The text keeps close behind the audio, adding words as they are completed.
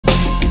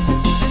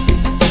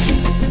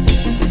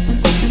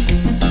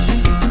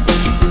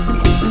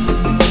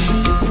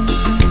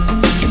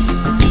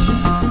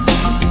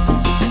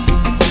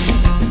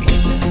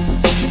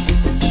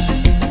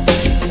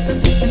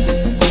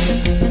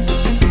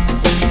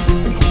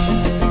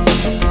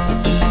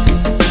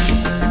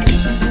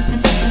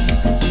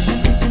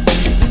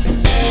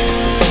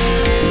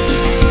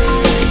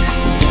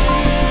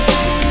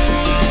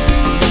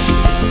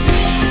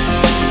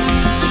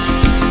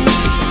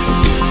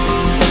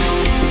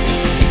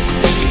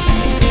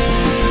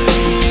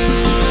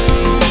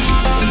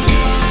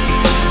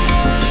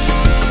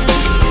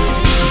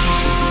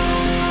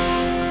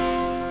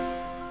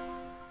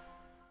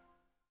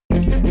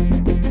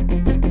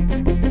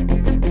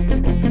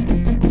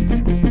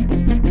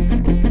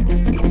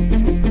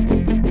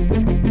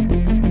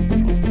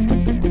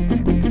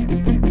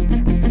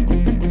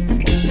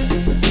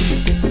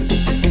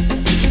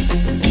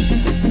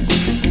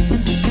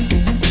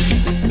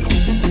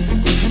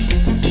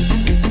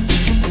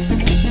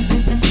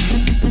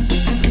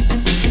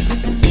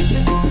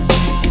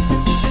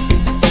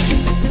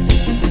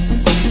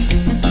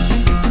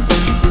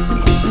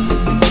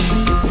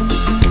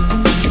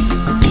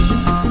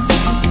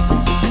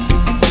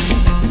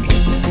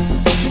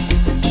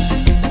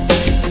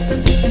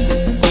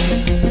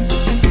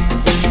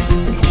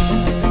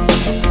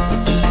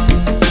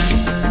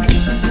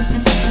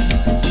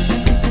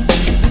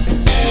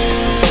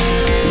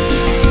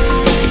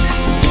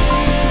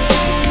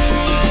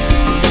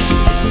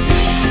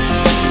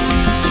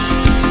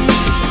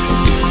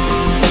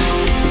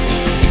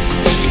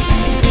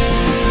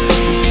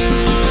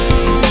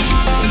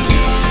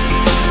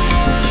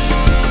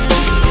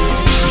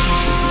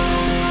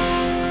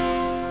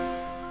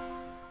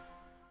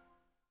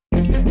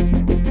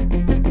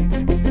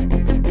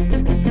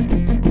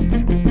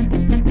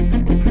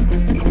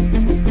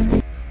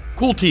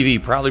Kool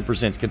TV proudly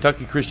presents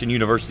Kentucky Christian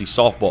University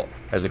softball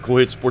as the Kool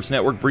Hit Sports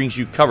Network brings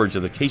you coverage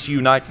of the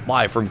KCU Knights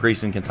live from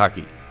Grayson,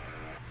 Kentucky.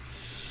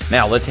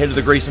 Now let's head to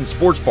the Grayson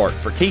Sports Park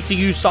for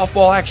KCU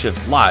softball action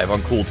live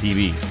on Kool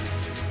TV.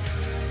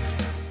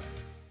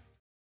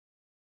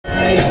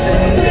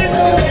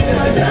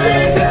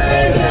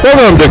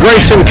 Welcome to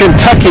Grayson,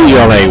 Kentucky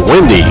on a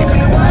windy,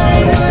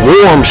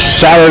 warm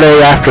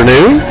Saturday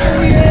afternoon.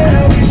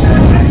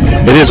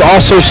 It is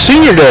also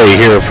senior day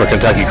here for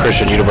Kentucky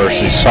Christian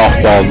University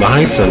softball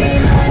Knights, and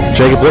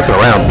Jacob, looking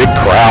around, big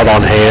crowd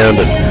on hand,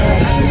 and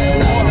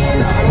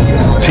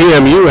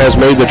TMU has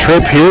made the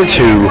trip here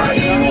to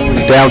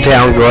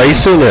downtown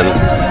Grayson, and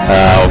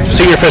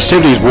senior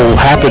festivities will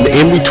happen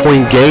in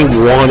between Game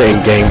 1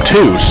 and Game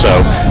 2,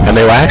 and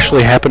they will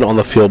actually happen on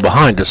the field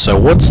behind us. So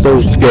once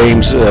those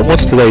games,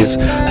 once today's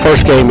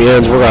first game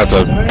ends, we're going to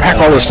have to pack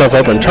all this stuff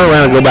up and turn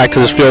around and go back to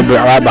this field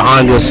right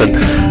behind us, and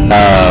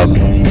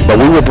but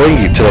we will bring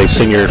you today's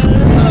senior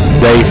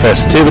day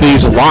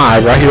festivities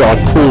live right here on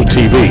Kool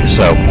TV.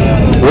 So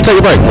we'll take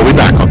a break. We'll be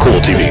back on Kool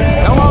TV.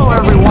 Hello,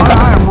 everyone.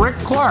 I am Rick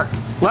Clark.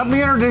 Let me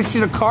introduce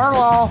you to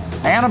Carlisle,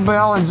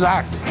 Annabelle, and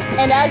Zach.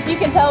 And as you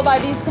can tell by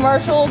these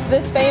commercials,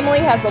 this family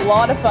has a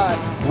lot of fun.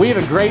 We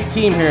have a great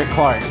team here at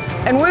Clark's.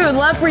 And we would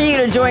love for you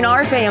to join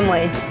our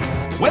family.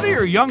 Whether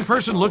you're a young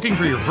person looking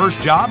for your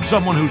first job,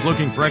 someone who's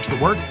looking for extra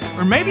work,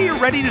 or maybe you're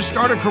ready to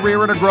start a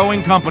career at a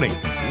growing company,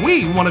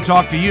 we want to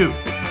talk to you.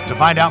 To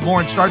find out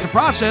more and start the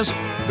process,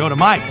 go to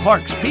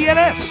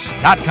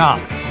myclarkspns.com.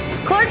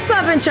 Clark's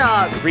Pump and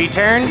Shop.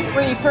 Return,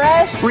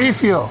 refresh,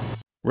 refuel.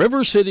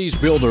 River Cities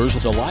Builders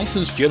is a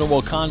licensed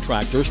general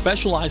contractor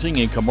specializing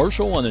in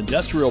commercial and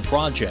industrial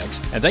projects,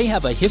 and they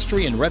have a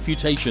history and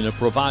reputation of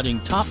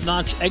providing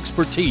top-notch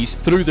expertise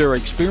through their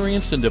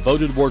experienced and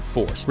devoted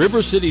workforce.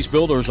 River Cities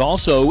Builders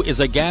also is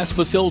a gas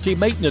facility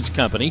maintenance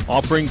company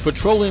offering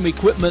petroleum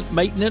equipment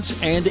maintenance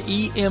and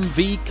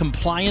EMV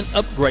compliant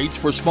upgrades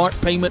for smart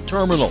payment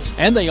terminals,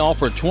 and they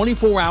offer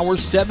 24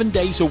 hours, 7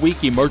 days a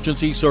week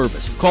emergency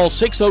service. Call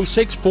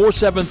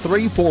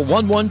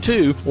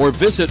 606-473-4112 or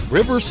visit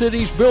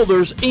rivercitiesbuildersinc.com.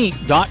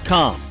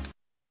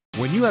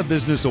 When you have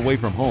business away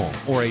from home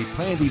or a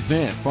planned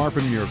event far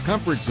from your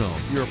comfort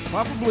zone, you're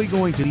probably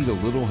going to need a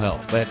little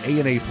help. Let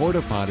A&A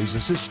Porta Potties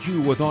assist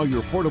you with all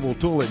your portable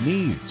toilet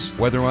needs.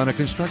 Whether on a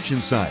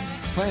construction site,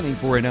 planning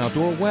for an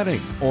outdoor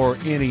wedding, or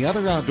any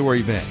other outdoor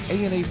event,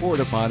 A&A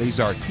Porta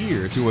Potties are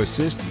here to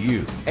assist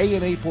you.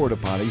 A&A Porta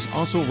Potties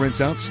also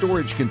rents out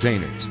storage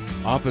containers,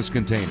 office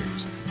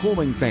containers,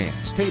 cooling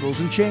fans, tables,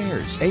 and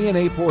chairs.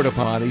 A&A Porta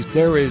Potties,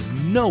 there is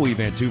no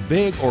event too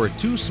big or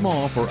too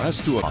small for us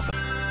to offer.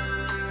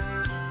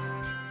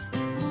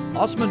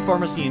 Osman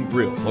Pharmacy and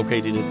Grill,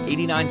 located at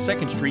 89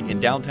 2nd Street in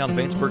downtown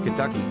Vanceburg,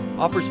 Kentucky,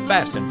 offers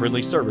fast and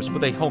friendly service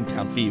with a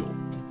hometown feel.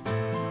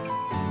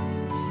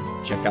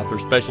 Check out their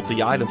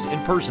specialty items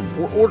in person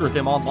or order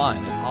them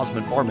online at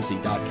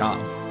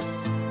osmanpharmacy.com.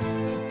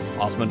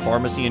 Osman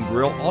Pharmacy and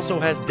Grill also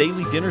has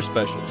daily dinner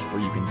specials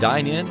where you can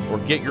dine in or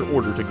get your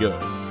order to go.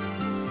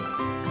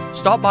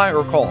 Stop by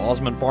or call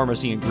Osman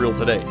Pharmacy and Grill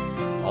today.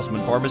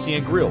 Osman Pharmacy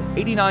and Grill,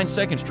 89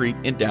 2nd Street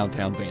in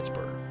downtown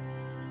Vanceburg.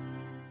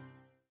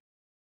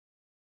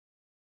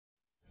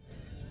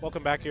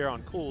 Welcome back here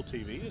on Kool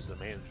TV as the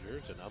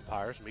managers and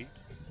umpires meet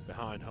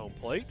behind home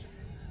plate.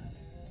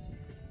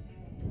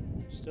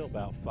 Still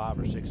about 5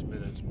 or 6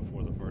 minutes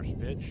before the first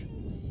pitch.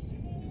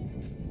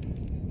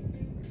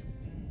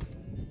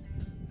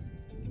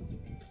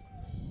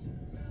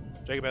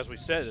 Jacob, as we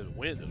said, the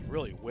wind is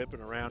really whipping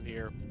around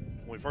here.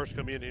 When we first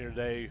come in here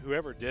today,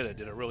 whoever did it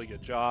did a really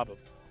good job of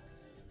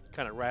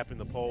kind of wrapping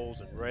the poles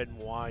in red and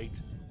white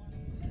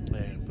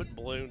and putting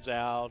balloons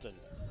out, and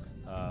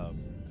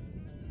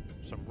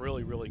some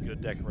really, really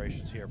good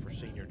decorations here for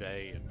senior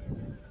day. And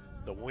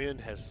the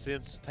wind has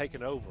since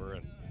taken over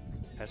and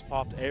has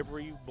popped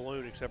every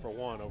balloon except for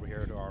one over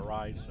here to our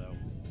right. So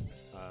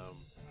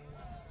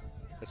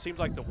it seems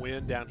like the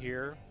wind down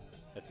here,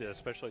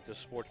 especially at this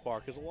sports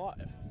park, is a lot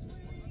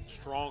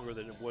stronger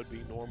than it would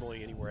be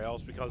normally anywhere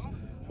else because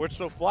where it's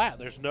so flat.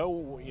 There's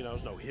no,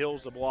 there's no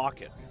hills to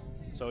block it,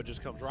 so it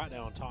just comes right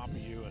down on top of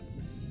you.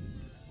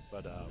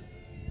 But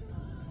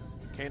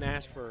can't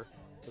ask for,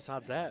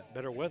 besides that,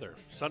 better weather.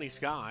 Sunny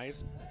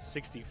skies,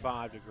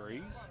 65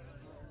 degrees.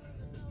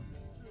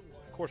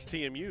 Of course,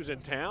 TMU's in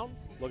town.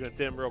 Looking at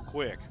them real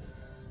quick.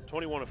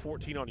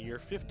 21-14 on the year,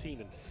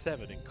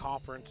 15-7 in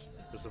conference.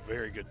 This is a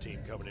very good team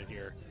coming in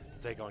here to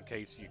take on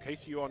KCU.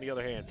 KCU, on the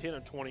other hand,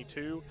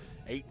 10-22,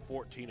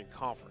 8-14 in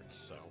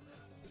conference. So,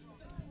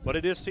 but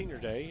it is senior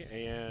day,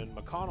 and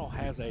McConnell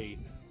has a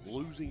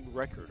losing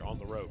record on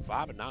the road,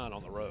 5-9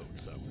 on the road.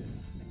 So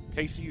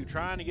KCU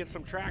trying to get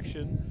some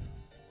traction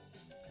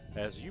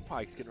as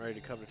U-Pike's getting ready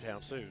to come to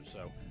town soon.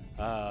 So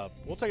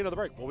we'll take another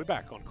break. We'll be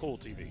back on Kool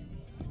TV.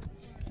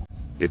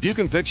 If you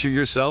can picture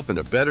yourself in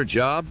a better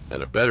job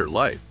and a better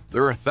life,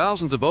 there are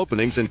thousands of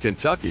openings in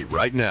Kentucky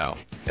right now.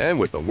 And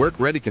with the Work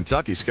Ready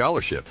Kentucky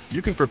Scholarship,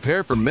 you can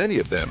prepare for many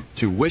of them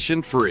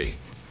tuition-free.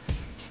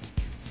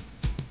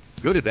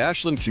 Good at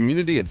Ashland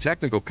Community and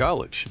Technical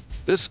College.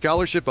 This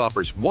scholarship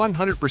offers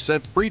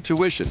 100% free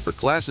tuition for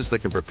classes that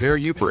can prepare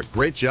you for a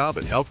great job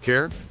in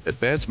healthcare,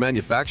 advanced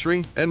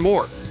manufacturing, and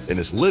more in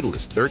as little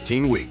as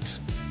 13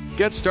 weeks.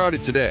 Get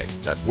started today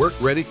at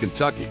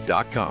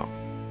workreadykentucky.com.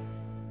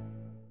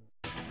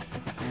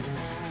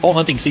 Fall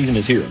hunting season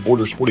is here.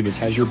 Borders Sporting Goods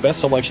has your best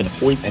selection of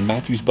Hoyt and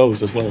Matthews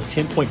bows as well as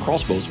 10-point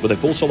crossbows with a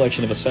full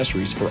selection of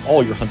accessories for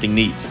all your hunting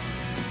needs.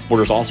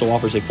 Borders also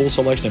offers a full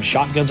selection of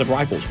shotguns and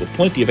rifles with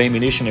plenty of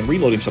ammunition and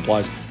reloading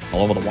supplies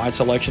along with a wide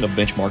selection of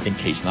benchmark and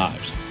case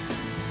knives.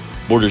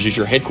 Borders is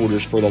your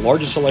headquarters for the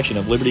largest selection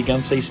of Liberty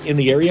gun safes in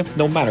the area,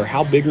 no matter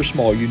how big or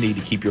small you need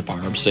to keep your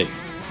firearms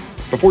safe.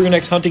 Before your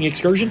next hunting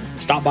excursion,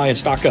 stop by and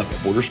stock up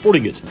at Borders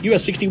Sporting Goods,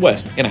 US 60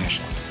 West in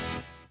Ashland.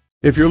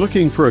 If you're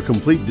looking for a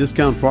complete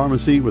discount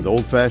pharmacy with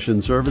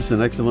old-fashioned service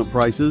and excellent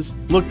prices,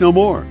 look no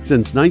more.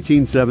 Since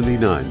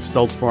 1979,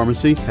 Stultz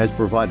Pharmacy has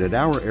provided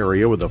our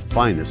area with the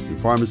finest in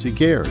pharmacy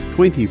care,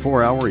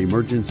 24-hour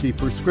emergency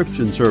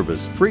prescription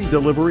service, free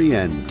delivery,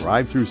 and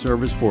drive-through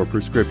service for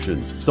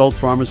prescriptions. Stultz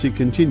Pharmacy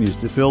continues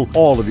to fill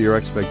all of your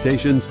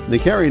expectations. They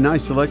carry a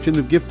nice selection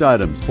of gift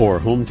items. For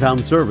hometown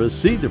service,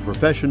 see the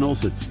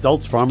professionals at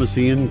Stultz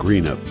Pharmacy in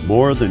Greenup.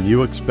 More than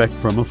you expect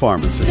from a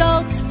pharmacy.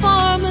 Stultz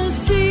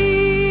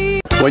Pharmacy.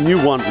 When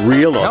you want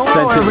real,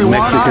 authentic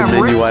Mexican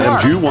menu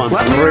items, you want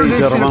Tres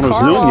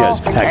Hermanos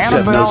Nunez.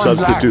 Accept no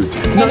substitutes.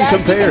 None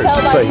compares.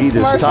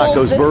 Fajitas,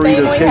 tacos,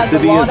 burritos,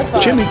 quesadillas,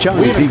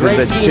 chimichangas, even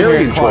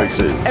vegetarian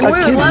choices. And we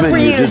would love for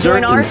you to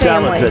join our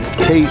family. A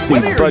tasty,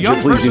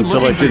 budget-pleasing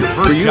selection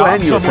for you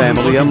and your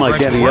family,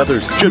 unlike any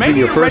others. Should be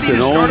your first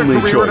and only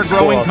choice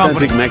for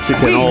authentic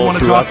Mexican all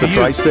throughout the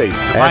tri-state.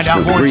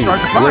 Ashland,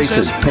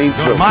 Grayson,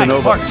 Painesville,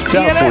 Canova,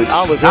 South Point,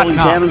 Olive Hill, and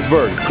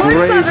Cannonsburg.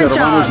 Tres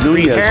Hermanos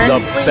Nunez, the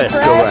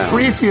best.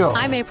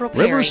 I'm April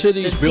Perry, River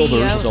Cities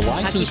Builders is a of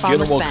licensed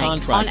Kentucky general Farmers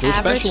Bank. contractor On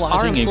average,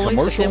 specializing in our employees have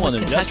commercial been and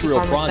with industrial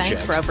Kentucky Farmers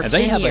Bank projects, for over and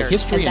they 10 have a years,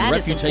 history and and that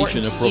is reputation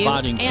important of to you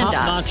providing and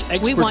top-notch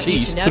us. We want you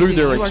expertise to know through who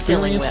their you are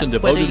dealing experienced and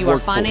with, whether devoted you are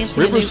workforce.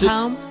 financing a new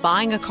home,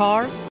 buying a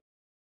car,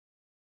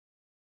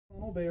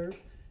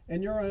 Bears,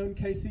 and your own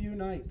KCU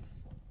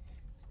Knights.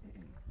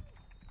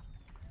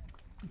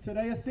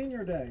 Today is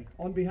Senior Day.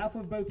 On behalf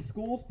of both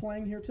schools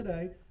playing here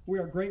today, we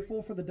are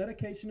grateful for the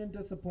dedication and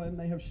discipline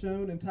they have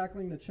shown in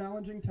tackling the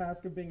challenging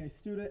task of being a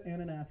student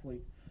and an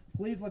athlete.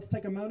 Please let's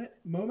take a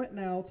moment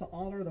now to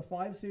honor the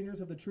 5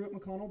 seniors of the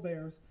Truett-McConnell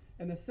Bears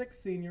and the 6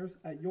 seniors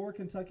at your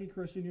Kentucky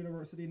Christian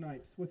University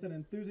Knights with an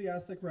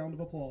enthusiastic round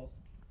of applause.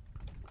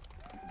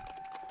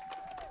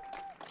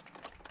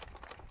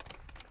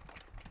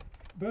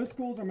 Both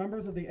schools are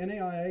members of the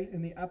NAIA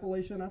and the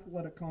Appalachian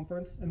Athletic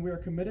Conference, and we are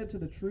committed to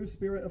the true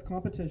spirit of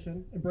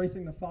competition,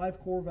 embracing the 5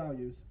 core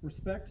values: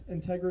 respect,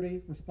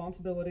 integrity,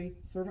 responsibility,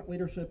 servant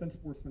leadership, and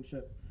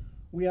sportsmanship.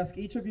 We ask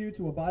each of you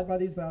to abide by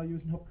these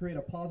values and help create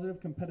a positive,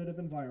 competitive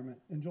environment.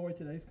 Enjoy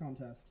today's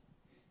contest.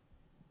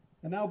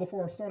 And now,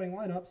 before our starting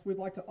lineups, we'd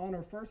like to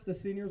honor first the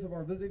seniors of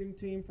our visiting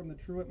team from the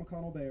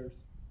Truett-McConnell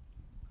Bears.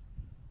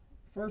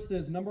 First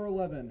is number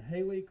 11,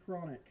 Haley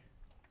Cronick.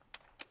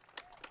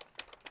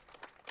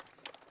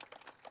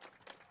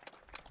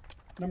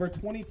 Number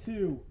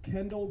 22,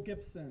 Kendall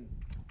Gibson.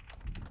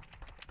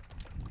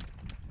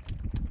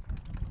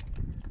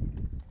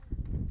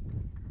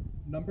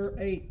 Number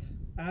 8,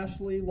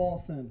 Ashley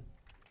Lawson.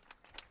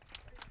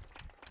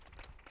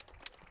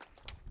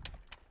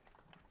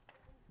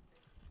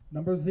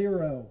 Number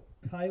 0,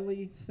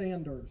 Kylie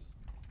Sanders.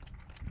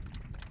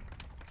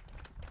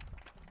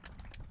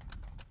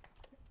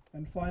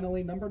 And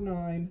finally, number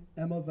 9,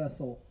 Emma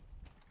Vessel.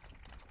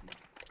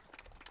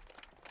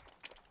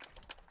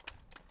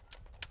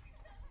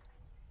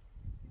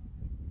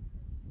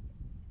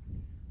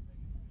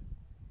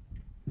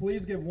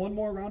 Please give one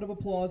more round of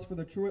applause for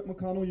the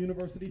Truett-McConnell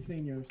University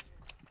seniors.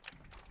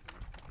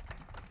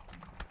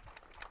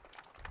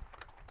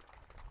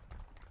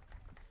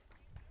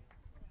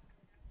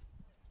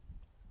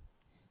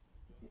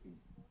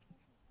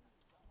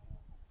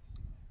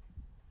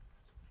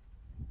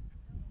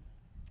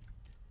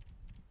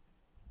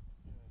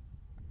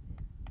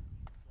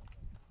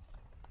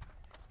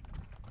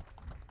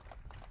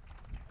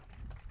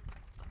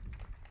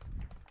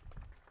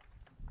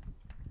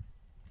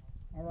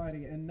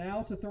 Alrighty, and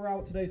now to throw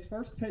out today's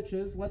first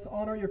pitches, let's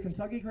honor your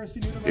Kentucky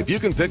Christian University. If you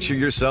can picture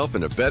yourself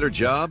in a better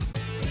job,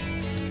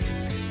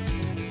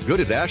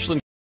 good at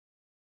Ashland.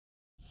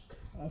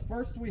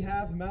 First we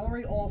have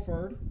Mallory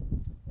Alford,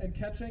 and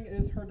catching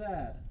is her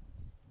dad.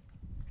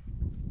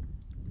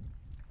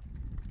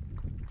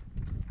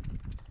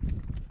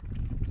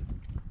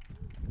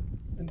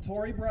 And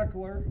Tori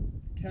Breckler,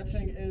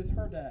 catching is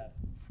her dad.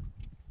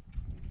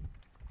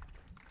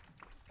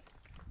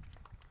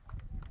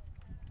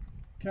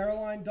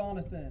 Caroline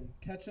Donathan,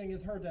 catching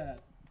is her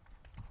dad.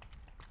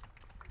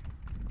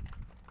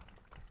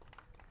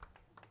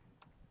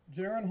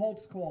 Jaron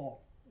Holtzclaw,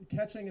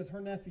 catching is her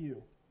nephew.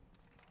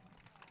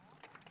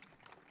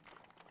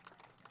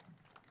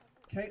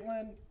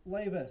 Caitlin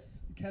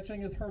Lavis,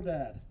 catching is her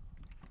dad.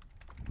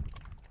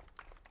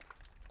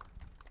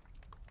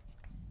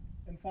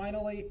 And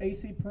finally,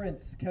 AC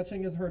Prince,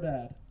 catching is her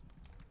dad.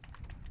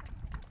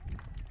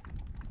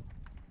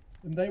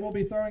 and they will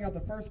be throwing out the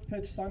first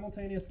pitch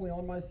simultaneously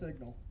on my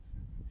signal.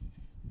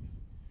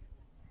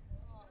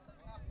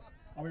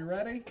 Are we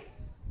ready?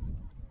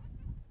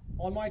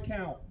 On my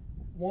count.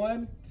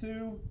 1,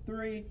 2,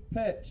 3,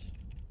 pitch.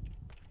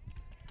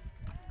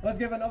 Let's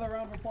give another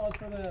round of applause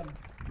for them.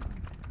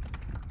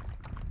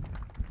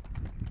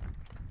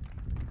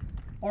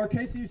 Our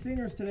KCU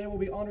seniors today will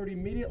be honored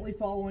immediately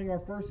following our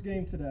first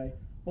game today.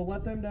 We'll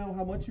let them know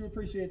how much you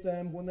appreciate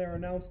them when they are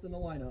announced in the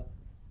lineup.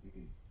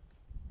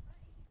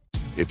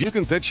 If you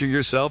can picture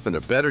yourself in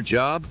a better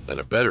job and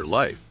a better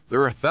life,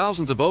 there are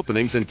thousands of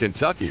openings in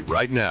Kentucky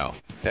right now.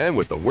 And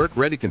with the Work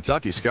Ready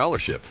Kentucky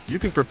Scholarship, you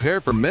can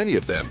prepare for many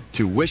of them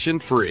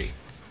tuition-free.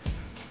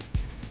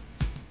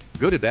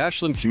 Go to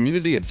Ashland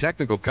Community and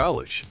Technical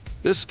College.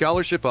 This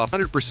scholarship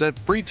 100%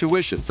 free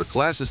tuition for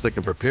classes that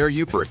can prepare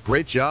you for a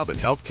great job in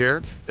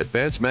healthcare,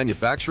 advanced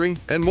manufacturing,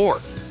 and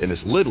more in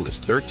as little as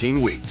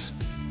 13 weeks.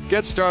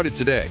 Get started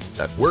today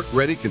at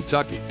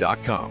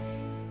workreadykentucky.com.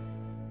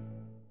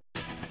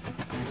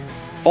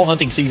 Fall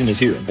hunting season is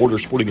here, and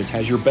Borders Sporting Goods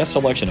has your best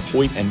selection of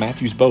Hoyt and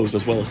Matthews bows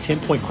as well as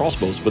 10-point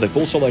crossbows with a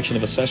full selection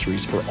of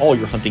accessories for all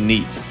your hunting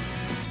needs.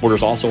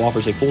 Borders also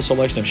offers a full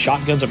selection of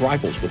shotguns and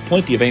rifles with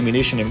plenty of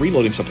ammunition and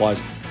reloading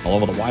supplies,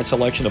 along with a wide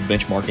selection of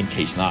benchmark and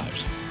case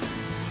knives.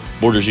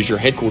 Borders is your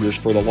headquarters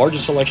for the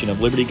largest selection of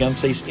Liberty gun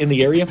safes in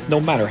the area, no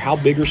matter how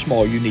big or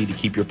small you need to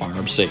keep your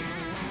firearms safe.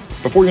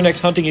 Before your next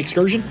hunting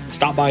excursion,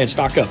 stop by and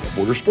stock up at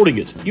Borders Sporting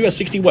Goods, US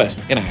 60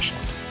 West in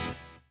Ashland.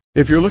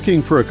 If you're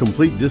looking for a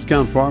complete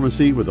discount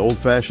pharmacy with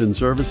old-fashioned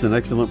service and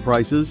excellent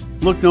prices,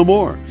 look no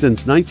more.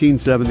 Since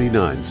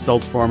 1979,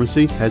 Stultz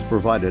Pharmacy has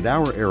provided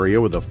our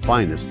area with the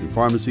finest in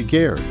pharmacy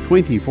care,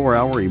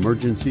 24-hour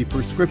emergency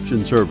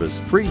prescription service,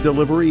 free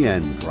delivery,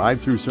 and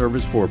drive-through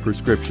service for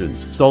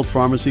prescriptions. Stultz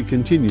Pharmacy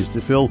continues to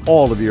fill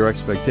all of your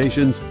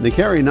expectations. They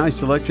carry a nice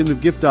selection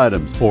of gift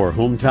items. For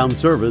hometown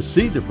service,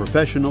 see the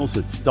professionals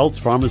at Stultz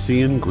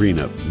Pharmacy in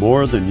Greenup.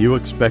 More than you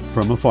expect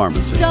from a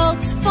pharmacy.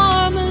 Stultz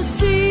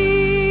Pharmacy.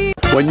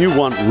 When you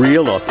want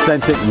real,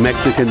 authentic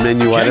Mexican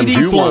menu items,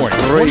 you want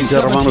Reyes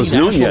Hermanos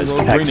Nunez.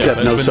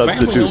 Accept no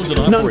substitutes.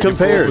 None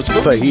compares.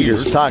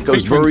 Fajitas,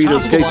 tacos, burritos,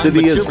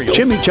 quesadillas,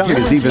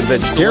 chimichangas, even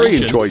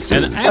vegetarian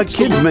choices. A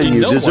kid's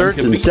menu,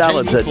 desserts and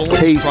salads, a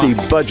tasty,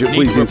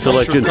 budget-pleasing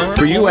selection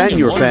for you and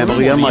your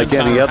family, unlike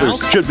any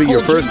others. Should be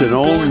your first and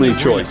only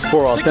choice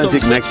for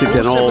authentic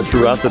Mexican all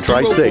throughout the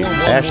tri-state.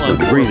 Ashland,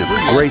 Greenup,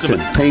 Grayson,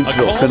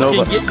 Painesville,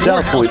 Canova,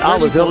 South Point,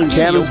 Olive Hill, and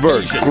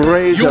Canonsburg.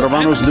 Reyes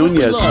Hermanos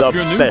Nunez,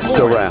 the best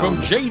around.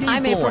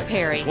 I'm April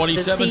Perry, the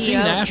 2017 CEO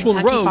of Ashland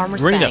Kentucky Road,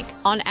 Farmers Greenup. Bank.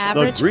 On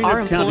average, Greenup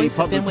our County employees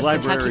have been with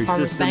Public Kentucky Library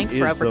Farmers System Bank for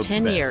is over the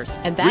 10 best. years,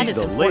 and that Read is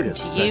the important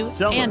latest to you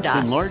bestseller and in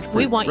us. large We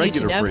print, want you to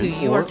regular know who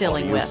print, you or are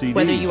dealing audio with. CDs.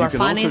 Whether you are can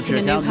also financing a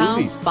check new out home,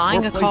 movies,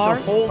 buying or a place car,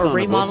 hold or on a book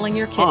remodeling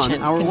your kitchen,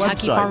 on our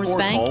Kentucky website, Farmers or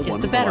Bank call is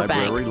one the of better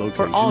library bank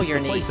for locations all your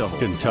to place needs. a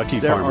hold. Kentucky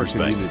There are Farmers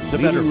Bank, community the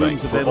meeting better rooms bank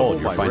for available all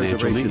your by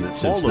financial reservation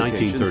needs at all since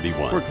locations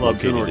 1931. for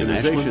clubs and Located in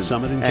Ashland, organizations.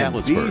 Summit, and And be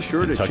Catlettsburg.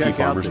 sure to check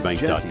out the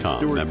Jesse KentuckyFarmersBank.com.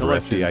 Stewart Member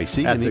collection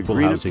FDIC at and the Equal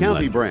Greenup Housing County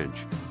Lender. branch.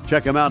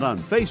 Check them out on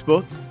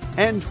Facebook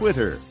and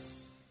Twitter.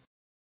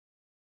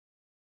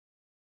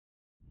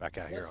 Back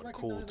out here on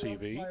Kool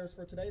TV.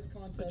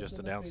 They just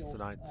announced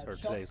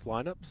today's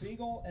lineups.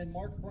 Beagle and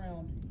Mark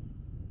Brown.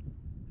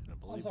 I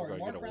believe we're going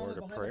to get a word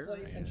of prayer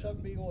and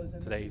Chuck Beagle is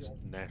in today's the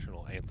field.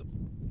 national anthem.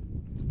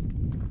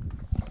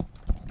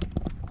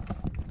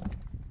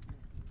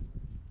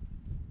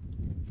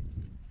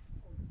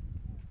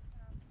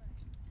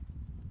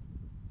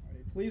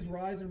 Please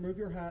rise and remove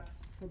your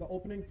hats for the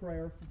opening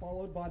prayer,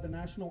 followed by the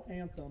national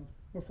anthem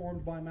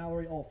performed by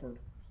Mallory Alford.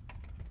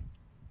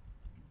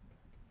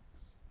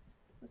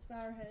 Let's bow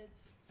our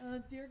heads.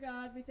 Dear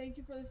God, we thank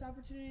you for this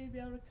opportunity to be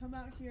able to come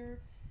out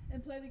here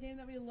and play the game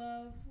that we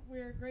love. We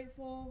are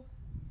grateful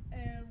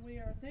and we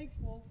are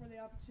thankful for the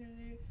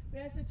opportunity. We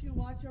ask that you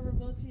watch over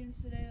both teams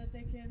today, that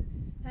they can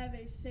have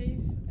a safe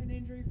and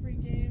injury-free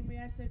game. We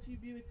ask that you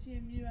be with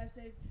TMU as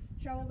they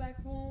travel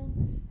back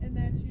home, and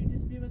that you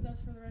just be with us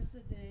for the rest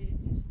of the day.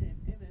 In Jesus' name,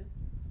 amen.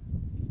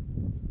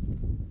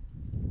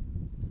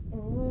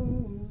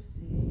 Oh,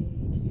 say,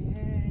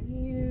 can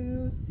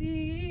you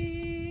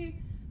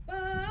see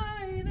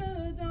by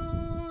the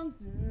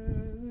dawn's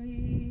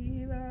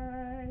early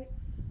light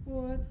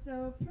what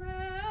so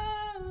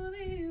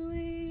proudly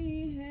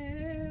we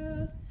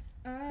hailed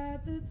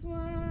at the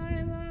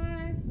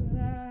twilight's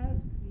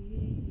last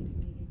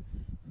gleaming,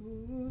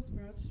 whose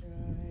broad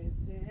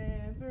stripes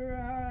and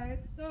bright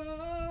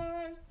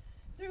stars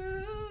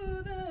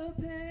through the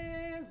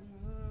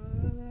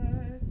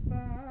perilous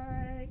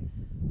fight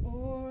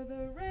o'er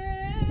the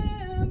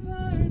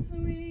ramparts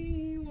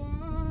we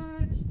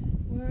watch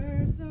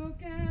were so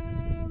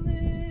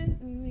gallantly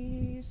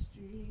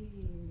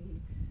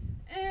streaming,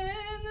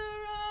 and the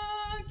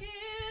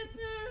rockets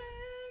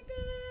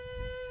regular,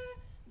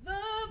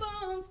 the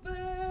bombs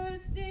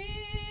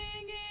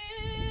bursting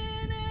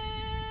in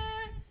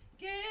air,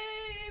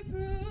 gave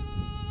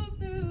proof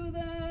through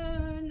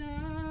the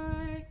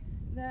night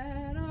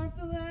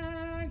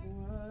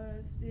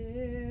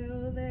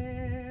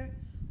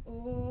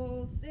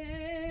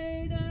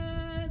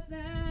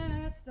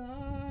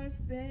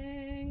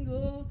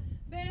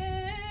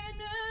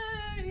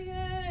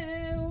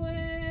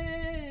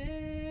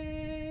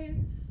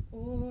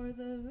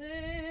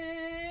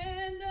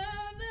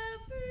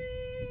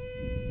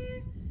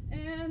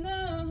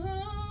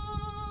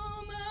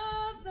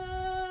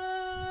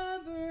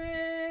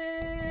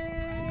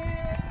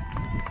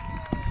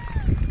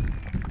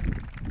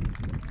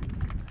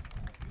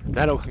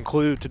That'll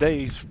conclude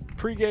today's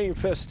pregame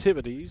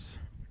festivities.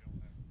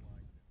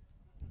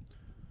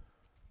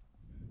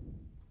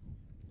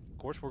 Of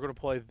course, we're going to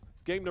play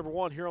game number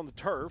 1 here on the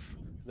turf.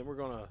 Then we're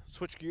going to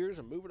switch gears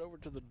and move it over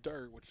to the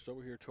dirt, which is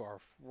over here to our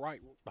right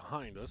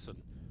behind us, and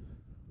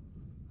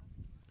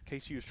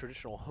KCU's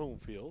traditional home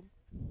field.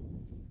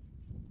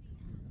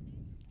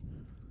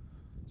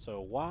 So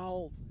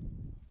while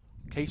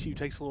KCU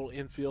takes a little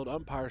infield,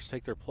 umpires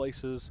take their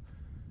places,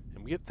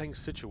 and we get things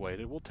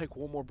situated, we'll take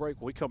one more break.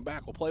 When we come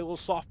back, we'll play a little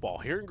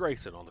softball here in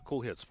Grayson on the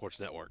Kool Sports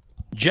Network.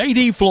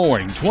 JD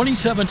Flooring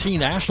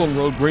 2017 Ashland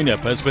Road Greenup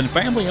has been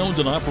family owned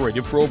and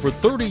operated for over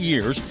 30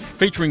 years,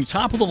 featuring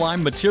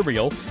top-of-the-line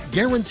material,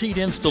 guaranteed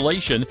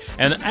installation,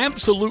 and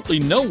absolutely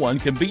no one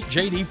can beat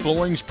JD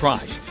Flooring's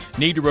price.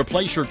 Need to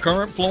replace your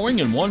current flooring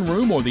in one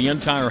room or the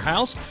entire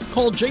house?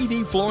 Call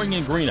JD Flooring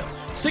in Greenup,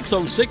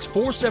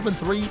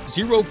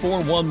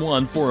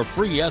 606-473-0411 for a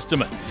free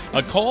estimate.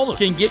 A call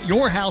can get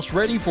your house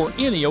ready for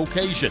any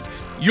occasion.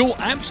 You'll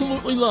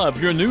absolutely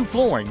love your new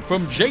flooring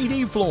from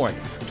JD Flooring,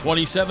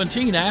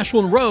 2017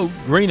 Ashland Road,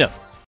 Greenup.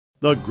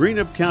 The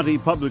Greenup County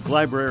Public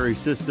Library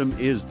system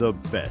is the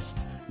best.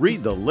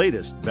 Read the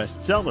latest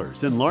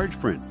bestsellers in large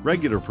print,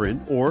 regular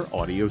print, or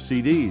audio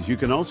CDs. You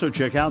can also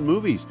check out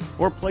movies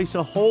or place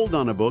a hold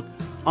on a book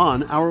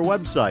on our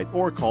website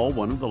or call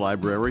one of the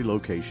library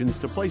locations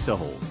to place a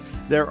hold.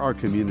 There are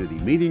community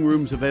meeting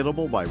rooms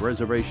available by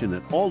reservation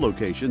at all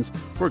locations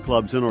for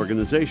clubs and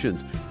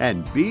organizations.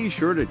 And be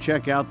sure to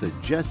check out the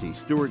Jesse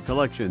Stewart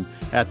collection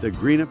at the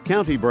Greenup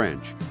County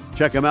branch.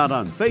 Check them out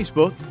on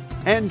Facebook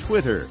and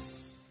Twitter.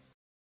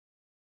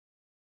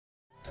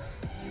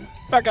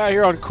 Back out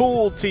here on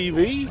Kool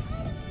TV,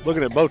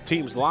 looking at both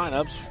teams'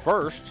 lineups.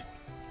 First,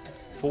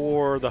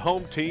 for the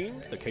home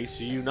team, the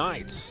KCU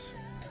Knights.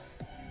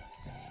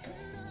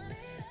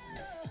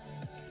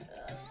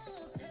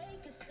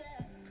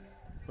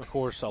 Of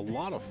course, a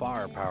lot of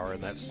firepower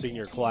in that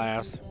senior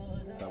class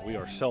that we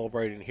are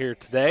celebrating here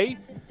today.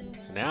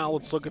 Now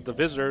let's look at the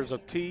visitors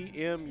of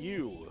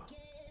TMU.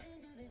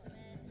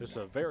 This is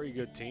a very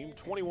good team,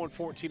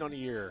 21-14 on the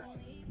year,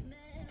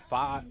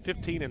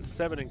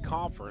 15-7 in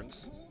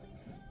conference.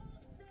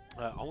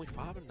 Only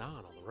 5-9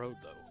 on the road,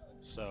 though.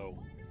 So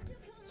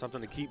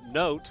something to keep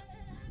note.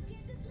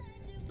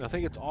 I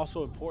think it's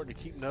also important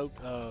to keep note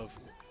of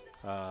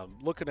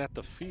looking at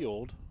the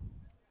field.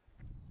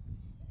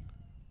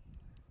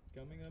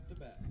 Coming up to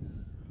bat.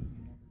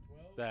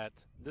 That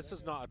this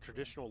is not a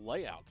traditional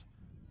layout.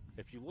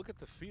 If you look at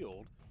the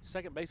field,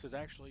 second base is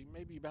actually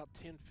maybe about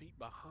 10 feet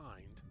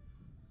behind.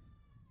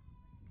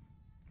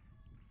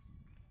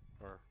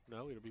 Or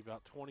no, it'll be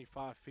about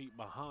 25 feet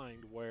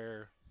behind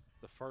where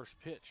the first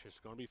pitch is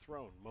going to be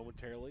thrown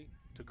momentarily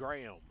to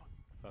Graham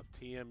of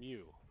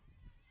TMU.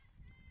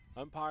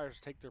 Umpires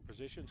take their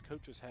positions,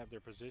 coaches have their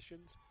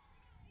positions,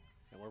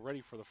 and we're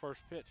ready for the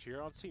first pitch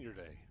here on Senior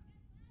Day.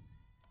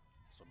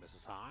 So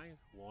misses high,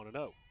 1-0.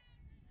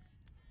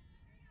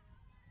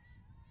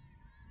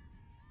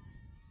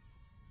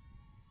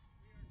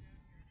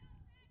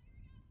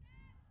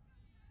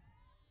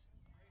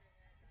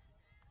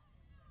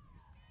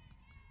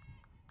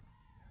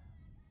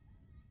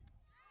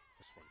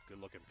 This one,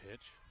 good looking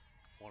pitch,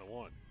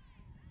 1-1.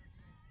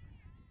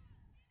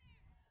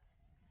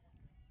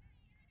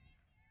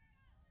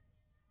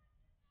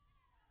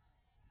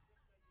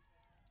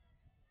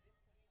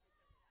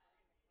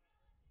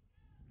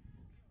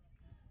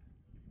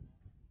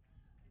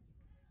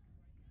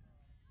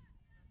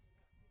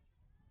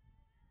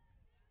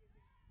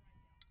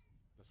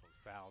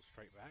 Foul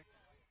straight back.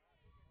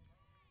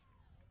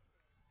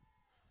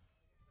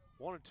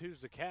 1-2's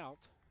the count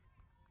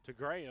to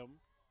Graham.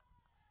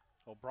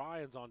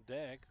 O'Brien's on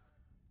deck,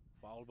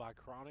 followed by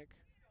Chronic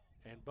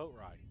and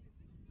Boatwright.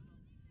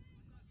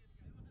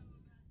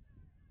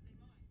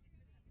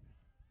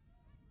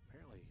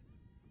 Apparently,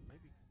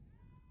 maybe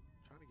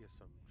trying to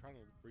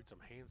read some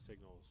hand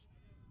signals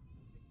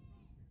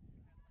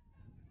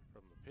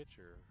from the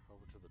pitcher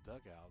over to the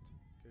dugout,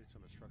 getting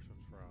some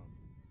instructions from.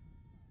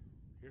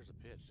 Here's the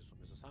pitch. This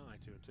one misses high,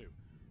 2-2.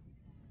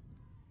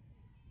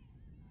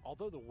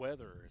 Although the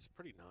weather is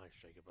pretty nice,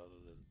 Jacob, other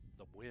than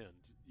the wind,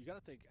 you got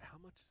to think, how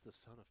much is the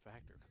sun a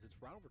factor? Because it's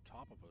right over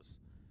top of us.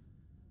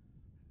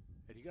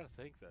 And you got to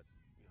think that,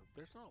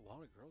 there's not a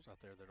lot of girls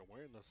out there that are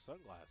wearing those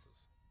sunglasses.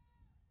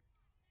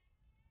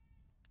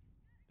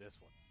 This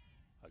one,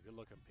 a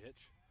good-looking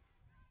pitch.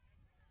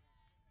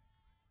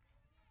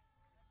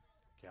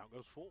 Count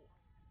goes full.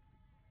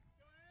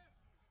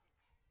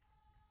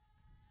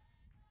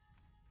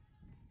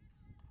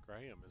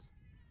 Graham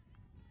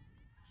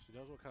she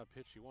knows what kind of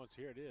pitch she wants.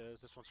 Here it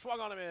is. This one swung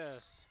on a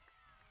miss.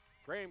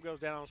 Graham goes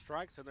down on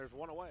strikes, and there's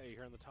one away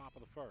here in the top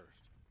of the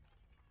first.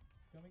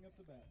 Coming up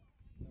to bat,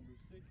 number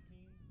 16,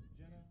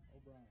 Jenna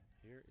O'Brien.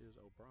 Here is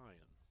O'Brien.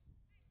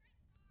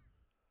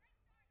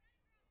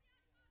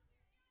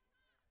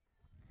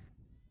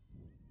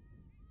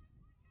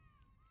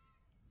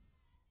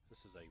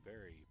 This is a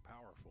very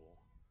powerful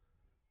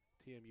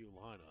TMU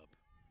lineup.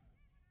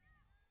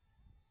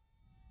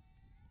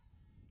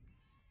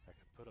 That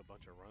can put a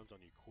bunch of runs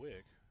on you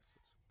quick.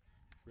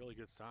 really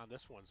good sign.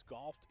 This one's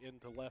golfed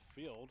into left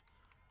field.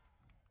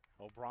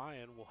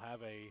 O'Brien will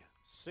have a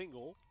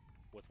single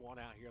with one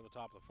out here in the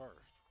top of the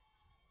first.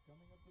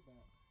 Coming up to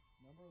bat,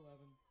 number 11,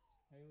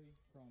 Haley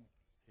Cronic.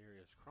 Here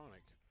is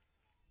Cronic.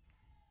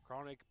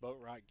 Cronic,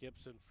 Boatwright,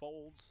 Gibson,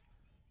 Folds.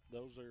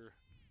 Those are,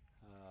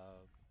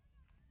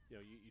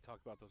 you talk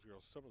about those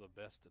girls, some of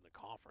the best in the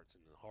conference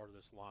in the heart of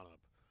this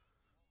lineup.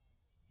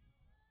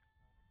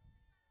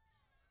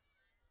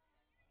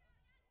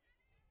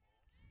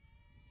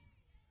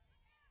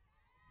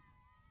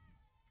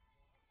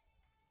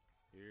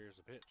 Here's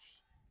the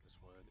pitch. This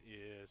one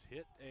is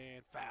hit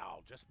and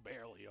fouled, just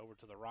barely over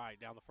to the right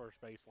down the first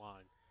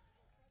baseline.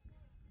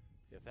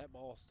 If that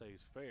ball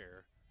stays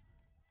fair,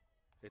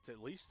 it's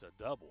at least a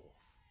double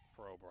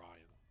for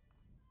O'Brien.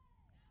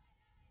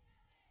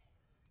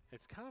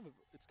 It's kind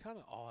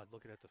of odd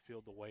looking at the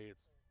field the way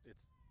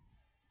it's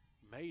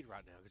made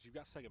right now, because you've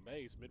got second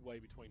base midway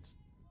between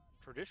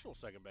traditional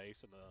second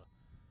base and the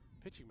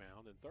pitching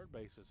mound, and third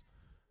base is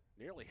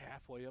nearly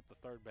halfway up the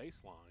third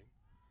baseline.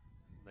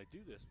 And they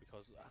do this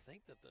because I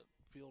think that the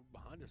field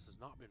behind us has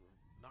not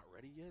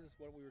ready yet, is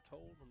what we were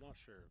told. I'm not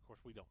sure. Of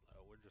course, we don't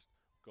know. We're just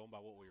going by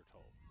what we were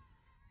told.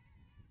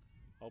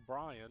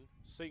 O'Brien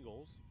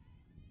singles.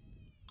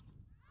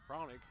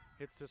 Cronic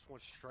hits this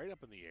one straight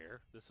up in the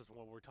air. This is the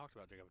one we talked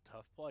about, Jacob. A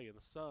tough play in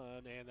the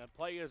sun, and that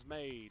play is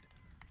made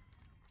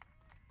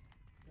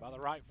by the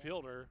right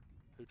fielder,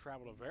 who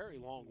traveled a very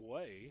long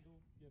way.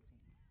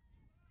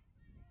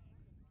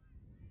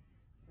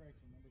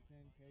 Correction, number 10,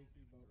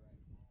 Casey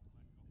Boatwright.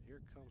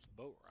 Here comes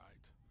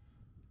Boatwright.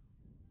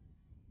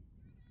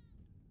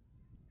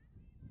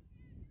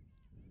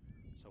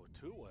 So a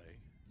two-way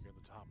here at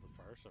the top of the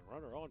first, and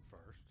runner on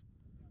first.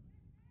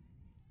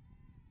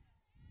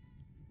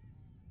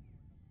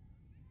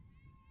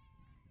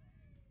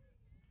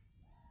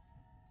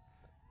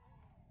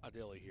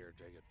 Ideally here,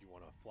 Jacob, you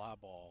want a fly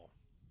ball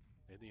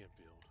in the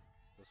infield.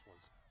 This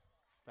one's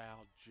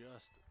fouled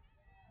just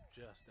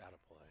out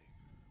of play.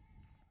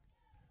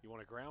 You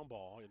want a ground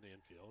ball in the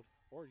infield,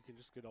 or you can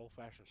just get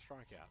old-fashioned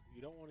strikeout.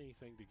 You don't want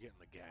anything to get in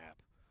the gap.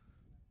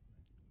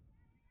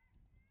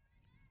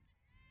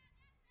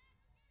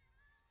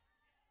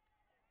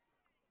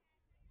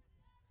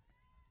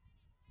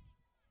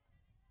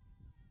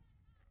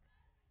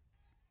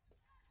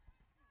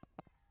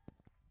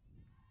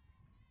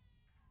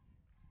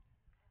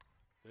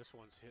 This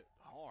one's hit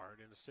hard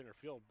into center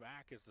field.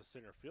 Back is the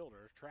center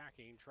fielder,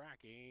 tracking,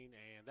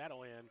 and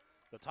that'll end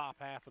the top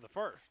half of the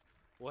first.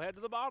 We'll head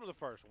to the bottom of the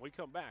first when we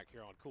come back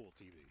here on Kool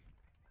TV.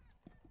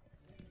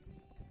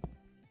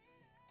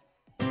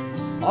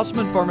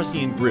 Osman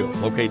Pharmacy and Grill,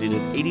 located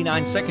at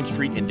 89 2nd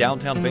Street in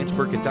downtown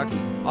Vanceburg, Kentucky,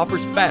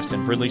 offers fast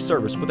and friendly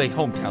service with a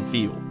hometown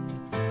feel.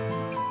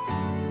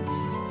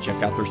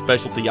 Check out their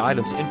specialty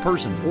items in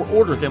person or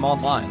order them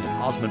online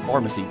at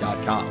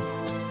osmanpharmacy.com.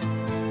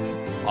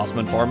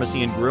 Osman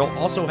Pharmacy and Grill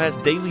also has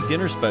daily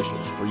dinner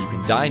specials where you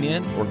can dine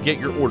in or get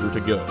your order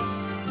to go.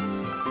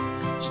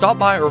 Stop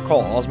by or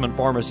call Osman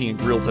Pharmacy and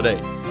Grill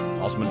today.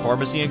 Osman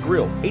Pharmacy and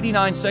Grill,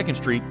 89 2nd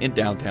Street in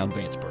downtown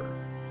Vanceburg.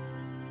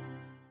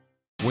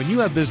 When you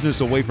have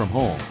business away from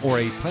home or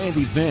a planned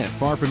event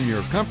far from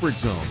your comfort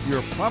zone,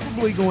 you're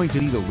probably going to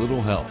need a little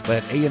help.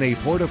 Let A&A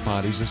Porta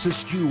Potties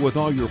assist you with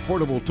all your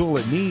portable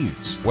toilet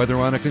needs. Whether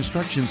on a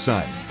construction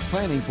site,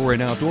 planning for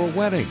an outdoor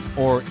wedding,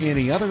 or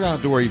any other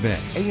outdoor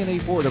event, A&A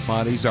Porta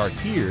Potties are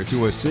here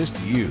to assist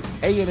you.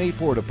 A&A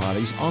Porta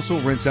Potties also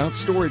rents out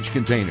storage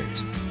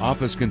containers,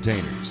 office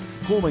containers,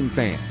 cooling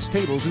fans,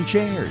 tables, and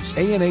chairs.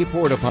 A&A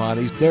Porta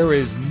Potties, there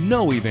is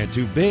no event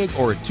too big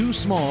or too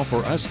small for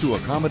us to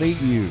accommodate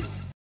you.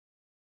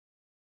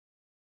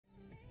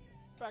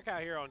 Back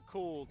out here on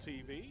Kool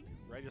TV,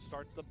 ready to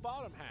start the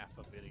bottom half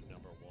of inning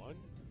number one.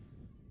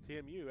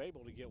 TMU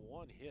able to get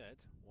one hit,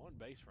 one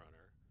base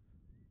runner,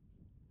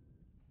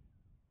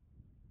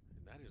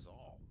 and that is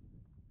all.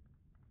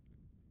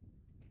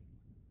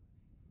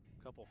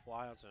 A couple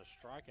flyouts and a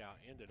strikeout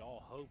ended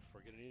all hopes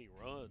for getting any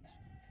runs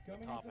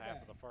in the top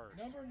half of the first.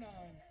 Number 9,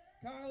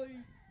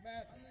 Kylie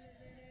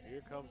Mathis.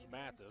 Here comes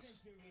Mathis.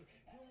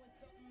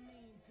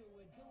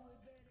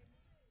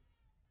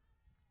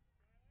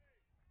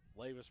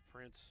 Lavis,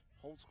 Prince,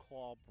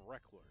 Holtzclaw,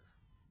 Breckler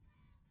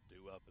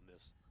due up in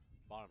this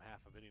bottom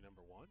half of inning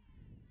number one.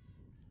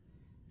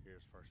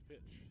 Here's first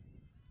pitch.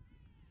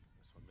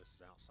 This one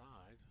misses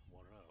outside,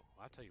 1-0.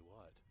 I tell you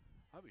what,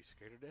 I'd be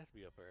scared to death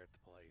to be up there at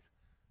the plate.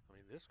 I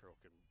mean, this girl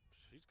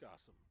she's got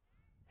some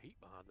heat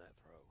behind that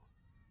throw.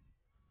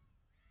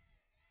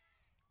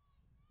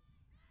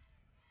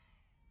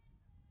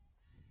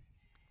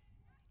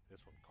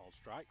 This one called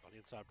strike on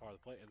the inside part of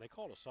the plate, and they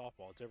called a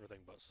softball. It's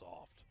everything but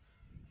soft.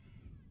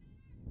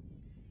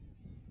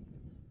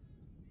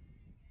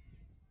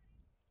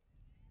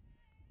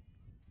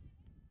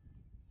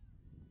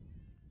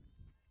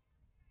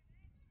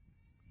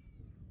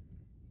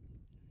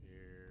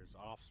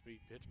 Off-speed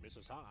pitch,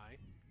 misses high,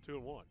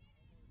 2-1.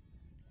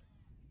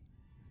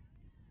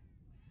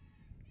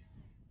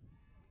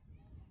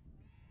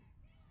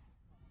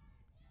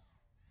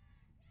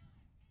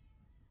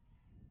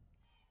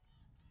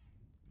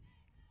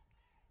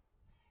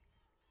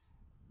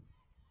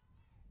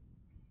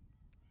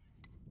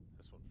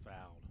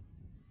 fouled.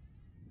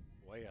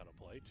 Way out of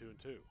play,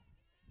 2-2.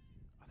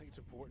 I think it's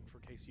important for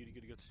KCU to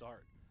get a good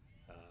start.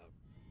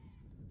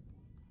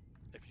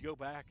 If you go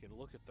back and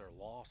look at their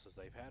losses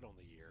they've had on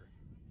the year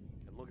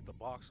and look at the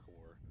box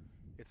score,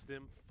 it's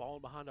them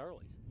falling behind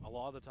early a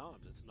lot of the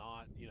times. It's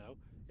not,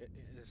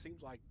 it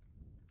seems like,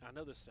 I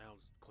know this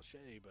sounds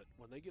cliche, but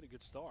when they get a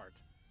good start,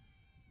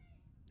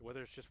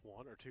 whether it's just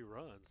 1 or 2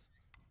 runs,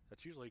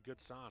 that's usually a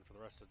good sign for the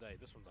rest of the day.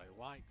 This one's a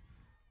light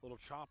little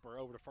chopper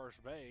over to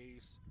first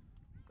base.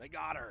 They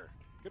got her.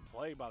 Good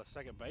play by the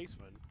second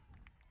baseman.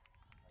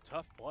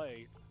 Tough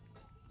play.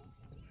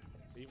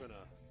 Even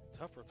a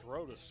tougher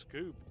throw to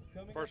scoop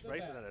first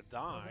baseman at a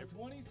dive.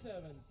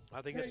 27.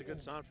 I think that's a good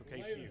sign for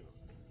KCU.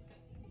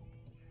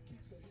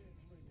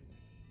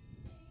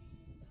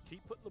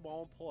 Keep putting the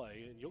ball in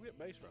play, and you'll get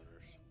base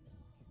runners.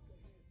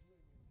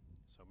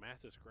 So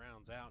Mathis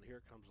grounds out.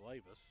 Here comes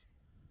Lavis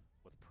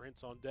with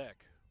Prince on deck.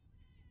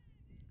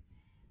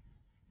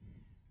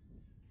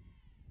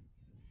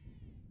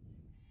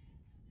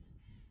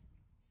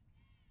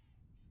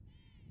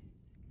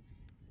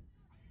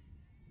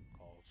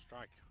 Called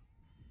strike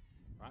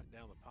right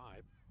down the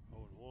pipe,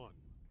 0-1.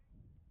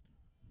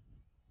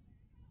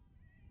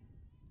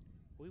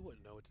 We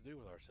wouldn't know what to do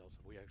with ourselves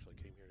if we actually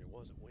came here and it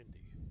wasn't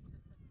windy.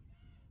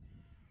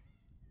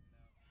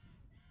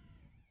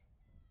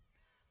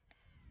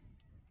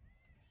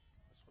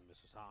 This one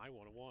misses high,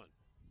 1-1.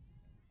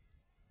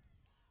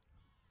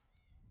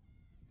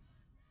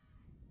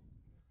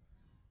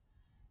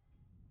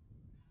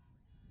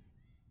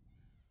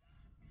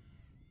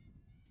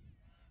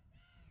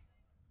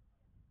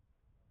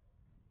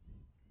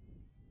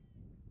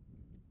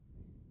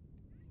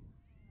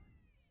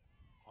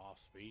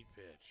 Off-speed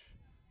pitch,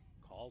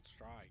 called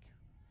strike.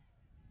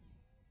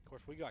 Of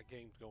course, we got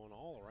games going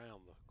all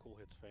around the Cool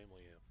Hits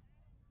family of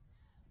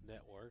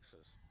networks.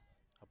 As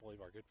I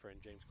believe our good friend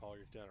James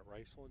Collier's down at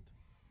Raceland,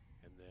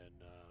 and then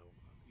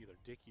either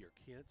Dickey or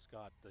Kent's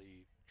got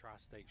the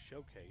Tri-State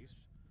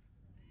Showcase.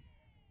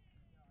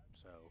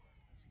 So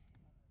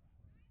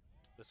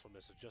this one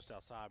misses just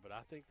outside, but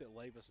I think that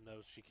Lavis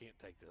knows she can't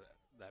take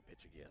that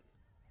pitch again.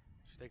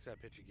 She takes that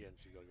pitch again,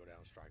 she's going to go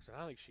down strikes, and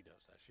I think she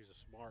knows that. She's a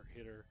smart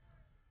hitter.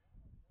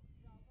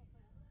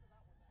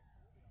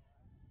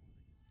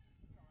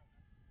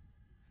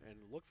 And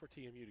look for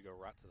TMU to go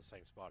right to the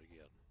same spot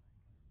again.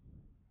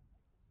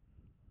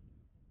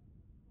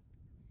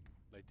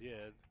 They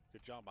did.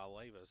 Good job by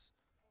Lavis.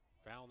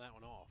 Fouled that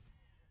one off.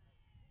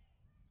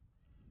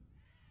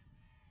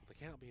 With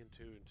the count being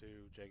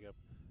 2-2, Jacob,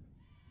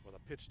 with a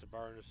pitch to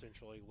burn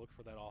essentially, look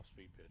for that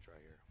off-speed pitch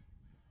right here.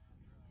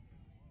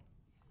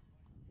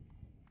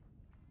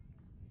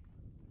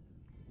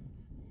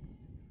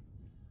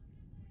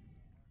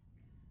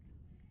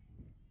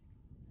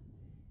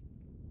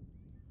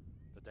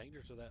 The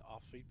dangers of that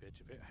off-speed pitch,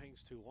 if it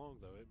hangs too long,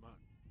 though, it might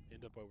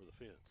end up over the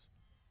fence.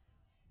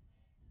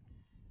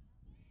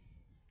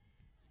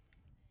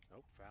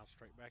 Nope, foul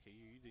straight back at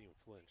you. You didn't even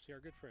flinch. See, our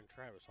good friend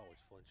Travis always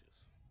flinches.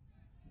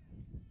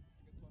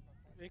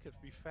 It could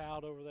be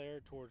fouled over there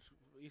towards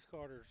East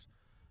Carter's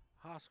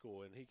high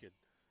school, and he'd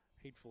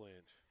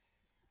flinch.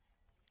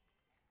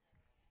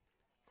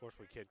 Of course,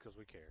 we kid because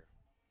we care.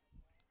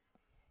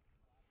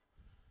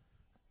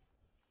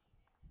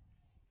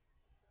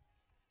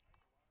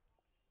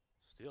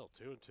 Still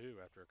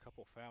 2-2 after a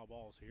couple foul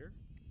balls here.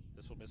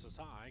 This one misses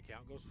high,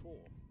 count goes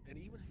full. And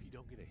even if you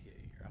don't get a hit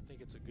here, I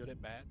think it's a good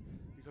at bat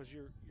because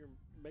you're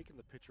making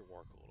the pitcher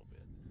work a little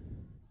bit.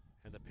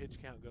 And the pitch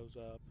count goes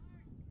up.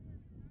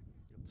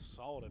 It's a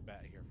solid at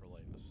bat here for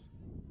Lavis.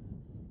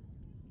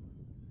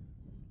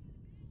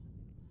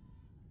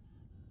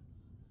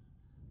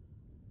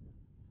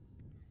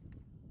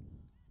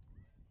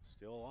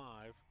 Still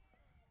alive.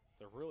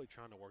 They're really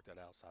trying to work that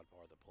outside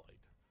part of the plate.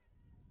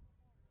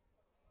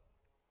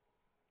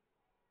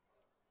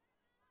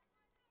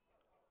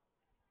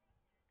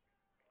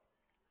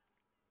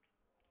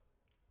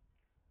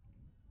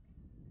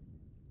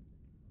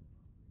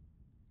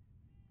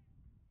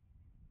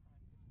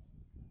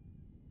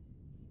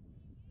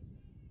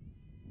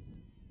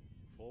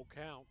 Full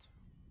count.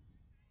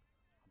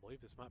 I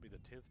believe this might be the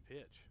 10th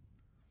pitch.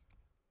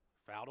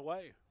 Fouled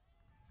away.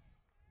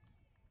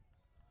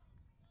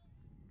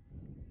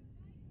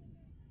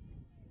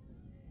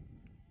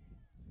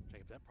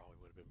 Jacob, that probably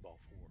would have been ball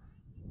 4.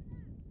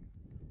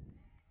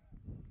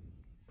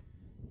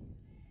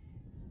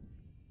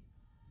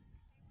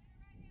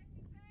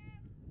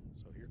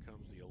 So here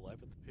comes the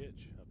 11th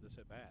pitch of this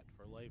at bat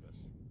for Lavis.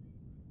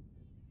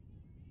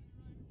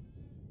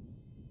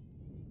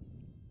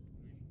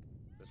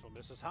 This one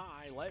misses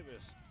high.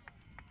 Lavis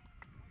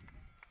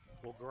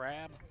will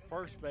grab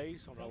first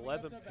base on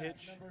 11th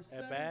pitch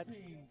at bat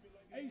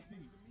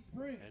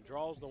and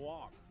draws the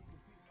walk.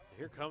 And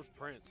here comes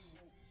Prince.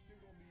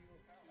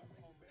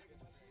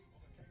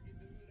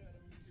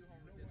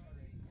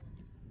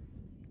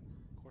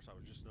 Of course, I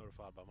was just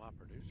notified by my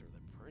producer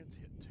that Prince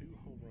hit 2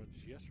 home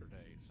runs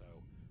yesterday,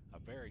 so a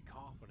very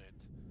confident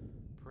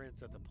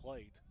Prince at the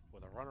plate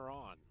with a runner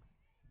on.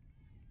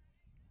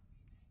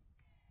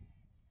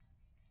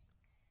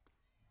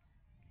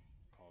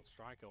 Called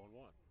strike 0-1.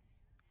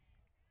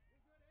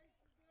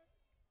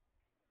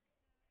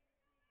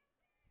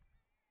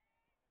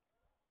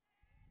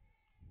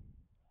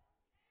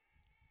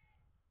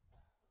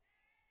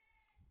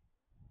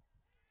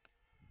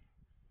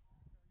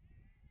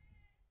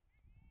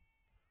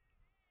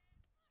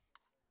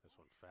 This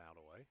one fouled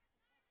away.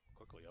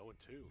 Quickly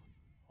 0-2.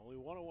 Only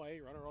one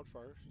away, runner on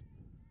first.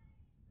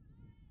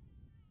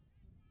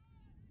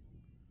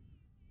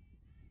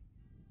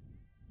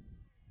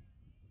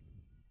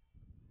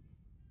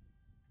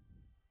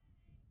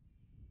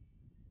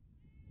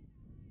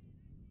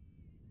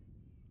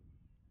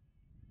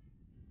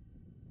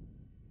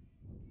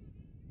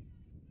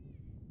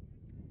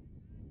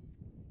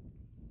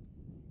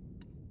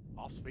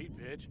 Off-speed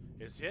pitch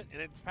is hit,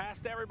 and it's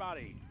past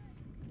everybody.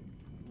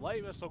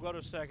 Lavis will go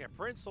to second.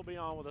 Prince will be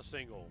on with a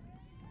single.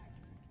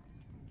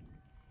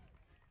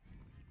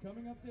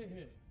 Coming up to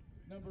hit,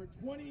 number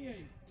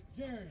 28,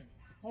 Jaron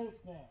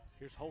Holtzclaw.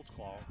 Here's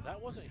Holtzclaw.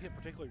 That wasn't hit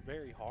particularly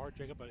very hard,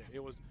 Jacob, but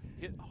it was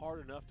hit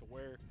hard enough to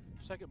where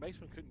second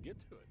baseman couldn't get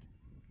to it.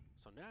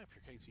 So now if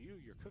you're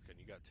KCU, you're cooking.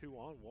 You got 2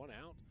 on, 1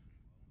 out.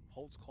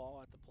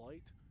 Holtzclaw at the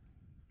plate.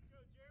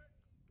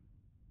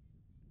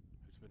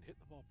 Who's been hitting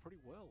the ball pretty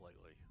well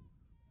lately.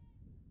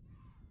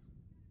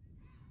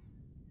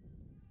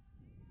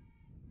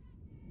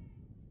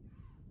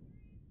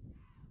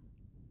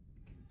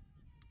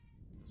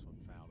 This one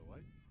fouled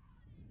away.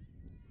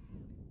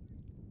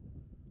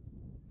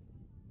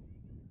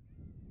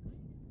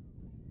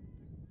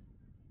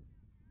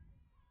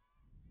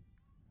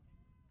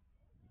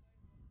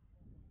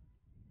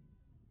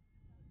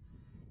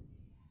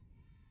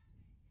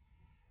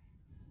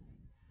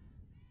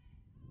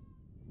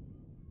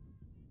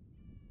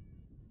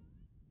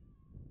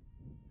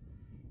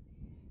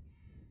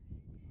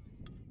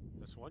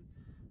 This one,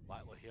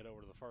 lightly hit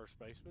over to the first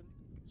baseman,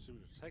 to the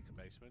second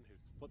baseman, who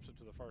flips it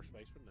to the first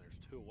baseman. There's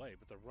 2 away,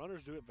 but the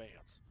runners do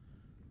advance.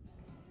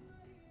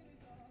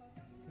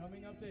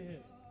 Coming up to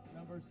hit,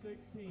 number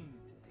 16,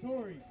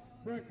 Tori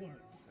Brickler.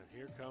 And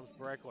here comes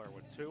Breckler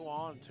with 2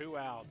 on, 2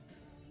 out.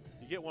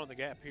 You get one in the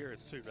gap here,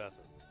 it's 2-0. Just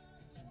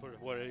put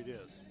it what it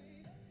is.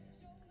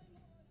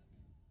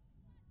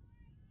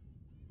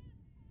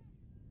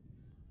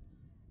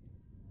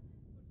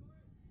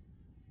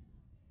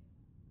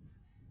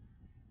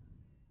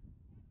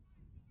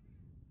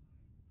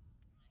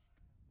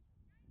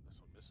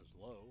 This is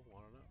low, 1-0.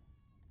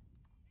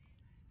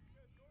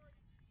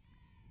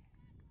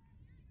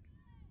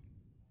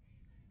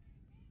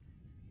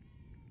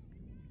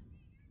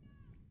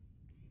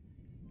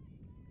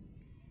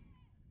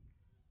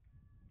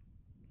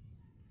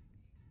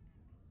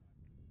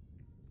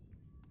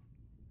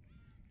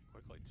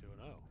 Quickly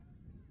 2-0.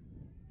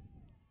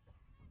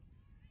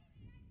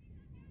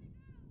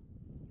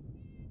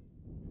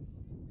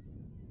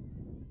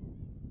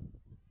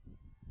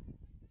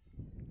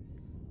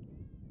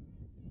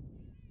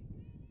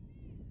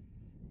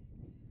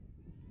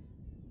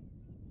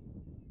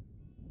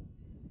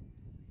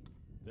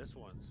 This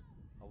one's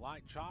a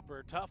light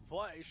chopper, tough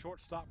play.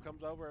 Shortstop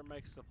comes over and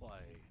makes the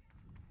play.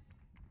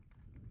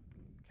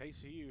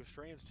 KCU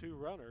strands 2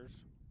 runners,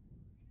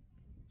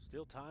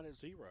 still tied at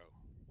 0.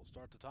 We'll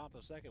start the top of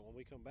the second when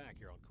we come back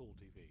here on Kool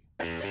TV.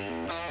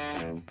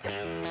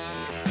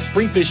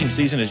 Spring fishing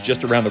season is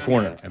just around the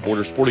corner, and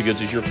Borders Sporting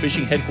Goods is your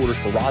fishing headquarters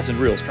for rods and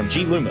reels from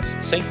G. Loomis,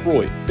 St.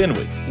 Croix,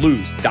 Fenwick,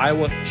 Lewes,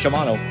 Daiwa,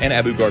 Shimano, and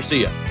Abu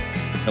Garcia.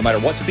 No matter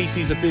what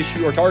species of fish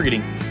you are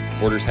targeting,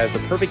 Borders has the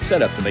perfect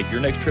setup to make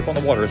your next trip on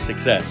the water a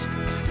success.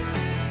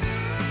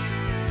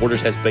 Borders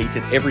has baits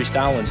in every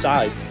style and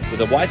size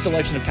with a wide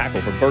selection of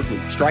tackle from Berkeley,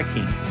 Strike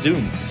King,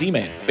 Zoom,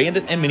 Z-Man,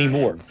 Bandit, and many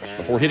more.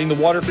 Before hitting the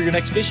water for your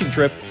next fishing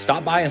trip,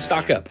 stop by and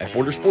stock up at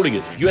Borders Sporting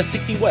Goods, US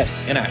 60 West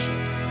in Ashland.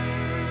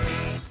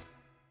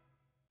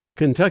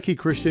 Kentucky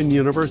Christian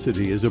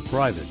University is a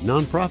private,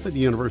 nonprofit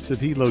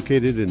university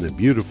located in the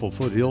beautiful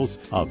foothills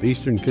of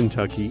eastern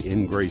Kentucky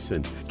in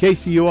Grayson.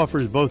 KCU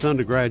offers both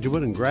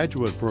undergraduate and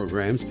graduate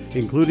programs,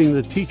 including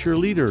the Teacher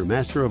Leader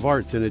Master of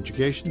Arts in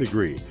Education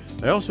degree.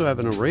 They also have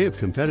an array of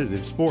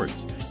competitive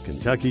sports.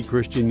 Kentucky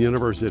Christian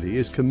University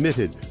is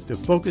committed to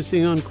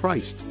focusing on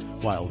Christ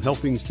while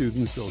helping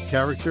students build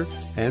character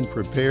and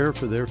prepare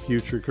for their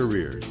future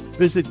careers.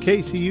 Visit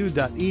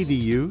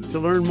kcu.edu to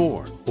learn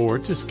more or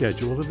to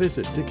schedule a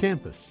visit to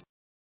campus.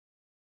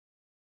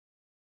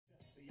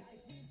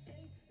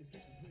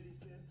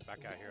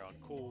 Back out here on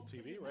Kool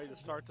TV, ready to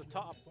start the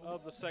top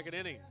of the second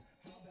inning.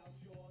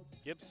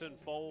 Gibson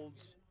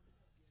folds.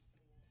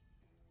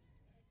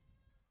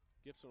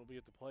 Gibson will be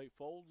at the plate.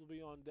 Folds will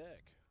be on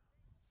deck.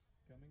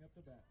 Coming up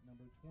to bat,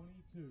 number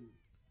 22,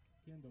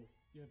 Kendall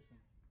Gibson.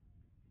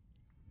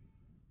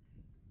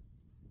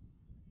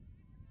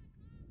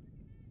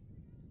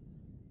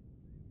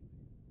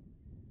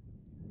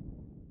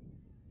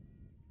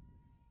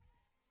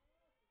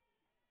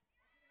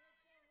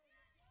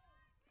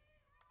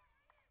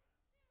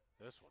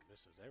 This one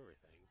misses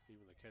everything.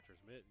 Even the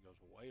catcher's mitt goes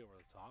way over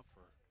the top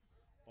for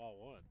ball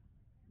 1.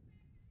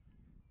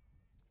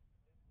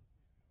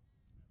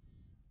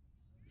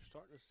 You're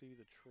starting to see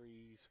the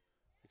trees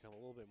become a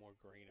little bit more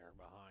greener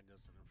behind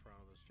us and in front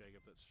of us,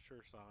 Jacob. That's a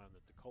sure sign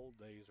that the cold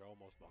days are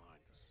almost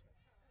behind us.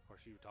 Of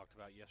course, you talked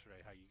about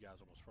yesterday how you guys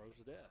almost froze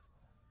to death.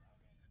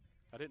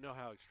 I didn't know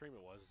how extreme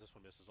it was. This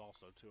one misses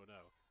also 2-0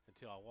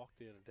 until I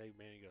walked in and Dave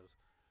Manning goes,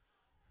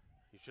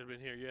 "You should have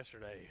been here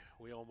yesterday.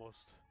 We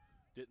almost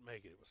didn't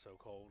make it. It was so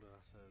cold." And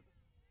I said,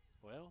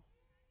 "Well,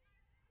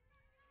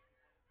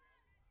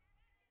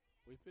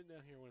 we've been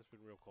down here when it's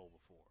been real cold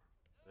before."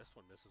 This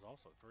one misses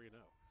also 3-0.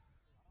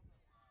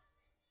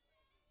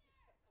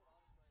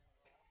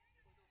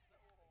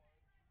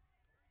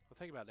 The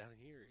thing about down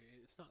here,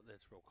 it's not that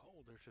it's real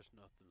cold. There's just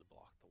nothing to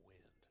block the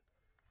wind.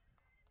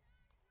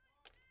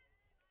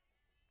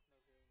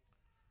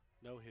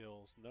 No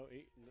hills, not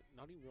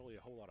even really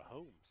a whole lot of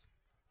homes.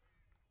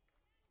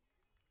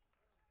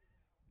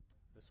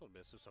 This one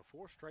misses. So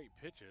 4 straight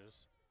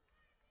pitches.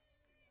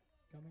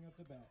 Coming up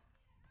to bat.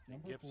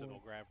 And Gibson will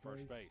grab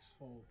first base.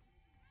 Folds.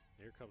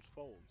 Here comes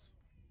Folds.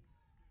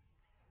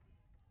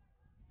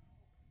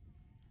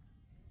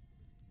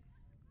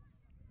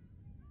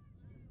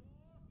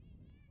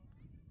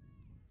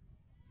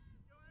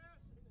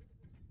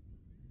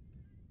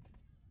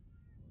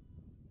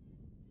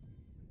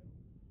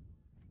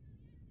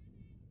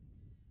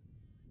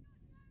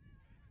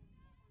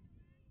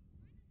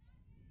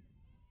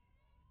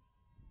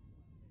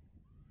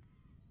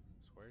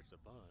 Squares the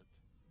bunt.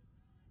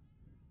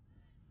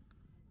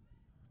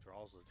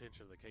 Draws the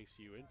attention of the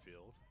KCU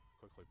infield.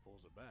 Quickly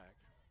pulls it back.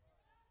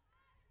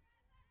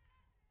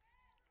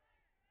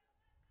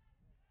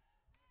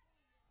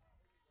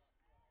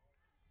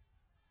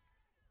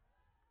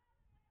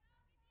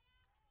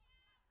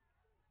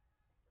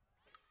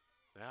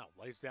 Now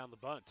lays down the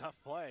bunt. Tough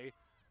play.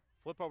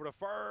 Flip over to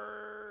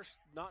first.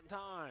 Not in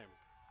time.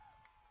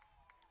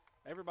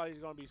 Everybody's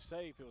going to be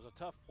safe. It was a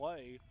tough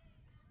play.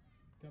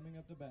 Coming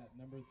up to bat,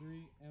 number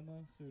 3,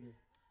 Emma Suter.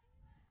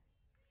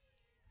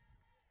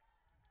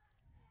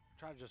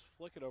 Tried to just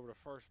flick it over to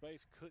first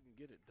base. Couldn't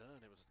get it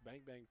done. It was a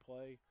bang-bang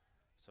play.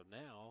 So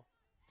now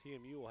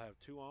TMU will have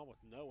 2 on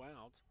with no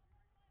out.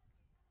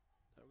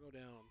 That will go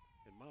down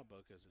in my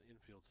book as an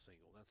infield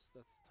single. That's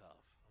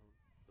tough.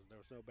 There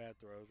was no bad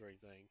throws or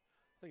anything.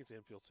 I think it's an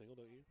infield single,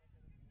 don't you?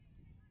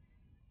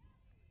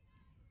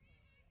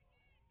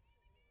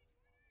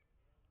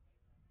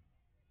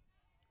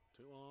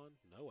 Two on,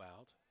 no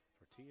out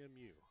for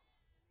TMU.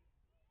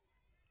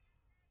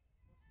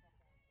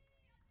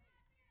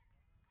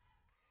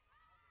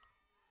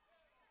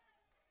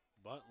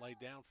 Bunt laid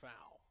down,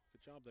 foul.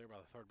 Good job there by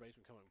the third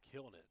baseman coming and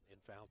killing it in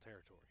foul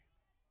territory.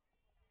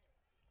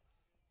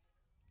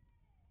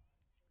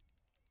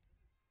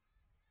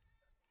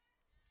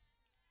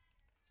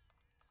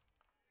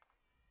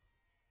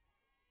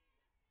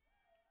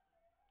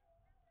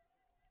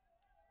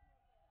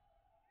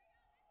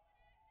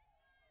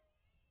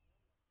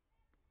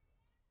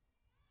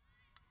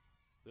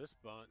 This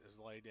bunt is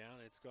laid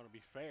down. It's going to be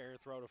fair.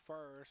 Throw to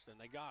first, and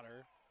they got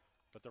her.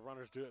 But the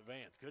runners do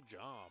advance. Good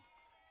job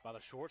by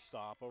the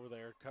shortstop over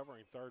there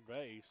covering third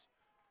base.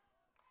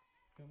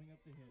 Coming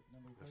up to hit,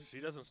 number 13. She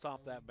doesn't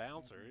stop that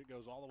bouncer. It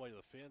goes all the way to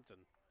the fence, and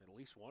at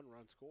least 1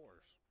 run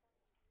scores.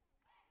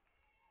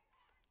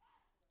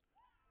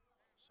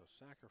 So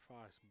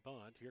sacrifice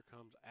bunt. Here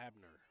comes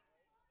Abner.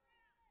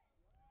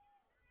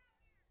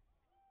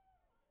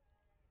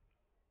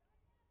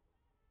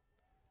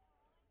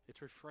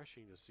 It's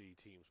refreshing to see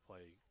teams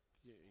play,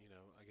 you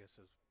know, I guess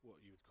is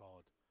what you would call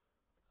it,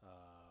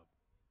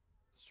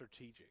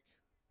 strategic.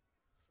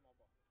 Small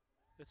ball.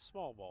 It's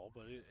small ball,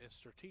 but it's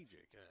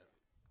strategic.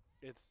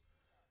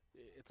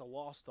 It's a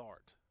lost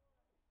art.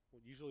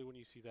 Usually when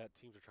you see that,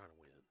 teams are trying to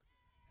win.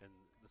 And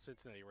the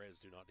Cincinnati Reds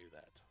do not do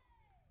that.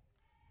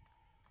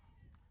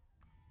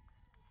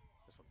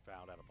 This one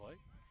fouled out of play.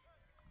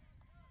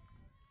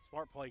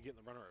 Smart play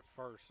getting the runner at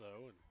first,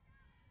 though,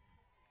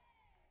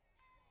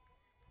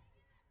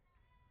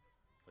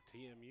 but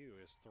TMU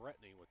is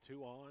threatening with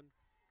 2 on,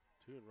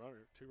 2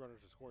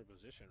 runners in scoring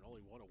position, and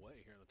only 1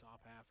 away here in the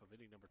top half of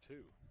inning number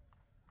 2.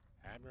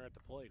 Abner at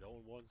the plate,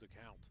 0-1's the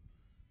count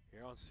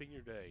here on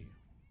Senior Day.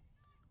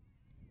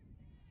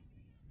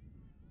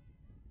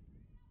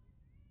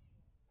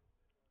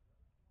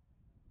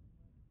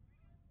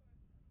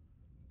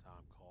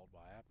 Time called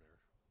by Abner.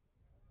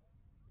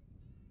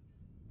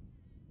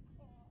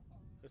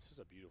 This is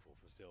a beautiful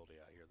facility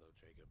out here, though,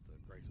 Jacob, the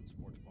Grayson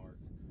Sports Park.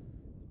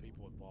 The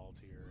people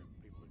involved here and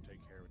people who take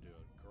care of it do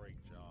a great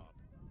job.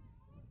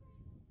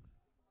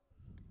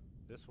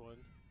 This one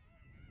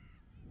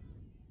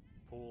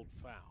pulled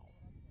foul.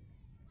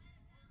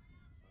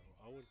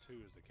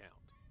 0-2 is the count.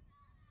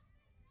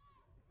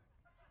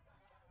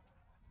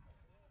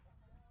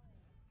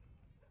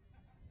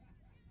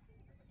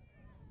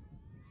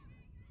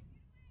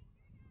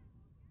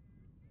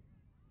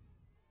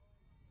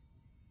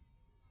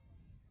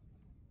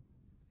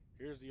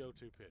 Here's the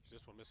 0-2 pitch.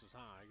 This one misses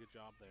high. Good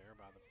job there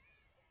by the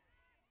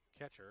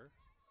catcher.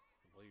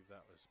 I believe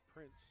that was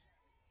Prince.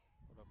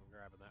 Hold up and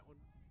grabbing that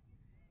one.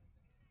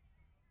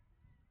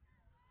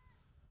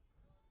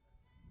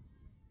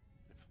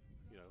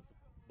 If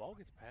the ball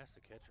gets past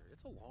the catcher,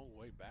 it's a long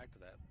way back to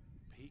that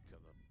peak of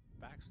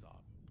the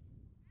backstop.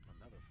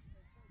 Another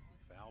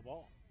foul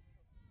ball.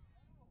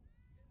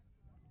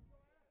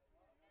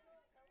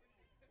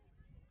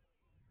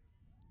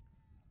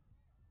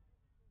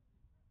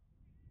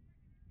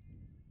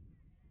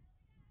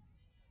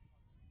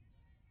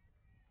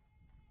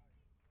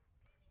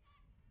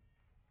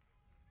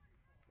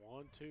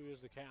 One, two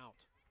is the count.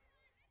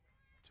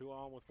 2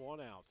 on with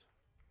 1 out.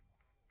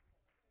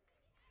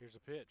 Here's the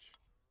pitch.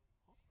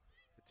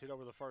 It's hit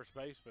over the first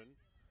baseman.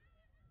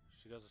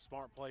 She does a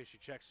smart play. She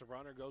checks the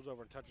runner, goes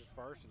over and touches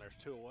first, and there's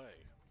 2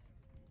 away.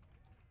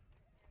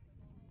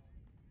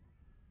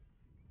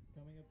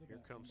 Coming up the Here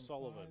bat, comes number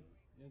Sullivan.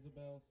 5,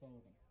 Isabel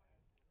Sullivan.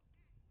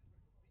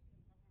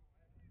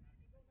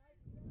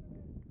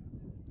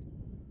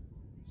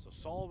 So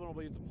Sullivan will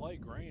be at the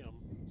plate. Graham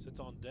sits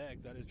on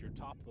deck. That is your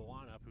top of the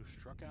lineup who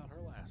struck out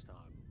her last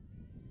time.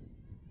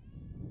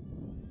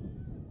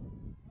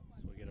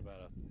 So we get about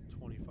a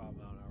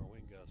 25-mile-an-hour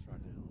wind gust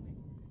right now.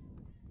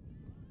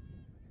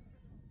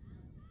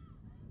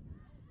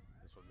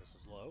 This one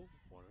misses low,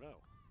 1-0.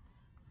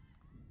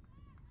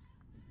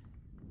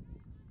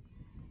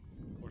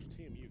 Of course,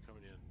 TMU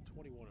coming in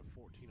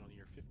 21-14 on the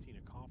year, 15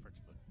 in conference,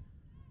 but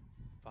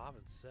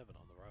 5-7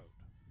 on the road.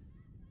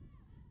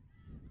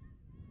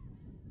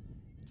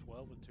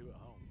 12-2 at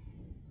home.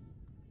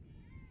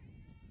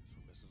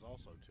 So this is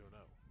also 2-0.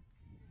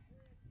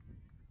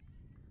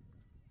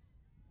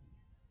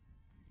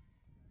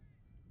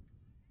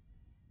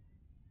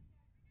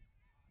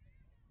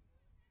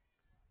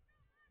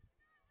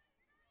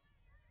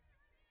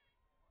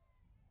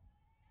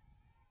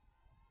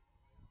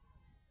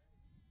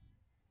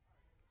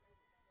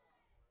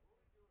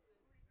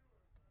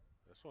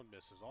 This one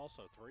misses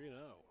also 3-0.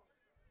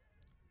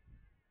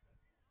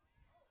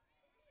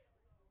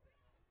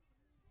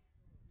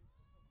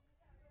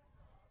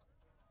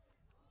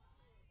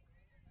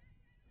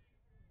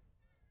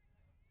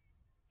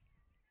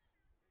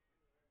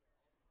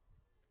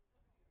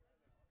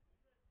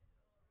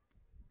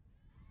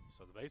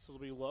 So the bases will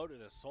be loaded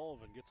as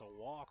Sullivan gets a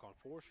walk on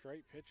 4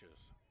 straight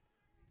pitches.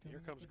 Here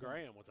comes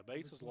Graham with the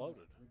bases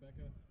loaded.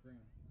 Rebecca Graham.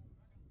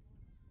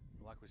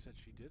 Like we said,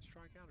 she did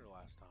strike out her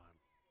last time.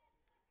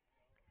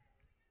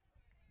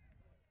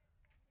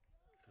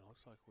 And it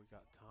looks like we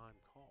got time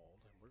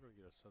called, and we're going to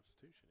get a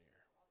substitution here.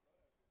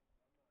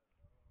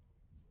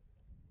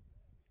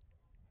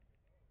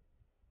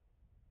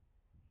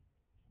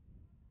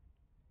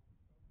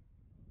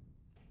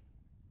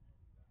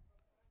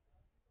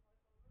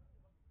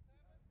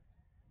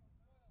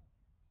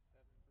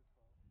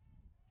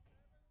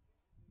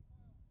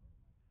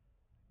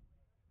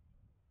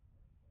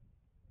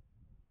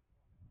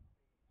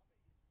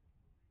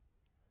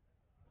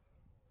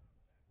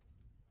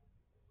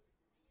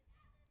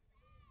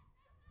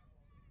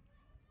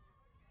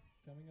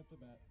 Coming up to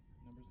bat,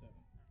 number 7.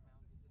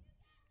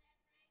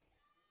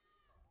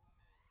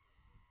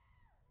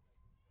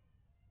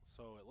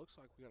 So it looks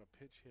like we got a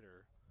pitch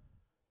hitter.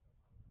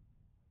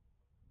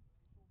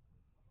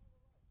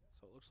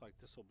 So it looks like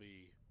this will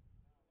be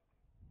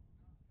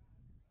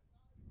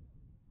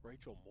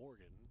Rachel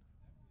Morgan.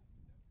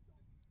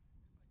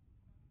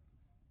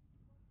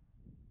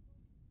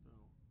 No.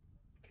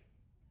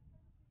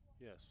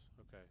 Yes,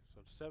 okay.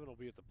 So 7 will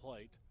be at the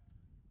plate,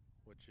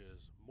 which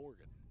is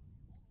Morgan.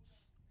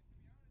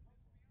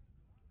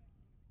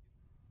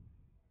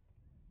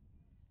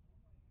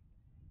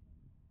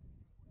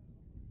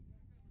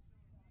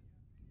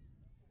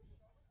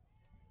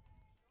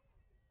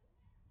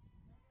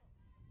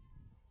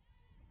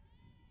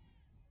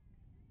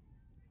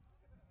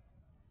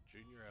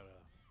 Junior out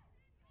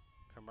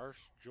of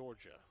Commerce,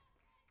 Georgia.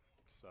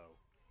 So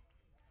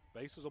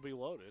bases will be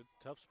loaded.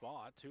 Tough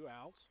spot, 2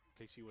 outs.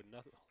 KCU would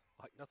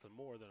like nothing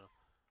more than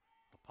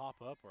a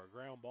pop-up or a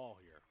ground ball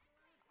here.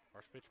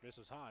 First pitch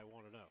misses high,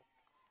 1-0.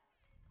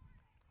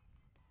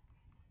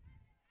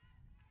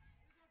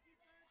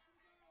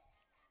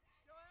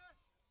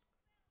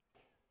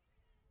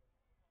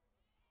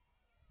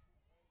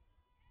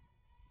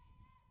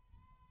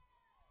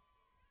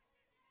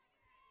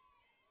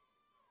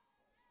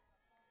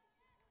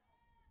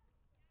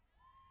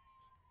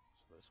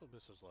 This one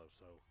misses low,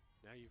 so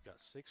now you've got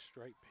 6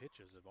 straight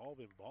pitches. They've all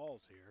been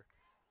balls here,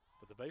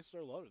 but the bases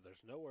are loaded.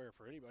 There's nowhere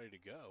for anybody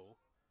to go.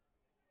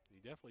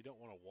 You definitely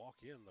don't want to walk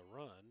in the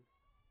run.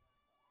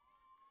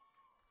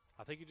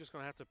 I think you're just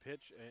going to have to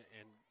pitch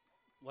and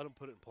let them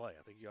put it in play.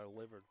 I think you got to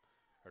live or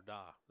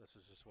die. This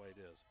is just the way it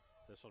is.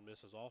 This one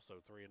misses also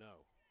 3-0.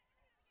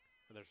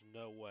 And there's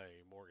no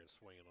way Morgan's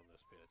swinging on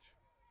this pitch.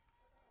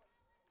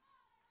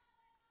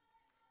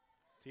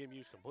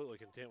 TMU's completely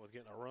content with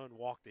getting a run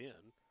walked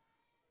in.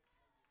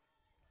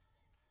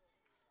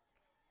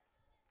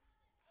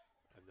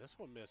 And this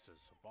one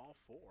misses, a ball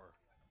 4.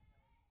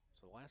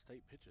 So the last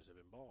 8 pitches have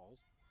been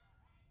balls.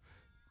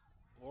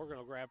 Morgan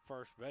will grab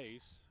first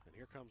base, and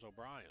here comes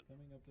O'Brien,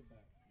 Coming up to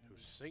bat, who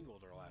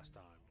singled her last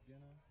time.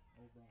 Jenna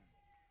O'Brien.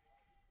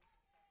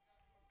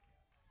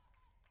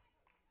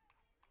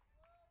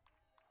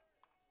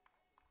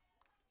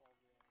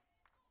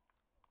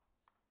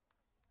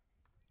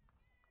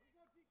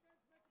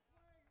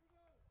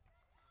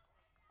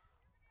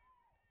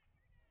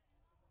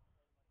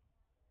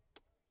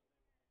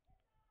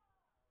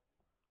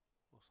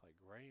 Looks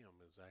like Graham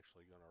is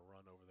actually going to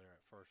run over there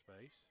at first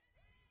base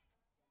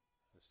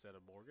instead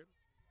of Morgan.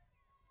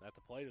 At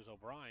the plate is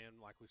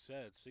O'Brien. Like we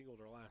said, singled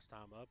her last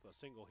time up. A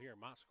single here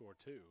might score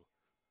 2.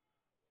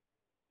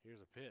 Here's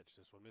a pitch.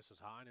 This one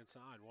misses high and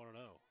inside, 1-0.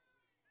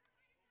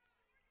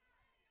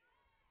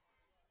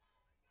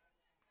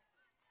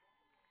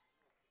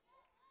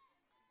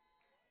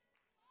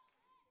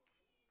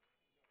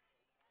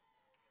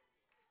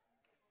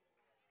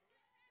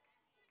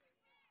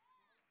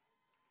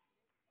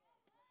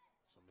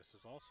 So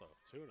misses also,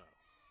 2-0.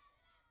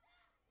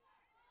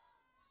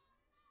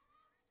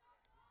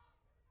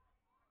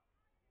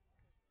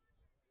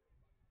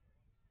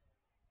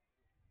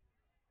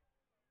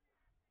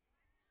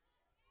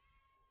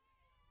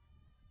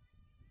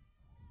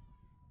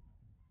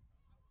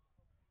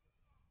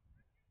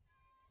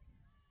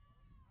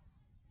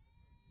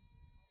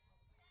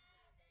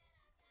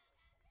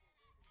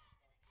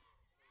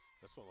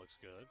 This one looks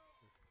good.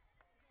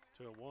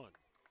 2-1.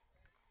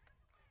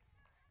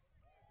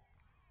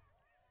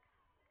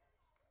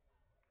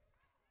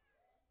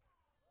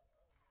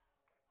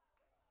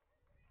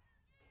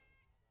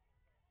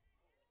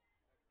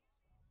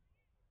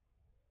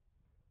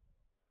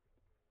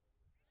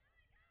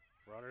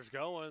 Runner's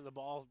going. The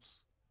ball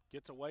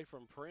gets away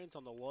from Prince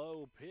on the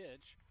low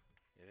pitch,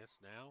 and it's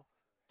now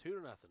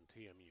 2-0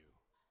 TMU.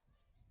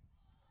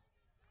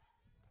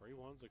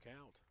 3-1's the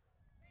count.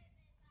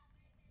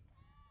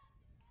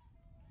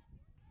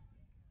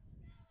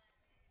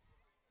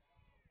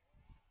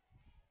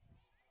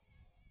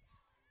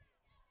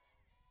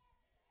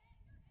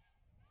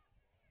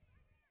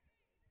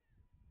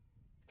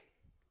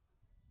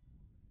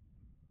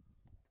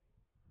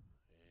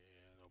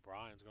 And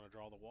O'Brien's going to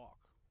draw the walk.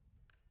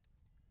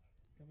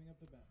 Coming up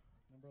to bat,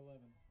 number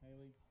 11,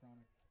 Haley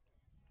Cronick.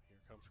 Here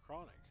comes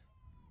Cronick,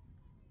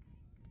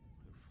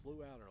 who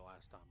flew out her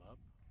last time up.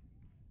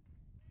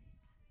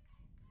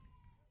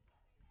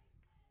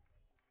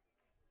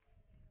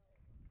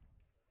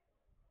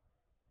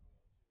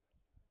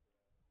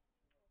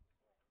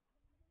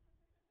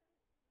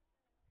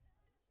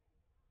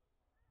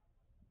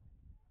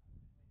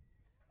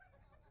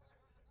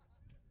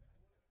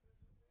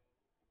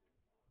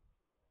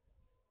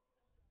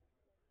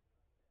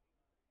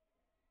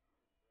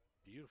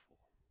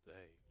 Beautiful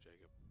day,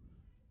 Jacob.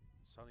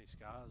 Sunny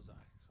skies. I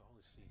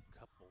only see a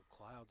couple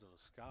clouds in the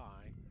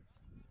sky.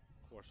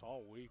 Of course,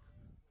 all week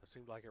it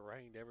seemed like it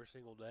rained every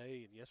single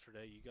day. And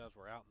yesterday, you guys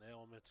were out in the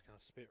elements, kind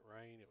of spit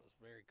rain. It was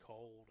very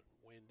cold and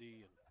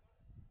windy,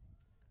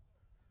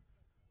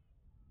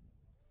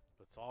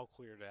 but it's all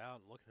cleared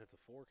out. And looking at the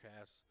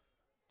forecast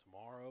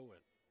tomorrow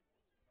and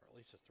for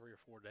at least 3 or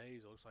 4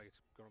 days, it looks like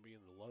it's going to be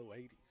in the low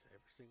 80s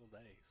every single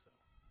day. So.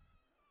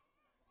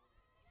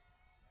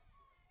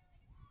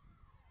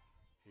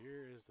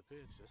 Here is the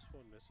pitch. This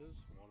one misses,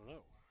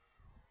 1-0.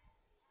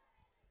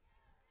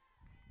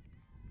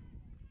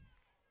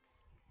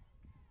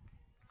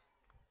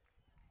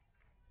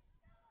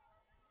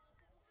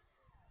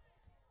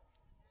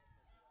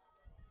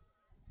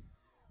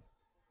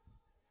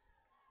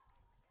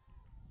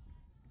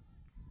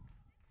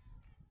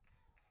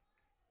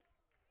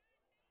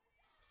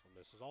 This one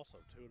misses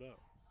also, 2-0.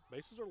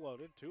 Bases are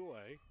loaded, 2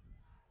 away.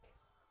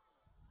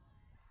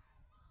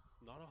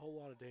 Not a whole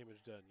lot of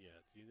damage done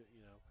yet. You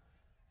know.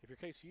 If you're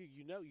KCU,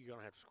 you know you're going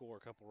to have to score a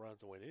couple runs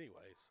to win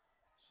anyways.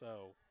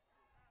 So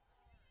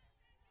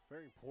it's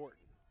very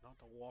important not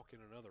to walk in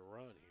another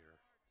run here.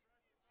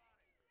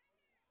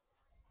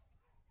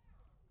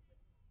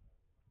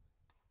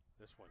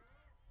 This one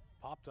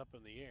popped up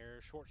in the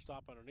air,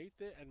 shortstop underneath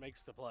it, and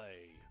makes the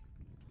play.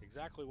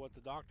 Exactly what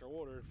the doctor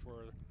ordered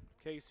for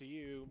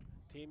KCU.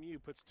 TMU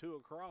puts 2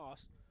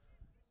 across.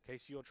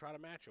 KCU will try to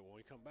match it when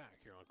we come back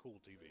here on Kool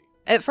TV.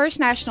 At First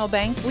National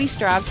Bank, we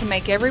strive to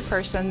make every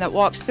person that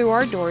walks through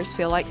our doors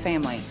feel like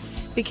family.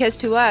 Because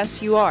to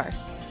us, you are.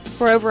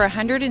 For over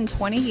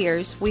 120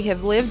 years, we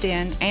have lived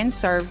in and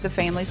served the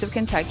families of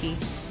Kentucky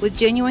with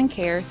genuine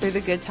care through the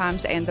good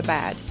times and the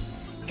bad.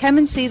 Come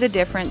and see the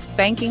difference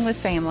banking with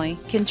family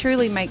can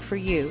truly make for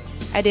you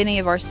at any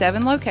of our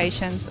 7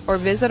 locations or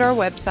visit our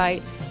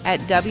website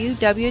at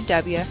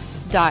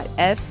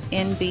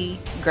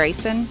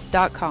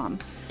www.fnbgrayson.com.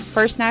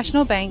 First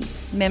National Bank,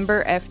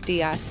 member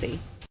FDIC.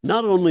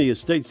 Not only is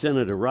State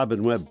Senator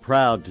Robin Webb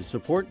proud to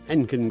support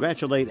and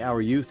congratulate our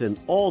youth in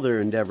all their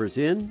endeavors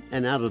in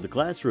and out of the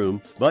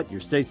classroom, but your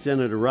State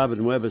Senator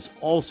Robin Webb is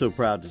also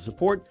proud to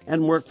support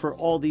and work for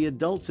all the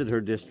adults in her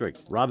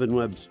district. Robin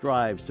Webb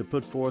strives to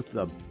put forth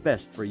the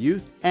best for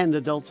youth and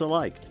adults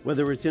alike.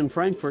 Whether it's in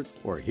Frankfort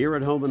or here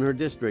at home in her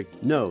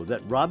district, know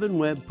that Robin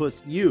Webb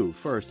puts you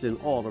first in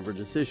all of her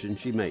decisions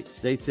she makes.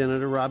 State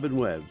Senator Robin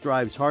Webb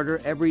strives harder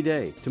every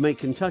day to make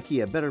Kentucky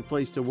a better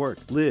place to work,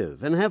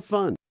 live, and have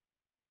fun.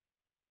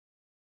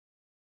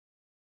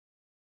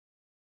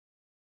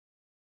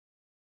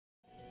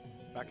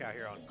 Back out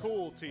here on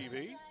Kool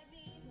TV.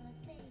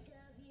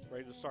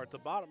 Ready to start the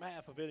bottom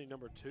half of inning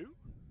number 2. Looks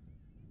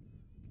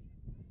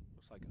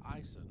like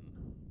Ison,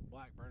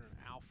 Blackburn, and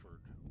Alford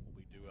will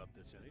be due up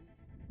this inning.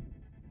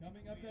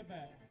 Coming up at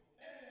bat,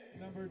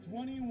 number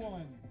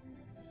 21,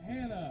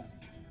 Hannah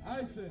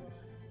Eisen.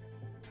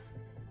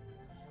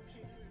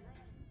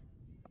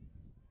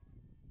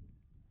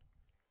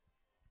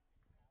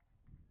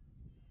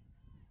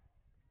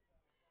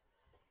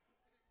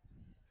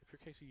 If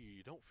you're KCU,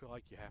 you don't feel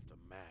like you have to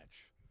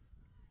match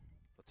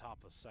the top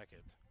of the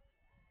second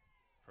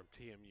from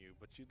TMU,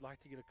 but you'd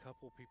like to get a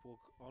couple people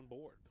on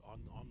board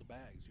on the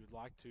bags. You'd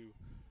like to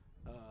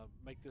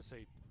make this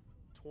a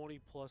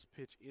 20-plus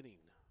pitch inning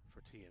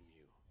for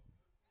TMU.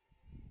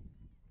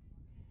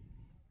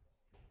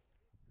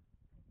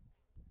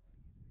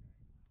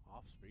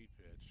 Off-speed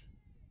pitch.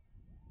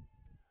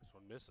 This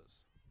one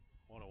misses.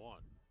 1-1.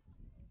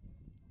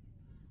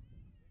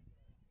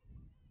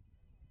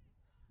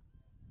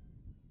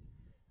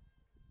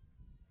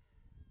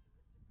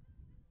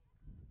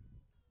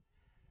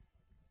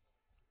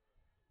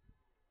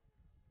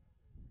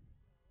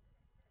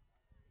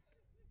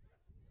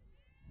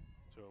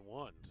 Two and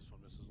one. This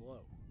one misses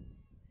low.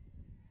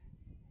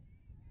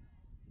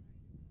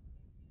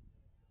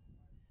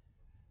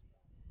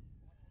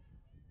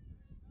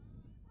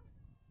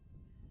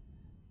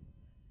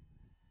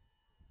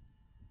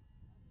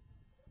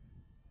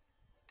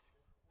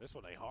 This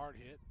one a hard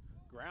hit,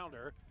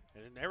 grounder,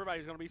 and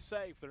everybody's going to be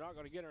safe. They're not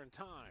going to get her in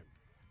time.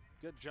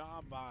 Good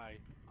job by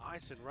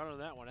Eisen running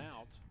that one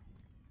out.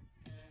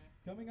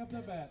 Coming up to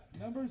bat,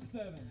 number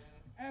 7,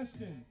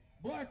 Ashton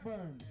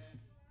Blackburn.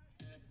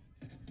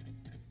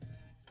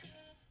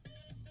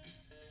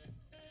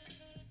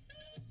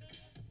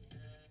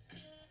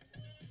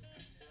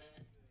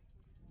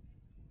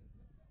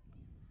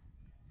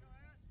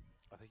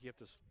 I think you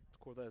have to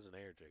score that as an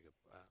error, Jacob.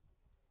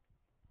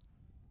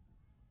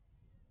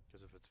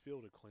 Because if it's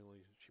fielded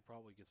cleanly, she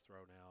probably gets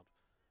thrown out.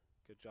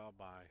 Good job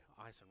by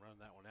Eisen running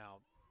that one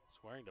out.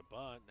 Squaring to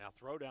bunt. Now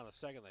throw down a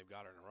second. They've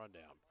got her in a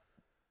rundown.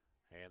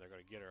 And they're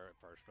going to get her at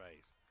first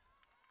base.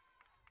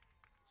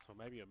 So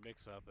maybe a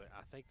mix-up.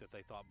 I think that they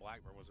thought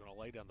Blackburn was going to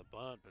lay down the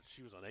bunt, but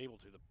she was unable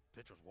to. The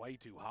pitch was way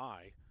too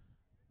high.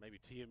 Maybe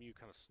TMU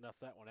kind of snuffed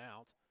that one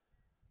out.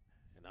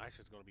 And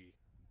Eisen's going to be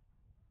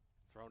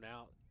thrown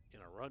out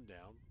in a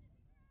rundown.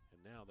 And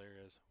now there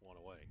is one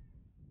away.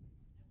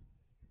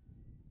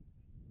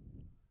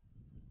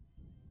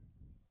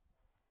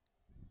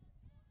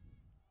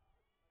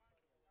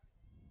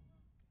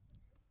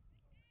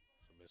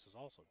 This is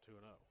also 2-0.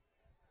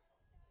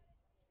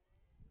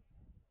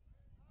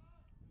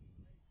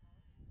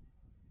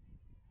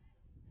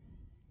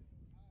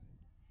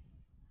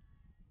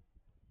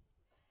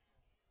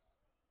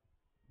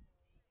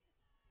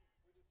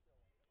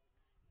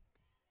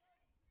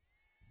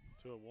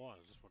 Two and one.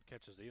 This one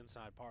catches the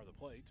inside part of the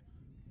plate.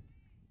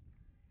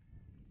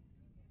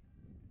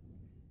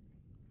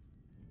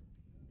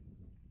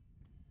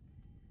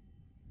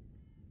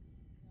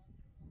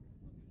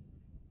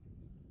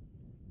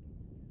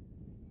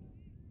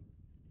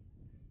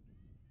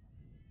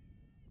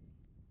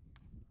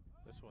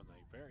 This one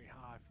a very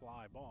high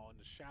fly ball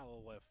into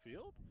shallow left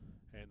field,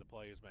 and the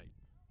play is made.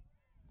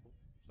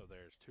 So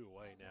there's two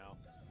away now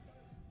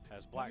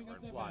as Blackburn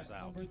flies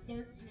out. Number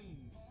 13,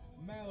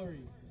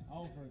 Mallory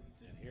Alford.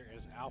 And here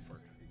is Alford.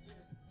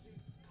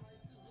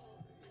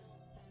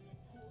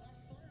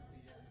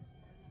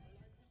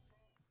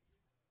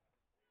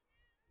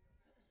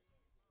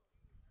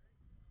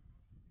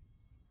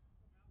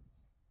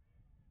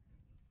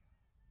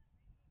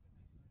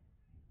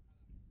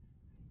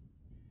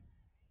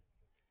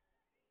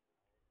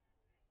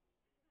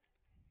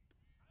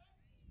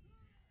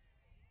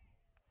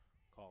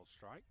 Called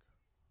strike.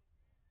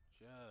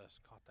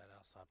 Just caught that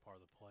outside part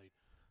of the plate.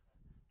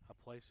 A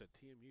place that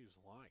TMU's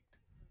liked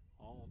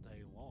all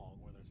day long,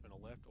 whether it's been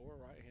a left or a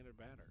right-handed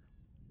batter.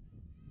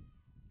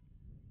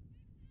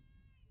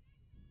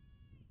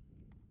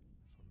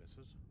 So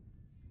misses.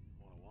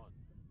 1-1.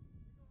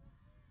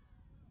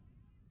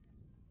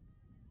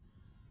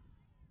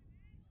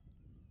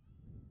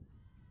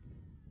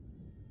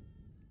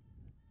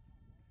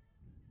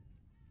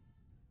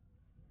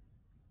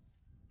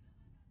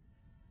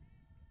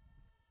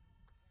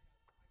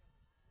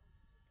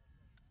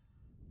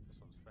 This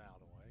one's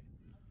fouled away,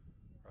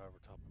 right over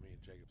top of me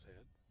and Jacob's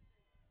head.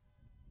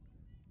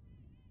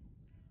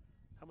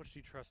 How much do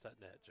you trust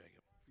that net, Jacob?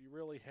 If you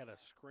really had a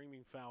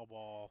screaming foul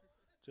ball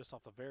just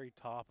off the very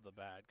top of the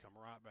bat, come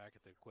right back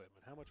at the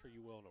equipment, how much are you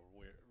willing to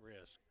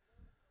risk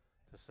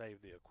to save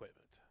the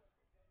equipment?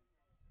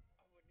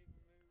 I wouldn't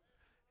even move.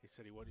 He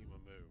said he wouldn't even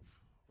move.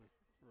 We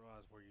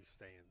realize where you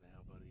stand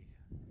now, buddy.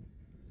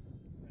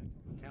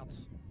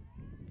 Counts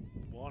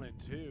 1 and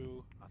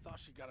 2. I thought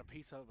she got a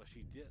piece of it, but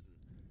she didn't.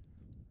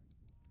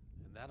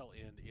 And that'll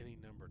end inning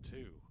number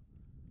 2.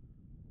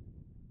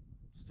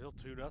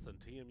 Still 2-0.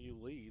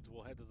 TMU leads.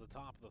 We'll head to the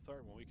top of the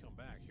third when we come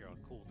back here on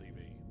Kool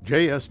TV.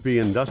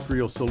 JSB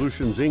Industrial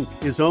Solutions, Inc.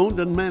 is owned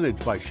and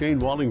managed by Shane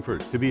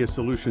Wallingford to be a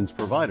solutions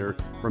provider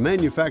for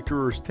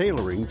manufacturers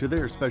tailoring to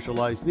their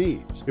specialized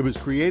needs. It was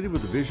created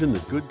with a vision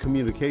that good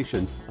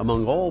communication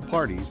among all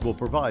parties will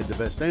provide the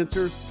best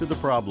answer to the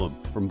problem.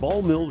 From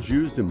ball mills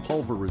used in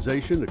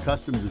pulverization to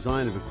custom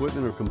design of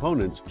equipment or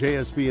components,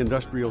 JSB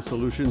Industrial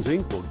Solutions,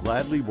 Inc. will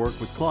gladly work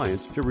with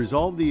clients to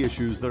resolve the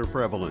issues that are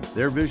prevalent.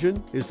 Their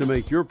vision is to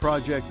make your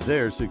project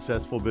their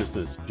successful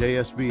business.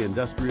 JSB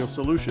Industrial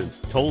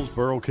Solutions,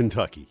 Tollsboro,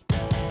 Kentucky.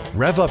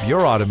 Rev up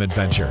your autumn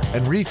adventure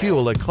and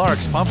refuel at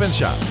Clark's Pump and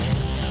Shop.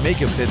 Make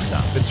a pit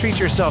stop and treat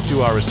yourself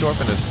to our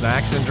assortment of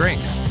snacks and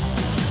drinks.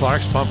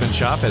 Clark's Pump and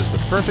Shop has the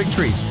perfect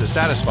treats to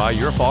satisfy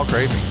your fall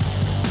cravings.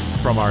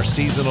 From our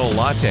seasonal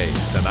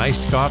lattes and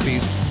iced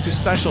coffees to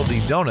specialty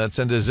donuts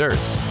and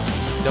desserts.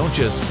 Don't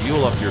just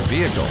fuel up your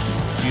vehicle,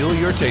 fuel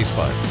your taste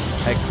buds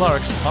at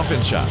Clark's Pump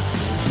and Shop,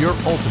 your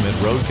ultimate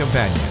road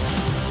companion.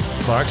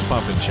 Clark's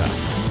Pump and Shop.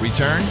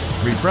 Return,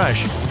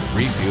 refresh,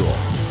 refuel.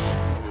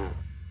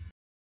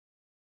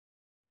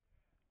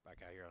 Back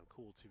out here on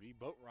Kool TV.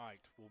 Boatwright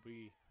will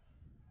be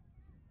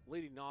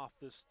leading off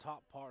this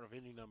top part of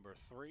inning number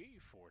 3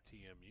 for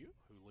TMU,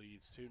 who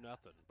leads 2-0.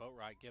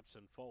 Boatwright,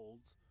 Gibson,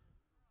 Folds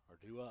are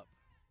due up.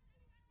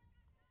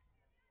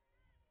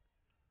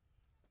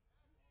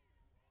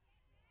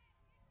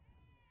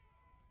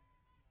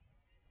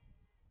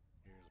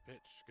 Here's a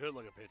pitch. Good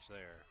looking pitch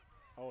there.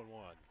 0-1.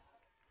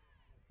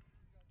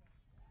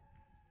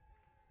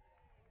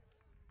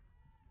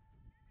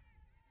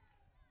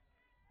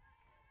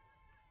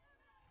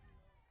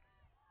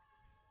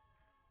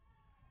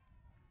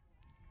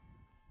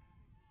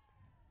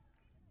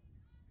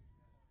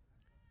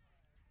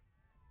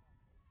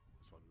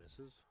 This one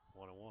misses.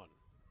 1-1.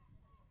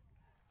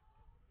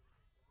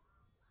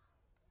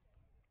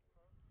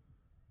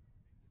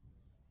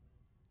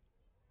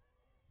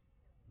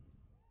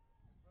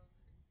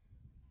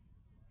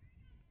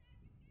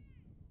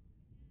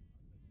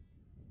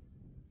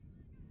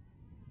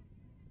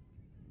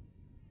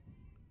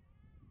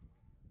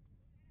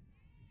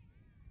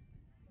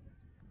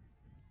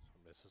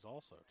 This is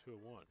also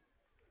 2-1.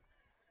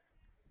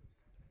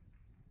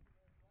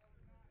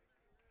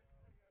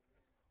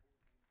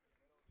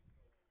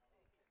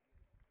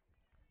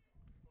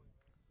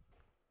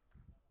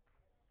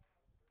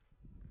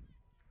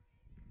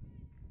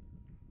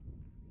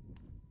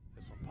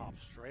 This one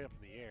pops straight up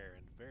in the air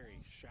and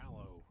very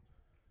shallow.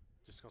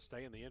 Just going to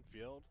stay in the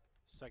infield.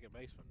 Second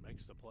baseman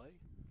makes the play.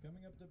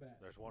 Coming up to bat.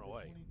 There's one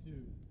away.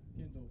 22,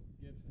 Kendall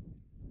Gibson.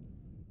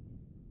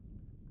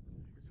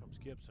 Here comes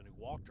Gibson,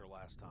 who walked her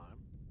last time.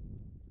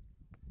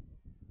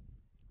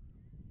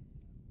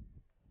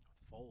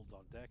 Folds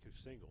on deck, who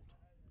singled.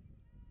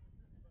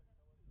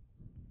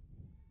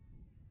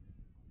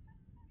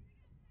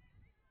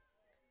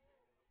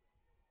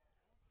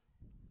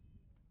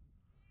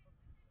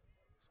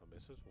 So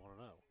misses 1-0.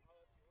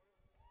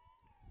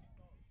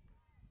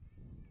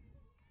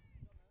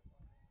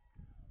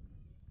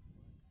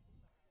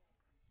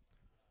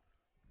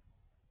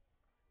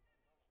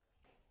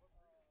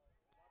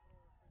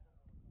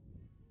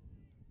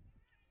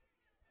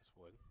 This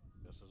one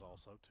misses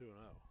also 2-0.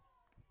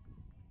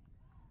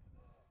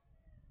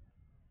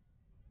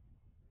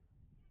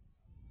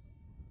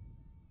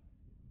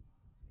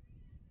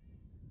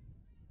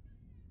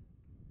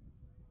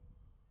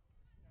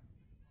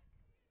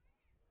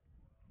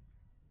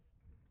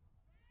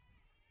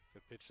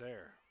 Good pitch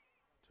there.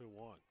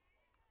 2-1.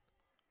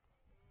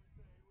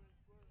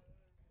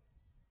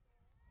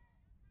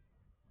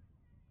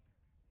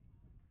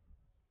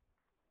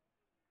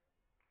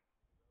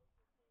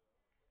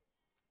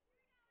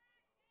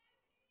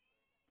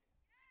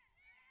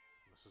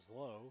 This is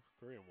low.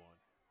 3-1.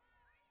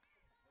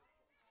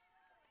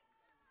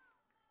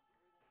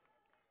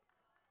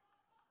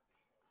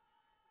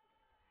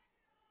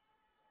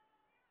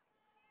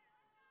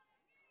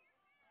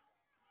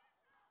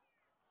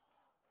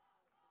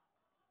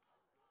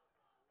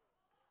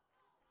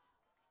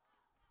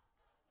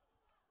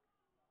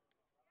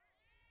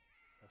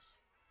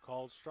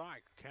 Called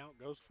strike. Count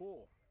goes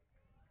full.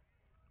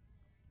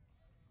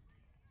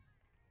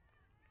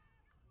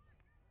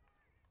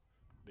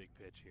 Big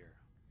pitch here.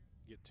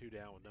 Get 2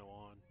 down with no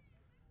on.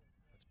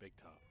 That's big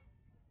top.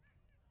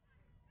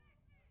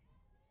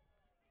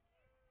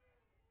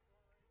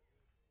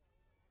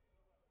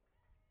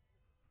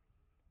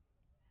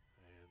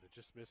 And it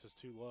just misses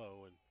too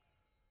low. And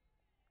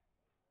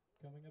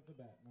coming up to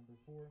bat, number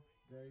 4,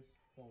 Grace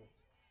Folds.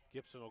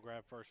 Gibson will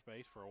grab first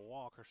base for a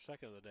walk, her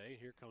second of the day.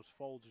 Here comes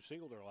Folds, who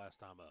singled her last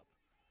time up.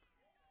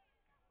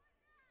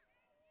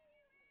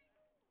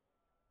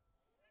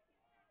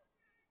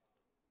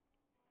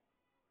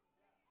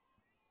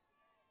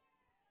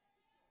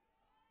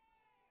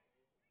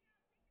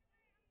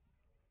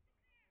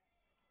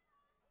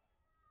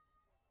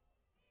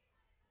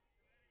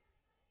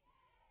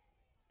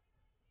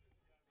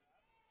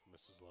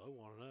 Misses low,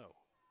 1-0.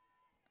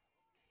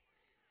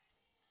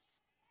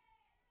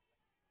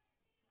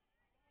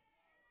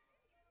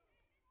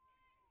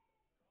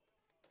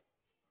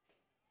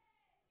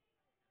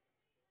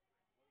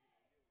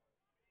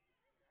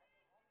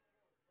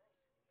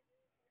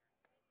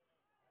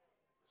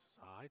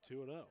 high,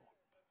 2-0.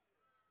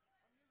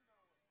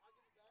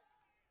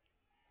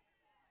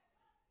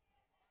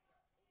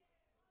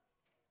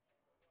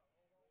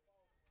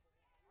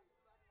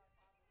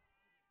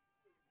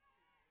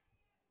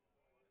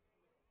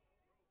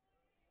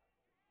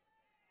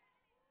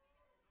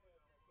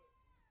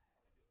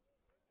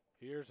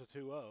 Here's a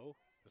 2-0.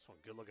 This one,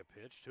 good looking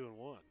pitch,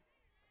 2-1.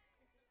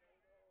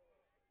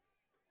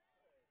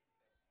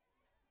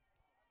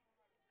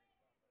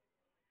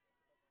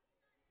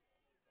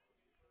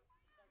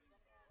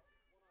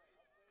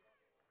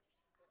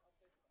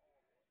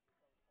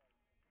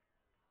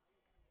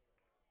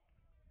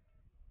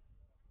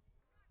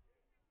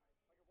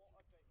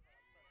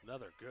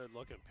 Another good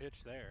looking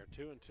pitch there,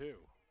 2-2. This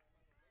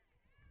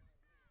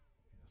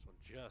one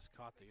just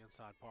caught the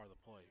inside part of the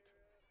plate.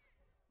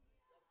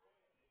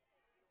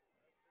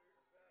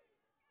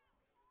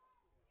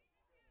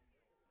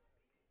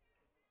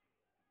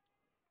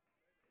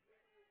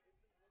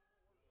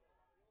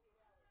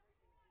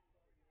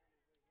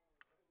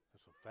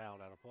 This one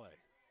fouled out of play.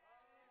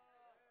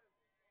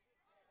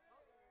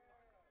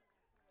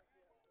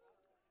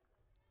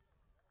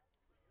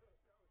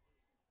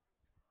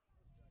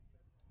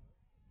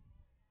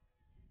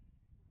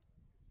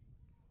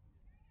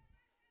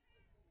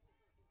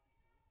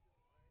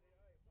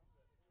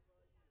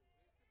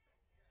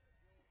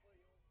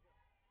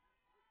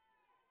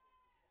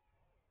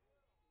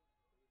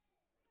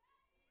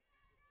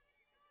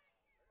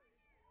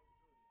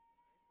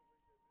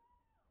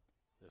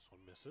 This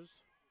one misses.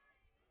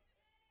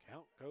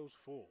 Count goes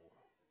full.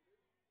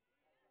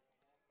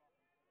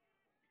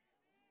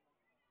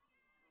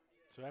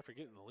 So after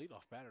getting the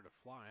leadoff batter to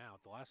fly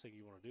out, the last thing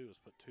you want to do is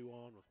put 2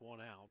 on with 1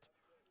 out.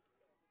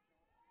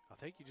 I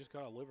think you just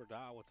got to live or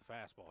die with the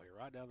fastball here,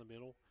 right down the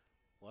middle.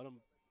 Let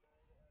them.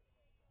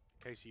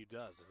 KCU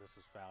does, and this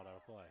is fouled out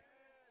of play.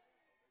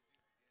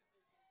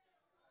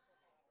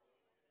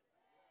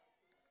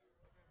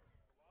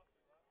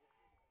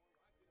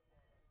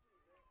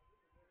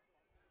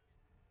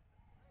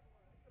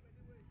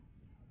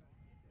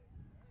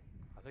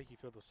 I think you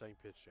throw the same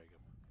pitch, Jacob.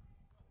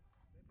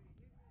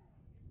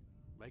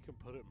 Make him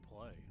put it in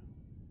play.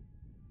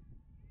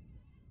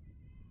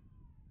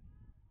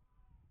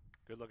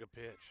 Good looking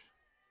pitch.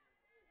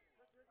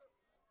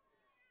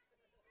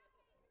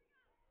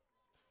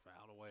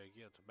 Fouled away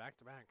again. So back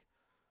to back.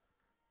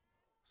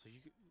 So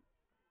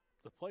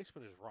the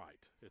placement is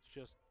right. It's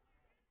just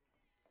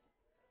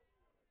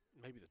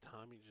maybe the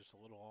timing is just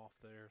a little off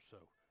there. So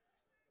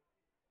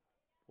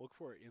look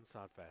for an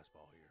inside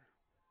fastball here.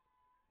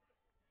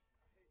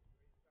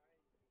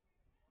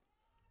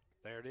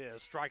 There it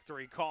is, strike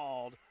 3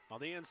 called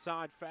on the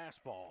inside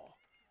fastball.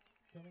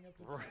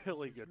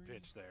 Really good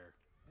pitch there.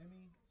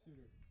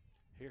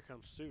 Here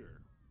comes Suter,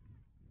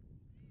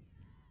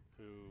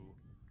 who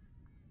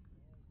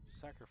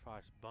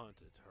sacrifice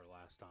bunted her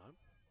last time.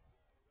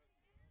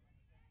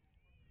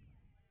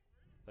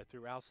 They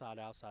threw outside.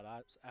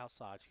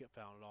 She kept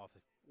fouling it off.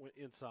 They went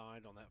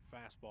inside on that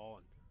fastball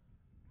and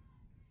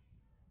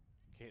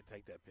can't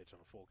take that pitch on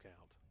a full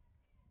count.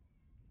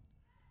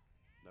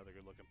 Another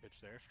good looking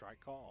pitch there, strike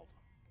called.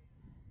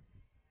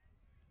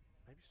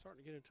 Maybe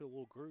starting to get into a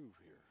little groove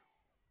here.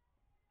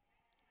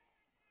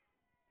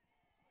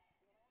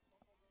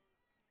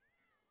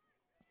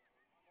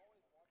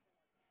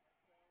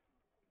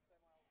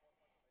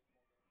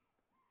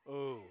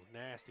 Oh,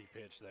 nasty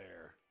pitch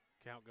there.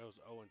 Count goes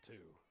 0-2.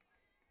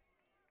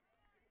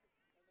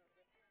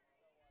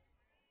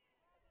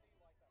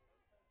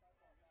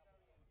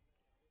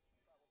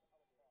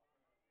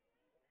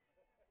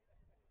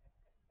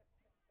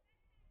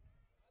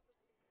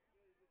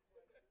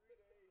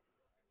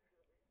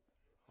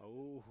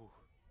 Oh,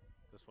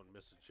 this one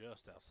misses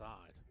just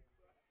outside.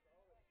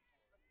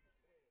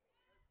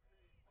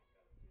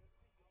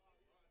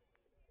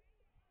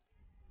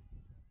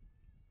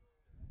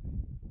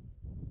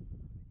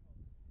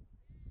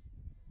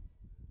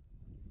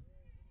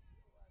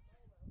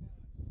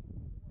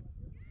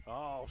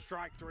 Oh,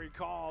 strike 3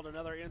 called.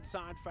 Another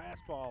inside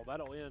fastball.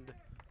 That'll end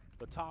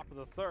the top of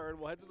the third.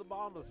 We'll head to the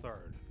bottom of the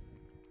third.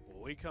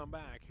 When we come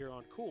back here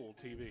on Kool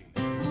TV.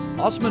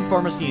 Osman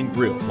Pharmacy and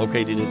Grill,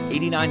 located at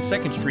 89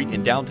 2nd Street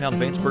in downtown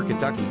Vanceburg,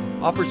 Kentucky,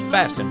 offers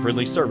fast and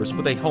friendly service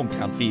with a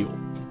hometown feel.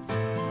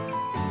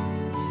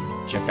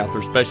 Check out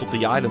their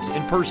specialty items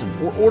in person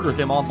or order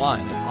them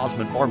online at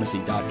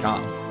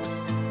osmanpharmacy.com.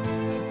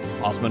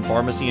 Osman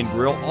Pharmacy and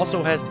Grill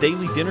also has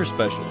daily dinner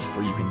specials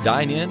where you can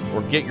dine in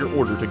or get your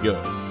order to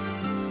go.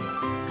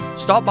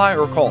 Stop by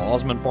or call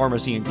Osman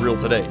Pharmacy and Grill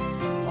today.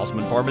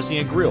 Osman Pharmacy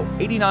and Grill,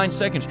 89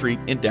 2nd Street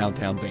in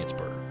downtown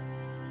Vanceburg.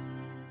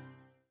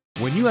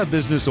 When you have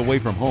business away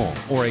from home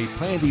or a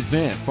planned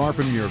event far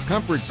from your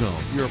comfort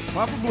zone, you're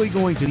probably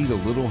going to need a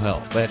little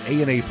help. Let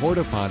A&A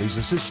Porta Potties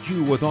assist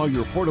you with all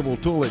your portable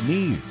toilet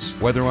needs.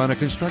 Whether on a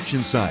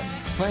construction site,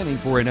 planning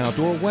for an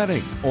outdoor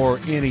wedding,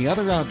 or any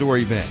other outdoor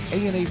event,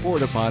 A&A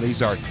Porta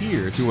Potties are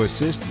here to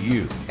assist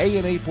you.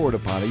 A&A Porta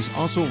Potties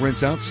also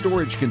rents out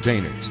storage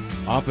containers,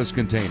 office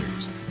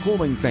containers,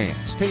 cooling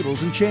fans,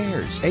 tables, and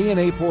chairs.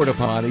 A&A Porta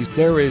Potties,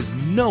 there is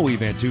no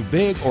event too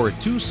big or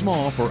too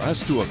small for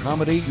us to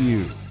accommodate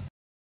you.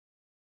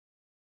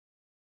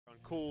 On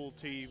Kool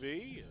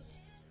TV,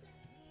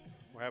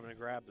 we're having to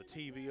grab the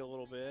TV a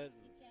little bit.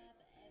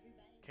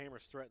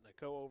 Camera's threatened to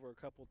go over a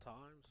couple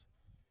times.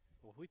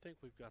 Well, we think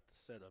we've got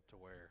the setup to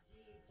where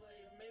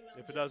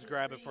if it does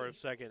grab it for a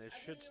second, it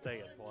should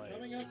stay in place.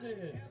 Coming up to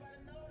hit,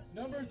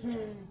 number 2,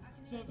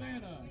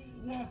 Savannah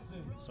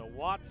Watson. So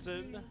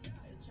Watson,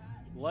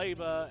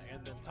 Leyba,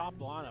 and then top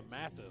line of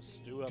Mathis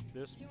do up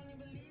this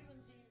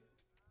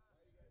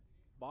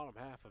bottom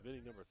half of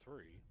inning number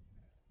 3.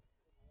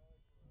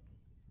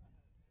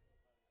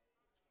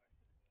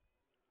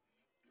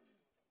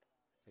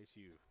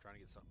 KCU trying to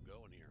get something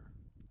going here.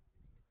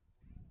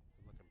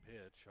 Looking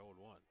pitch,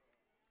 0-1.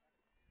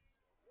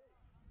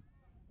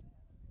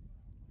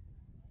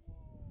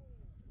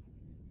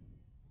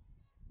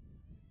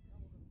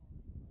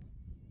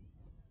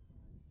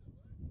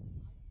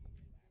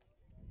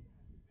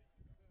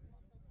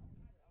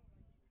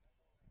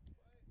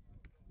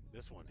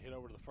 This one hit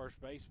over to the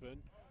first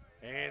baseman,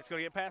 and it's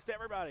going to get past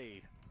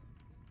everybody.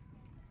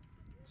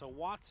 So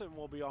Watson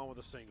will be on with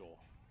a single.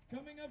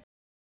 Coming up.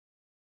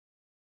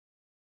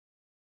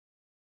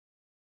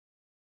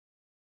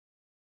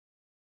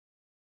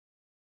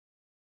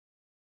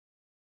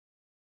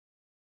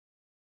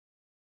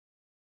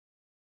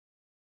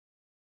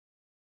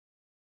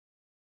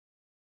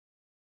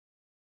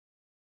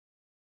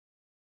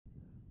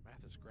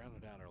 Mathis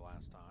grounded out her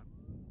last time.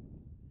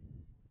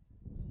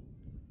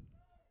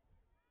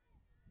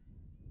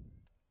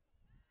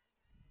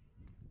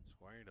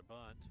 Squaring to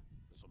bunt.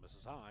 This one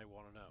misses high, 1-0.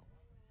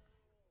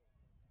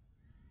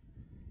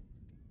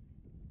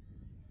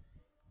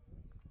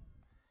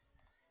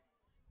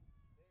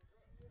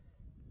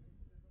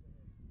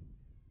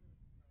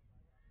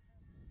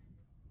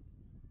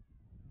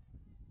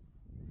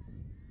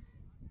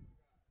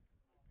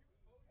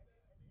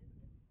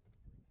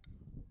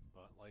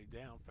 Bunt laid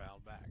down,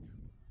 fouled back.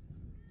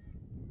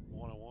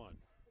 1-1.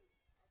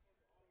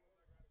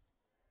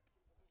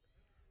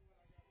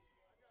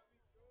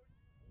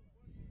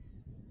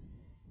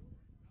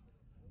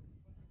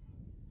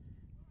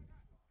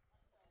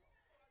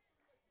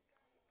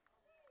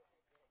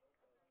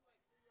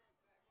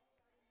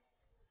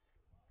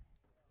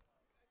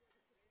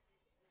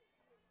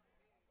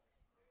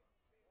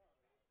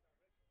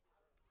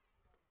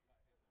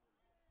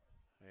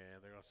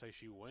 And they're going to say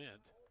she went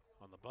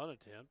on the bunt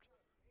attempt.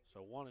 So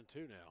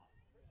 1-2 now.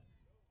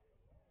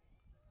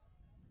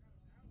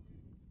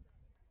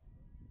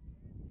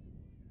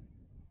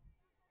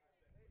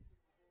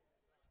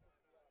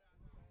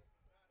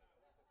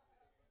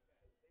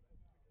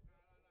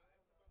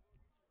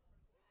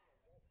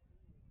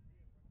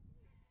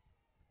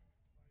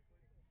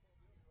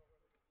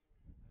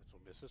 This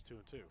one misses,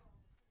 2-2.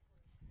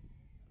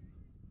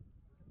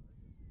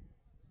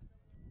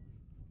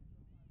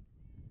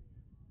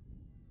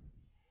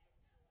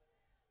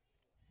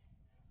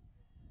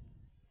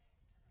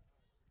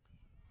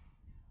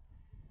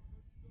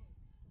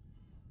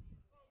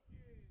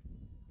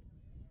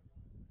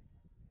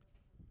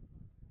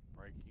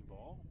 Breaking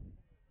ball.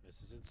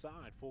 Misses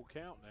inside. Full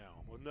count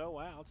now with no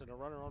outs and a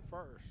runner on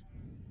first.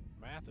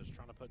 Mathis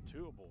trying to put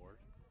 2 aboard.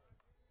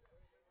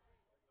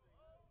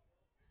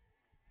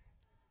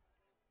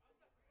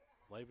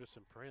 Lavis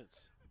and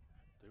Prince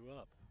due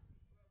up.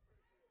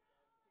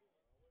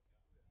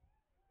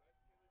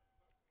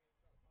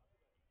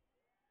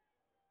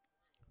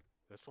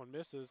 This one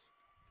misses.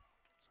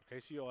 So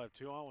KCU will have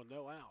 2 on with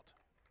no out.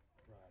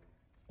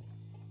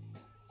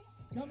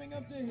 Coming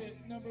up to hit,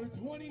 number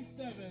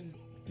 27,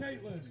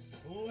 Caitlin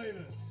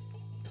Lavis.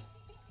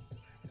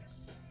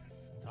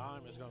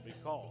 Time is going to be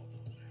called.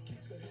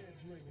 Keep the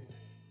heads ringing.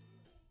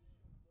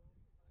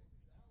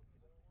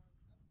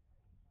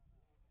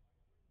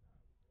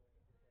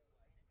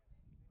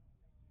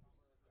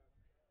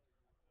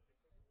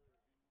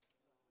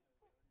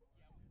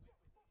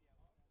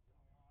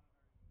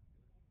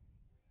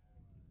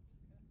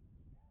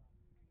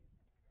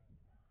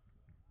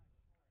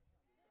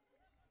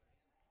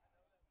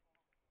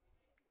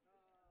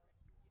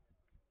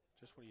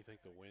 Just when you think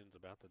the wind's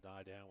about to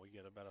die down, we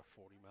get about a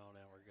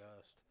 40-mile-an-hour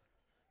gust,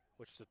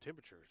 which the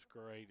temperature is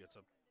great. It's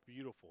a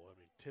beautiful,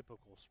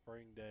 typical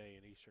spring day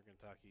in eastern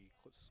Kentucky.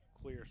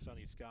 Clear,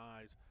 sunny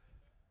skies,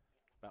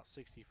 about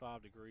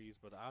 65 degrees.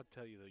 But I'll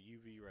tell you, the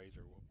UV rays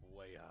are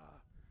way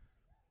high.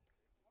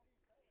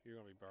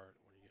 You're going to be burnt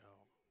when you get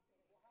home.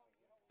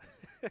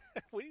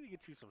 We need to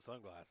get you some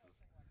sunglasses.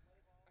 I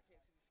can't see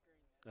the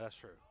screens. That's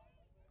true.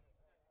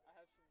 I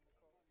have some in the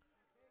car.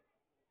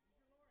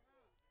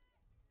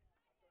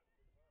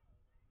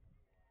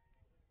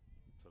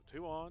 So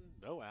 2 on,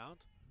 no out.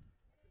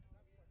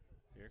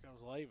 Here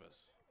comes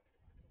Lavis.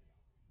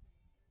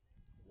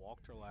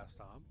 Walked her last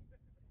time.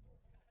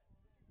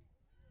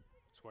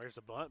 Squares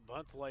the bunt.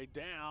 Bunt's laid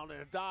down,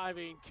 and a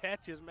diving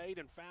catch is made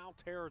in foul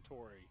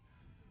territory.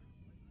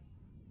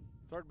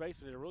 Third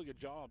baseman did a really good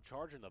job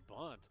charging the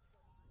bunt.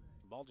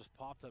 The ball just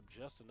popped up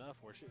just enough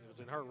where it was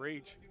in her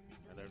reach,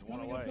 and there's one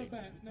Coming away. up the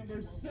bat,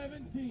 number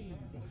 17,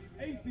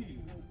 AC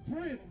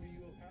Prince.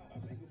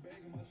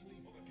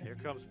 Here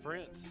comes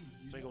Prince.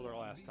 Singled her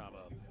last time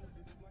up.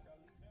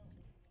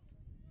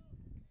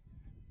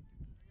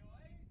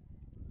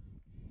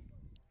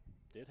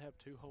 Did have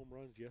 2 home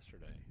runs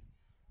yesterday.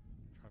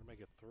 Trying to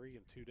make it 3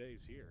 in 2 days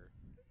here.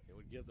 It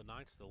would give the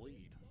Knights the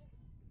lead.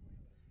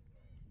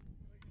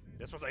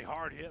 This was a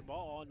hard hit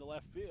ball in the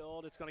left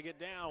field. It's going to get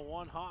down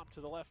 1 hop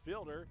to the left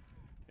fielder,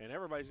 and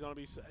everybody's going to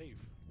be safe.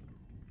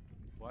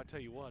 Well, I tell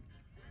you what,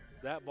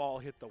 that ball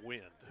hit the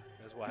wind.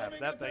 That's what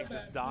happened. That thing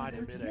just died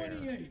in midair.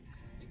 28,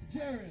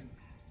 Jaron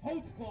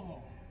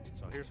Holtzclaw.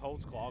 So here's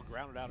Holtzclaw,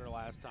 grounded out her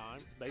last time.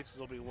 Bases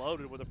will be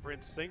loaded with a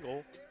Prince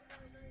single.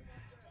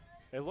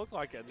 It looked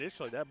like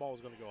initially that ball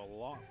was going to go a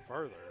lot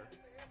further.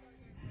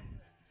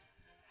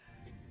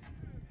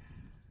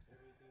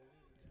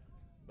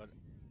 But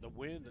the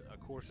wind, of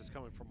course, is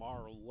coming from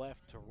our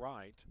left to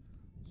right.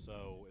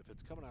 So if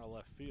it's coming out of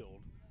left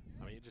field,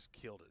 I mean, it just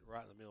killed it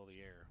right in the middle of the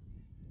air.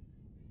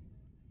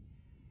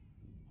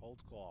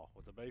 Holtzclaw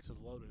with the bases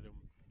loaded and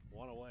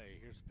 1 away.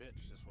 Here's the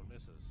pitch. This one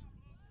misses.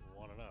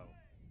 1-0.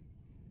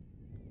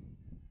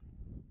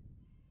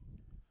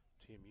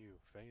 TMU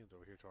fans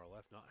over here to our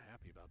left not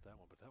happy about that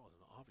one, but that was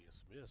an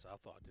obvious miss, I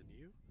thought, didn't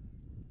you?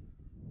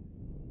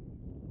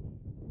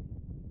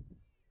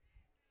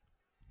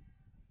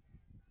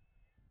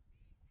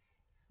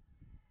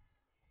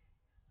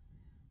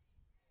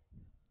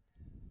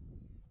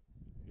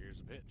 Here's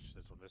the pitch.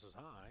 This one misses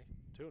high.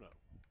 2-0.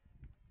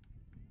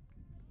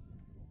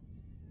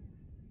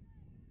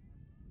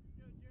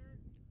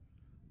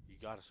 You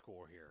got to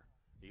score here.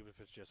 Even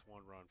if it's just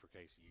 1 run for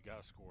Casey, you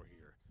got to score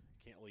here.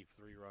 Can't leave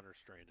 3 runners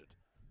stranded.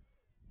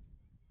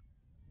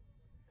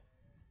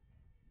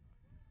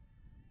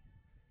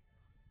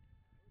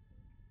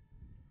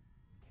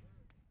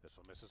 This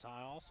one misses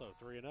high also,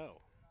 3-0.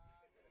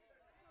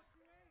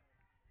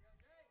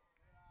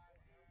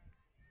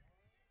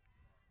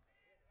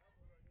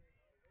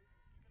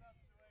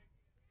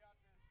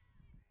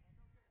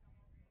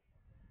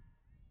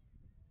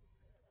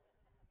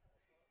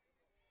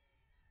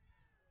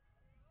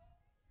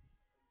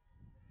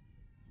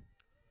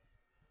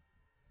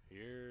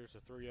 Here's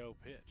a 3-0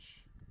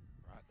 pitch,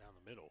 right down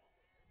the middle,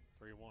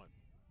 3-1.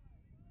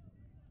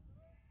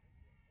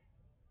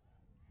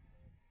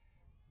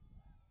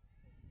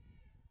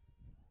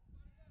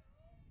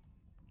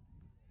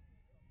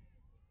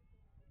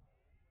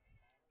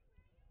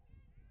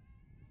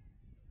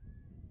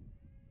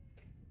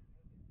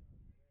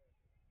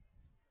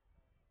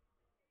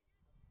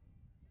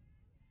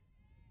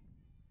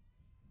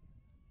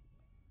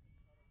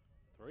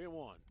 Three and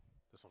 1.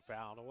 This one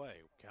fouled away.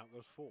 Count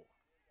goes 4.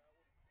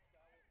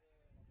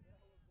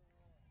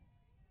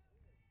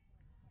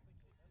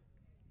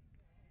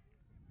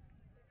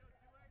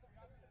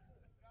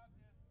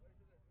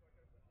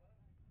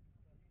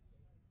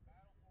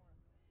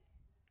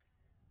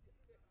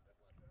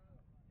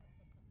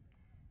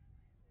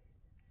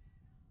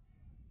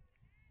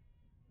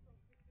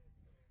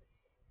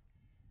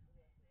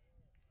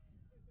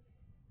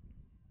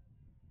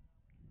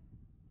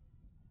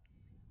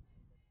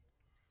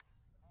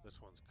 This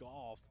one's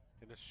golfed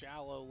in the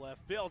shallow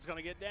left field. It's going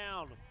to get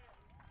down.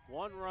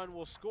 1 run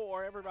will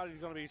score. Everybody's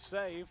going to be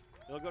safe.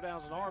 It'll go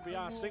down as an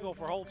RBI single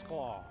for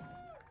Holtzclaw.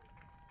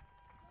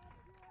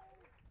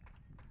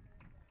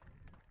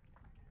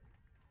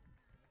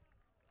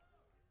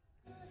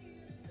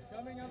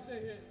 Coming up to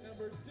hit,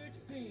 number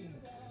 16,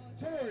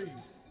 Tori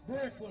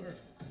Breckler.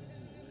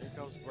 Here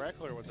comes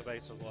Breckler with the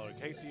bases loaded.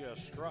 KCU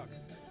has struck.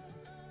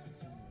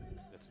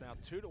 It's now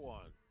 2-1.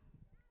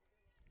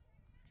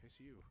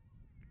 KCU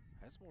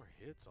has more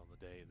hits on the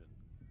day than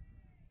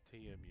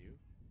TMU,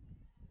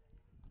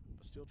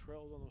 but still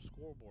trails on the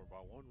scoreboard by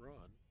 1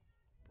 run.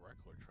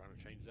 Breckler trying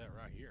to change that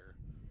right here.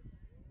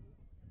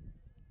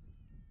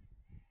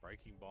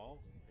 Breaking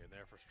ball in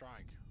there for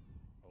strike.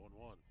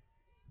 0-1.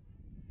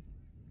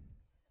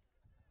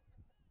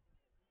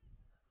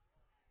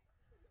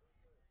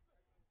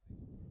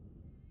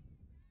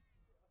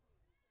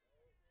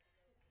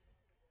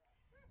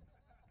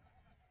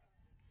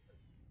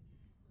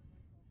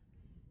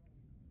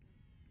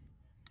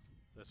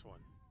 This one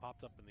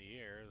popped up in the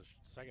air.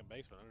 The second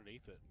baseman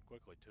underneath it,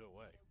 quickly 2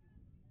 away.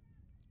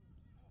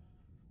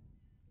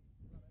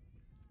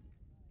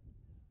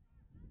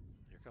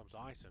 Here comes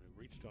Ison,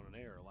 who reached on an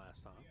error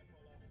last time.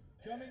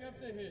 Coming up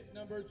to hit,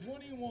 number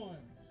 21,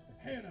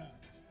 Hannah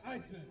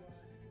Ison.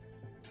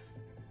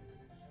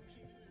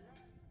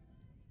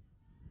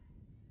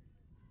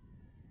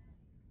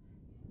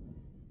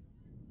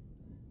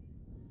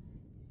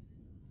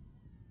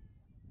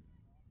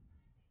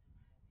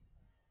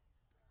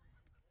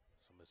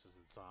 Misses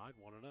inside,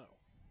 1-0.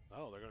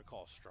 Oh, they're going to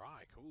call a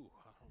strike. Ooh,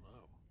 I don't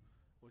know.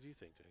 What do you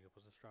think, Jacob? Was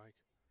it a strike?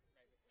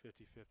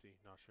 50-50,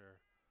 not sure.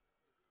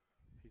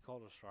 He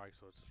called a strike,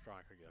 so it's a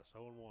strike, I guess.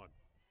 0-1.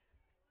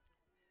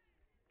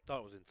 Thought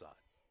it was inside,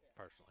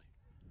 personally.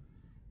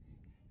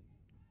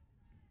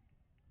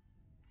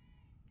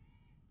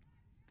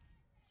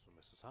 So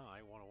misses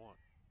high, 1-1.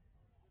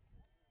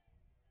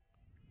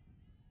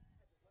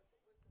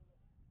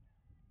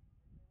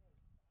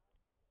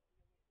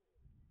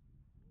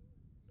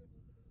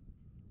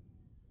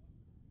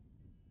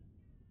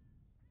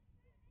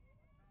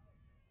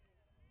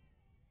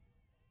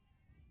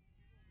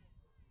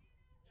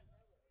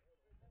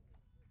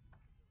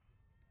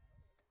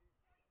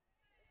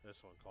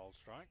 This one called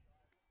strike.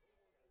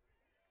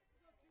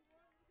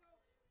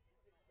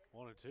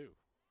 1-2.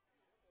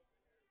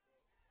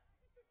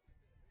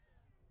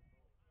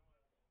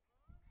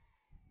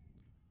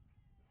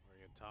 We're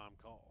getting time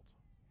called.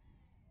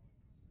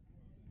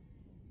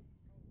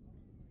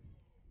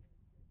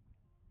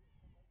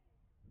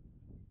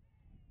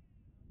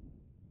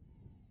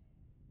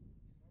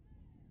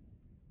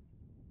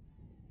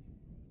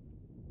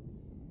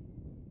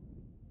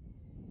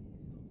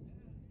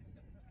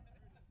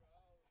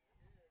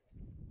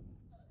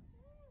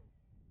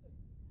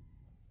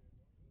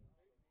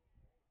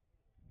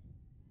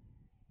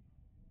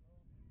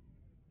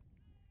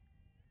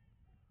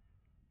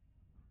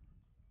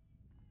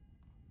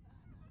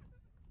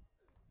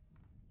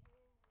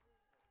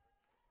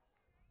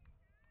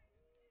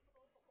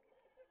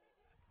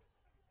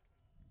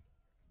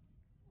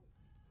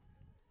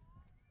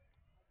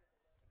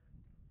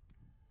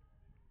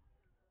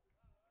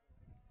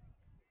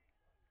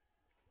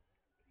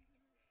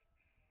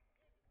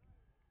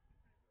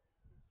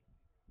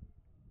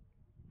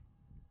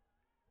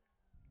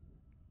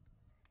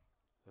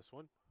 This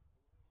one,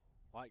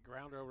 light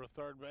grounder over to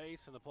third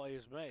base, and the play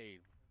is made.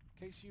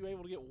 KCU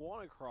able to get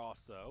one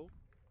across, though.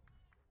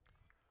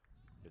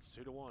 It's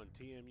 2-1.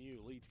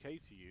 TMU leads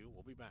KCU.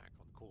 We'll be back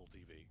on Kool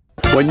TV.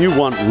 When you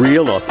want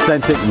real,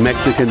 authentic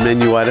Mexican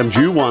menu items,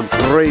 you want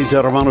Tres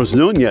Hermanos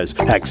Nunez.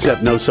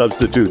 Accept no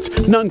substitutes.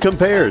 None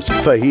compares.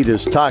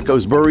 Fajitas,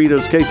 tacos,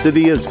 burritos,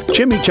 quesadillas,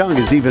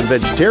 chimichangas, even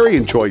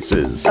vegetarian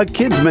choices. A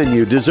kids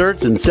menu,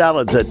 desserts and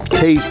salads, a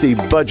tasty,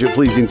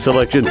 budget-pleasing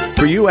selection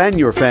for you and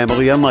your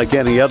family, unlike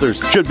any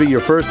others, should be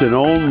your first and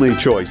only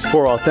choice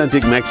for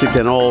authentic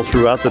Mexican all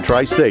throughout the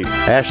tri-state.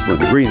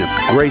 Ashland, Greenham,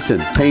 Grayson,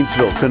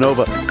 Paintsville,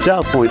 Canova,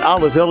 South Point,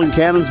 Olive Hill, and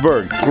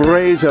Cannonsburg.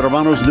 Tres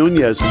Hermanos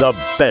Nunez, the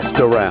best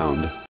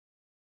around.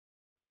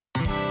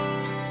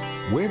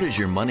 Where does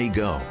your money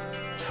go?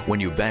 When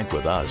you bank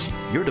with us,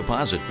 your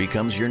deposit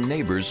becomes your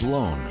neighbor's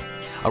loan.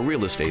 A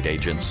real estate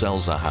agent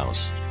sells a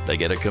house. They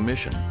get a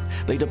commission.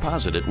 They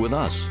deposit it with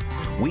us.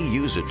 We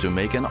use it to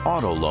make an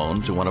auto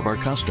loan to one of our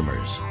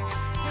customers.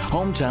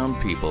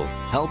 Hometown people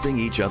helping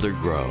each other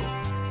grow.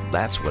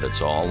 That's what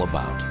it's all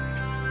about.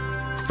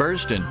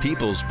 First and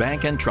People's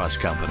Bank and Trust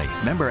Company,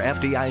 member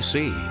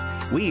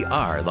FDIC. We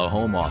are the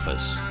home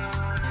office.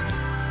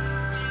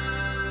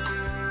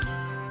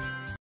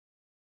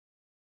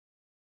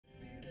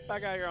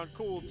 Back out here on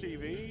Kool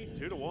TV,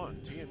 2-1.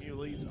 TMU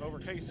leads over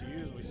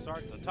KCU as we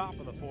start the top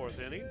of the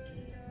fourth inning.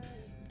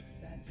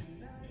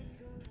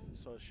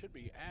 So it should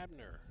be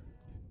Abner,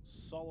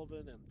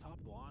 Sullivan, and top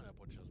of the lineup,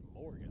 which is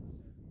Morgan,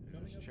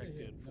 who's checked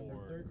in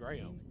for 13,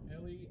 Graham.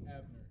 Ellie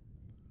Abner.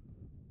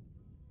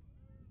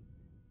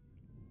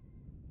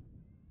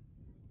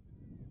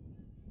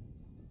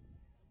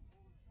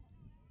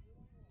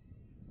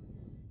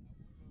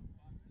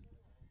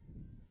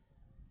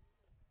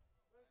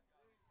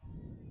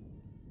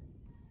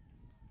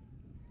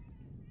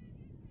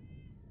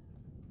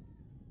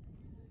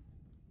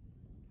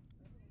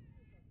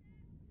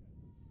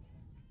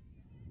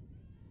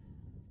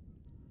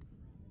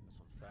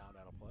 Fouled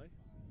out of play.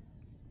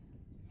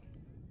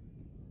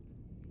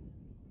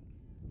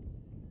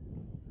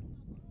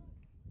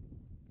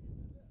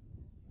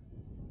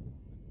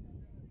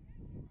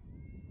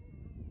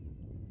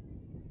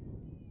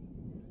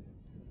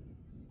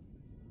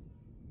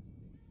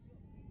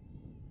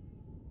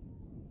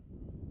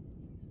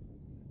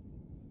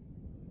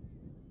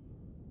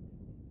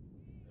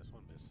 This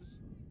one misses.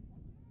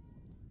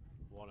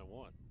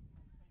 1-1.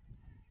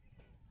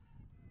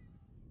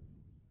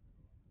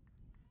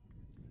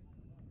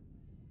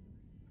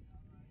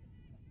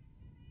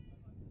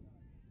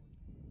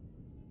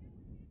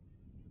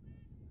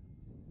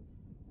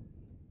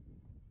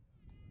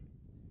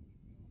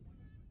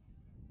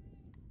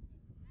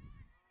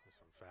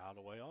 Fouled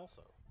away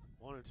also.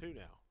 1-2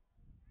 now.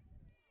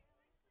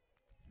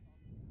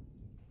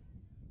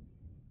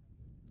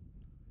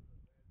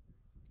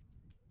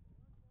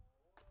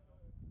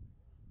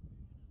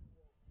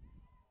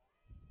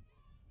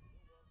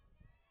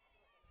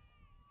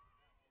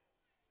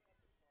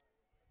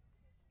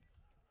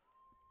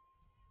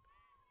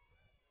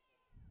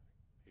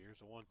 Here's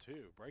a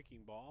 1-2. Breaking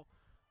ball.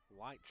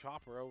 Light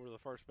chopper over to the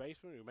first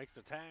baseman who makes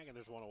the tag, and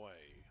there's one away.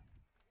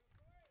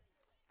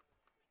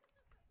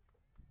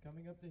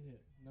 Coming up to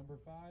hit, number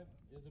 5,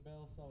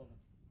 Isabel Sullivan.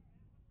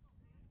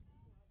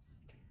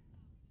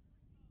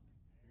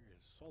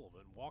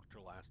 Sullivan walked her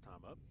last time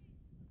up.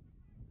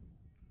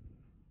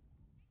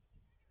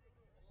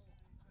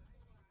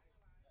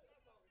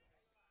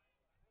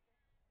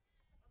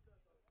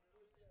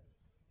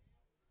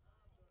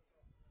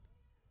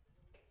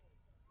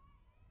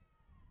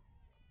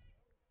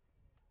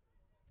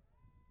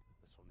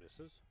 This one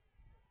misses.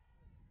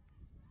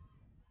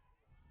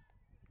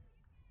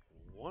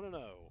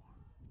 1-0.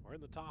 We're in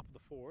the top of the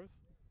fourth.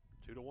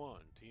 2-1.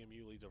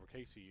 TMU leads over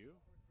KCU.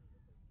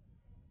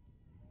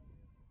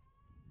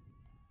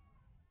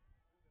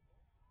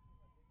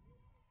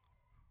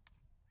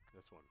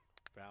 This one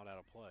fouled out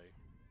of play.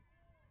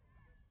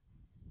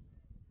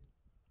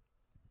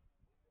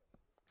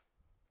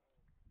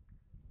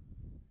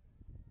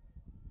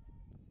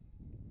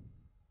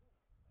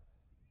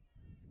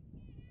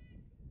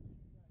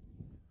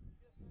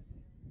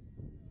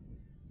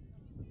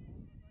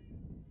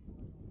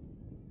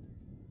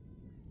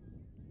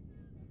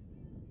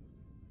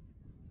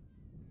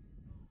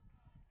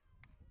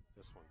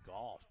 This one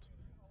golfed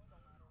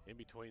in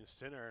between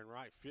center and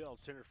right field.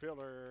 Center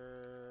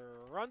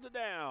fielder runs it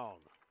down.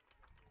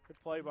 Good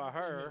play by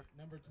her.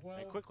 Number 12,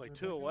 and quickly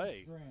Rebecca 2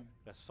 away. Graham.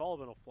 As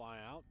Sullivan will fly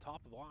out,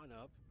 top of the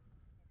lineup.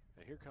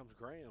 And here comes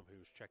Graham,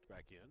 who's checked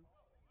back in.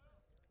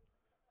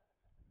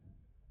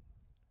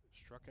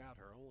 Struck out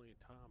her only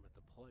time at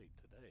the plate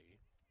today.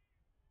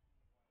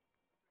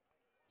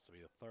 This will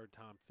be the third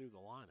time through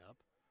the lineup.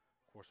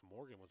 Of course,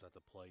 Morgan was at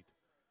the plate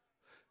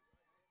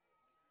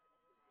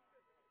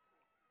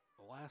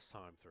the last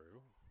time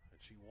through,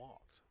 and she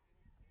walked.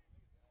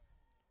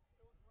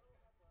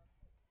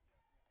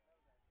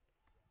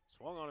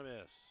 Swung on a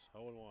miss,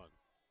 0-1.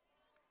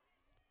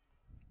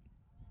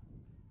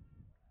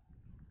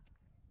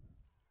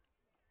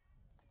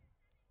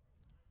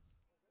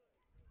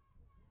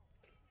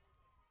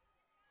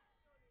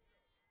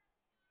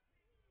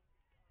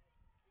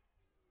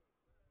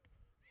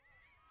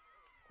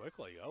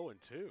 Quickly,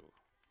 0-2.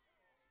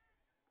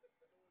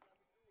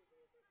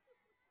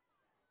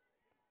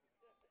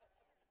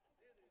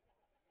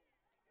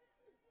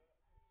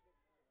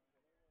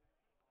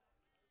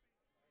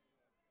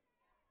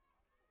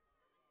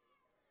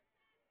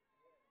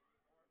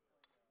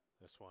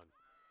 This one,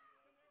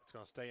 it's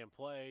going to stay in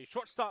play.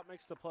 Shortstop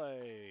makes the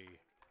play.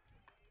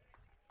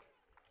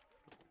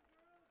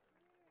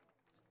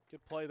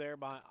 Good play there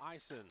by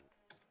Ison,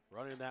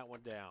 running that one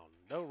down.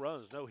 No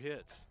runs, no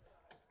hits.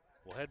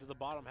 We'll head to the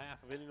bottom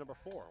half of inning number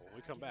 4 when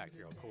we come back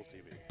here on Kool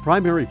TV.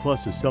 Primary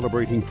Plus is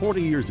celebrating 40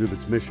 years of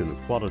its mission of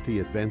quality,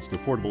 advanced,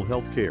 affordable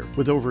health care.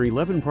 With over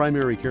 11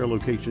 primary care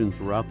locations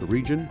throughout the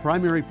region,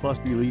 Primary Plus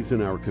believes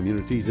in our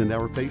communities and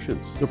our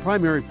patients. The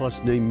Primary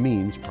Plus name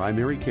means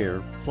primary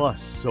care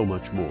plus so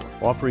much more.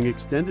 Offering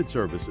extended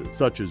services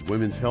such as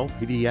women's health,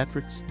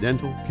 pediatrics,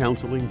 dental,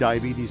 counseling,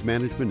 diabetes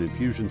management,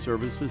 infusion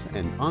services,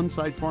 and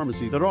on-site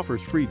pharmacy that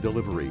offers free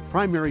delivery.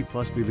 Primary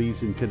Plus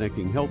believes in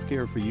connecting health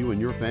care for you and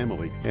your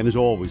family and is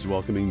always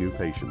welcoming new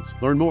patients.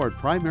 Learn more at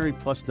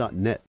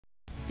primaryplus.net.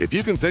 If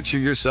you can picture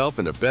yourself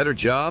in a better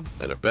job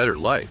and a better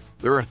life,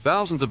 there are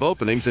thousands of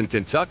openings in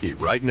Kentucky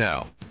right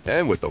now.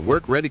 And with the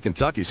Work Ready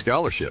Kentucky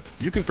Scholarship,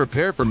 you can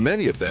prepare for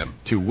many of them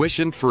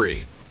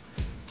tuition-free.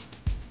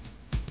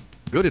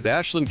 Good at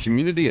Ashland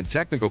Community and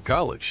Technical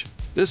College.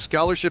 This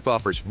scholarship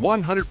offers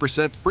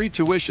 100% free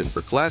tuition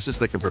for classes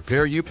that can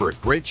prepare you for a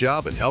great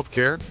job in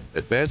healthcare,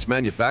 advanced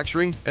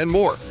manufacturing, and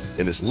more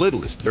in as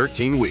little as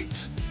 13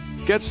 weeks.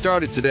 Get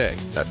started today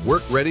at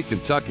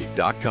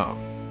WorkReadyKentucky.com.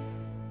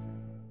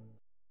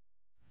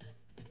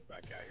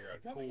 Back out here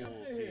at Coming Kool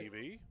up to hit,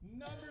 TV.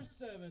 number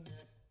 7,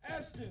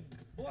 Ashton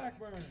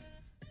Blackburn.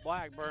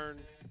 Blackburn,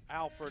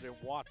 Alfred, and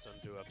Watson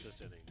do up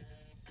this inning.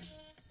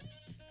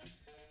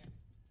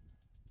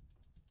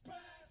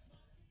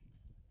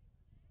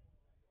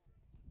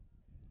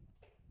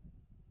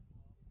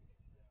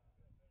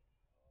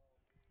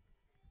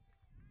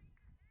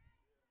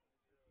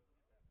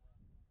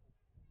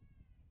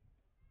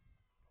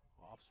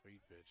 Off-speed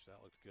pitch, that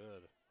looks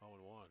good.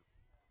 0-1.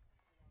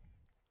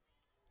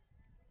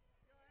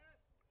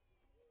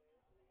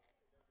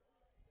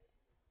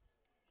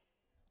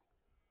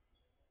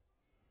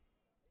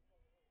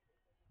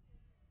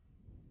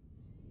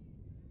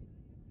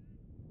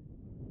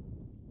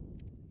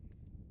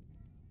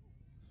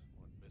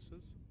 One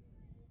misses.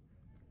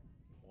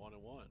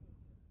 1-1.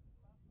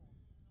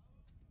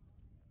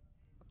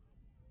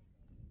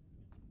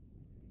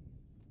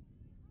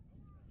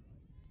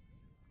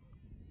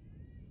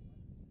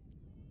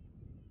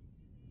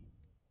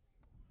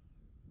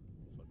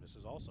 So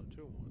misses also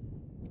 2-1.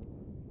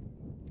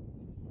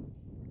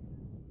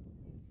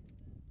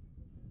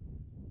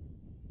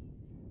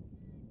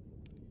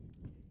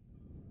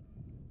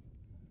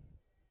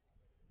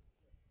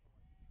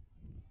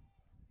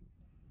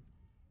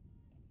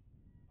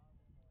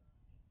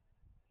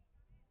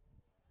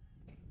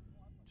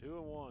 Two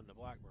and 1 to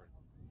Blackburn.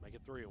 Make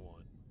it 3-1.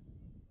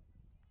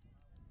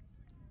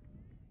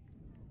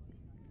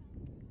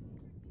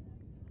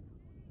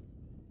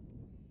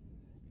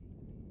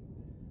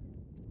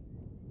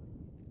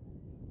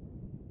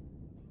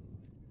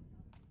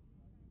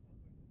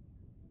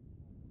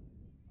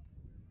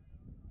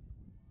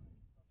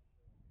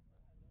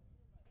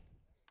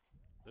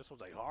 This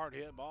one's a hard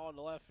hit ball in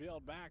the left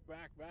field. Back.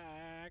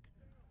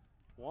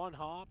 One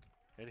hop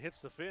and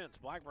hits the fence.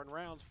 Blackburn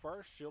rounds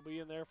first. She'll be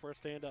in there for a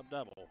stand-up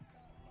double.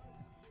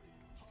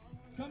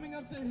 Coming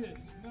up to hit,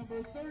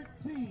 number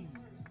 13,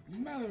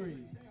 Mallory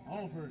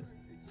Alford.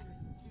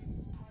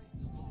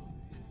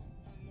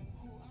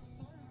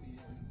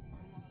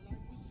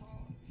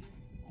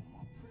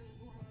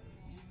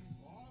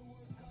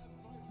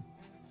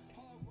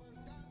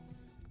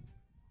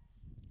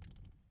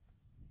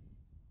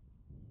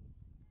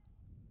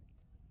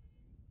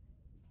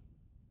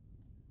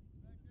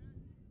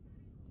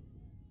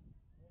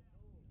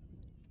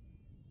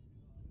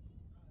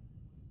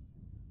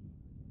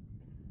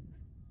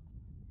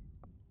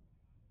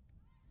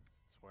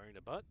 Swearing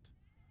to bunt.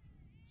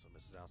 So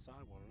misses outside,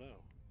 1-0.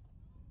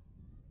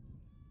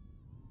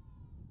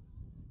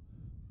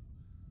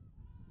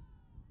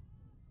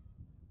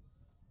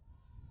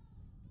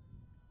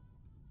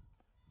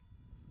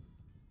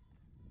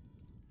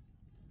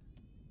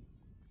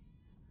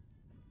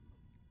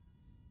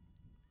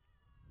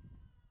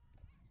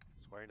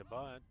 Swearing to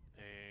bunt,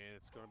 and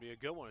it's going to be a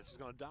good one. It's just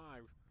going to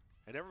dive,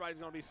 and everybody's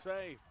going to be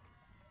safe.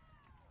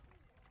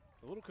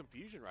 A little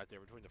confusion right there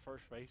between the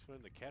first baseman,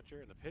 the catcher,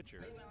 and the pitcher.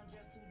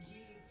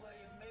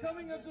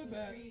 Coming up to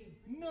bat,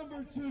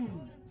 number 2,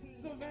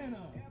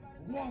 Savannah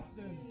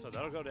Watson. So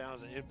that'll go down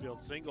as an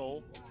infield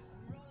single.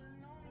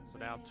 So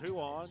now 2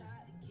 on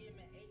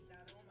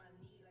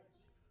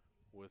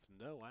with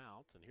no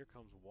out, and here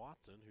comes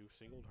Watson, who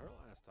singled her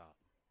last time.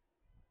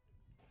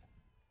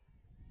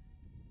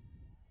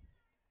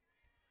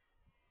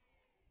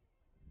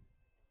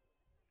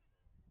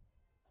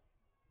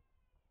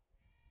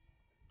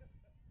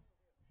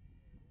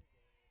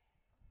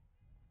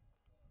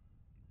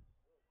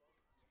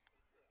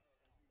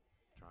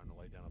 Trying to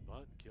lay down a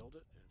bunt, killed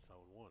it, and it's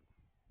 0-1.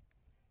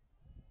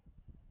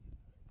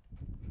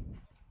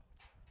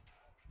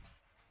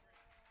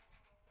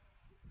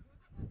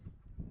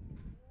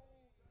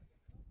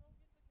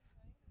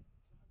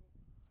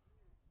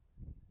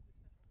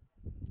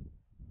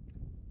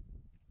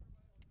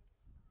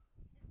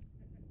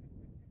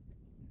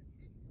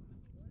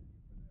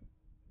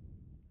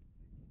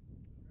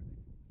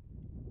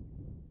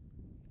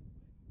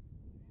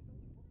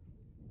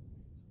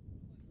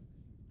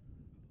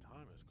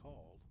 Time is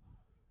called.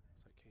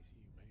 Looks like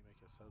KCU may make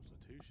a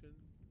substitution.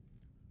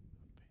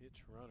 A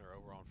pitch runner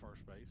over on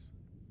first base.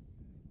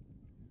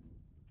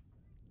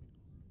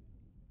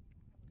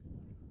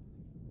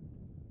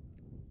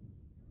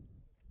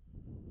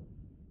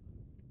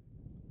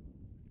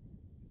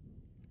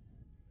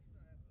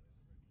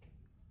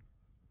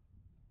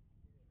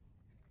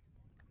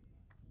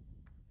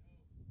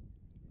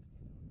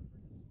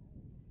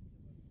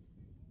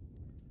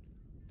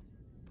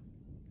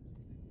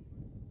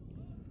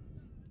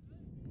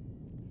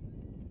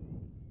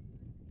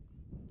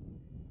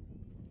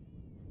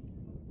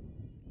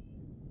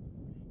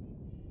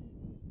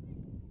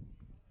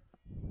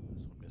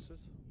 Misses.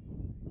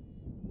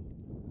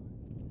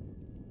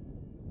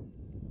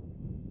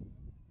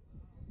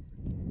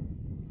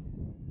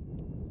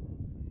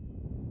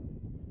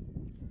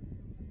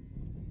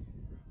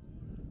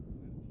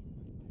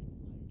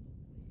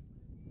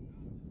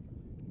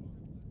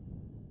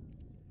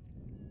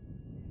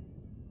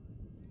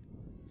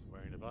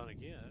 Swearing to bunt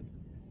again.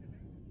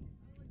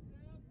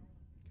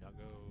 Count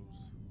goes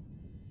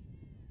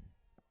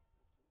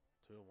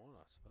 2-1,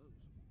 I suppose.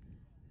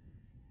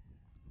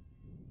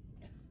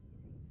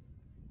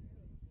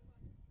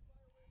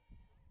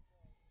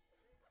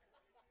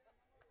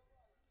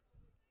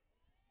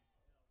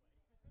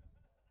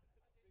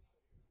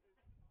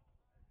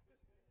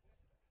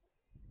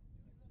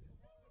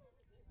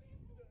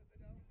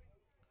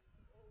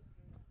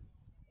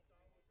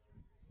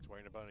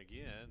 Swearing to bunt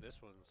again.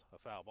 This one's a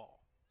foul ball.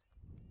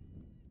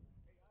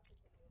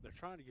 They're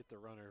trying to get the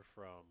runner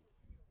from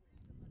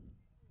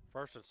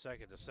first and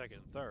second to second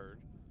and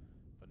third,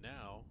 but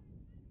now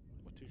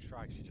with 2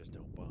 strikes, you just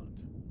don't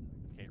bunt.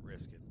 Can't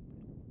risk it.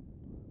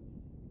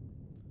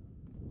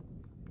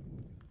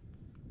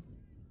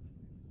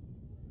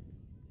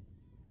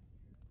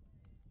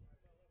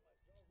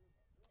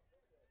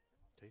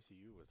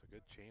 KCU with a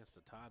good chance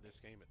to tie this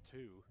game at 2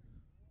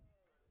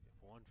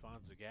 if one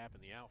finds a gap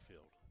in the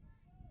outfield.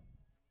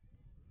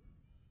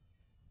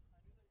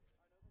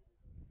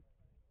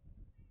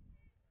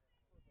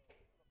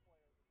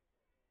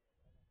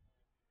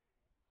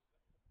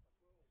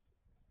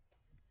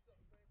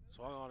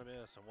 Swung on a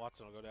miss, and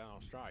Watson will go down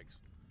on strikes.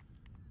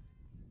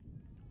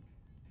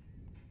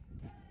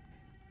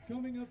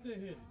 Coming up to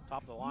hit.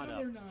 Top of the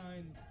lineup. Number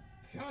 9,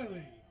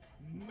 Kylie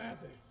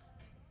Mathis.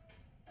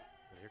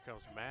 And here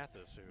comes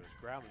Mathis, who has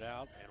grounded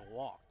out and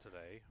walked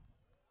today.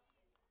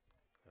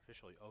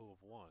 Officially 0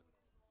 of 1.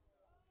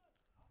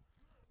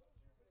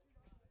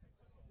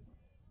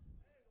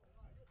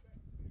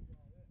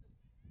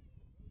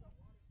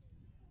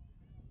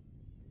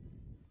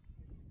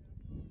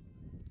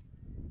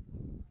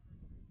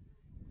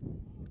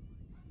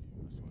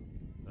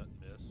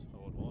 Miss,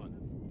 0-1.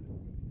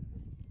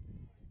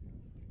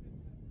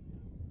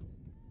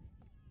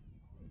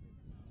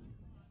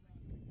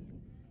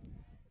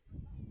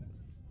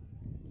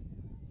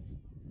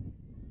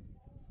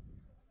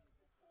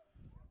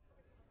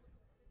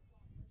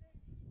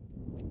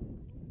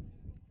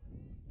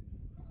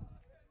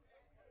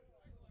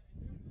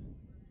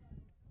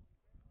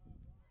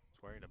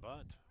 trying to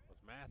bunt with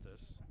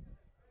Mathis.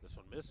 This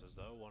one misses,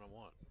 though, 1-1.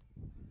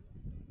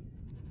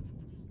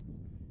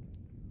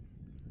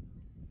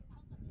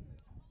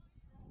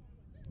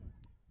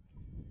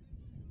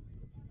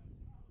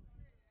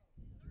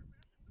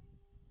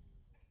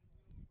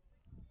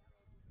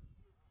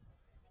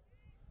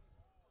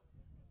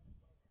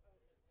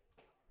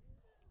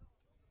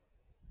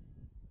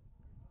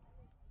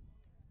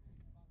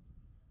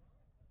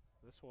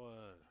 This one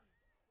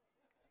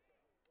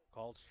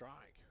called strike.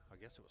 I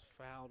guess it was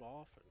fouled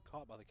off and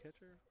caught by the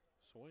catcher.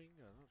 Swing,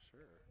 I'm not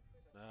sure.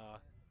 Nah,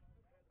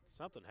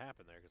 something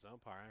happened there because the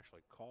umpire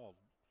actually called,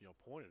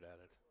 pointed at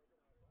it.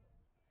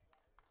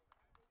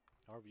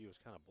 Our view was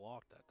kind of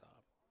blocked that time.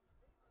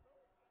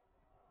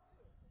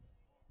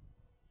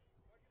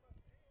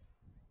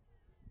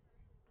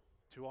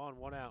 Two on,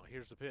 one out.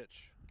 Here's the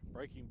pitch.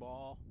 Breaking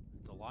ball.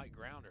 It's a light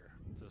grounder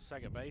to the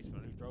second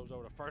baseman who throws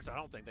over to first. I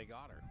don't think they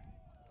got her.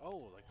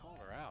 Oh, they called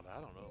her out.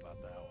 I don't know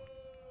about that one.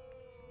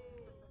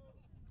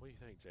 What do you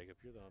think, Jacob?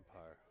 You're the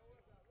umpire.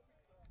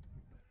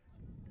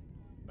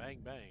 Bang,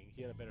 bang.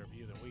 He had a better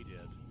view than we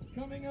did.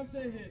 Coming up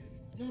to hit,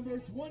 number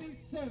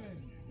 27,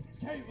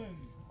 Caitlin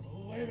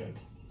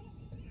Levis.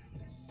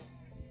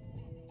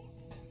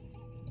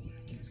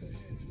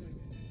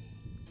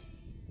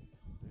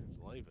 There's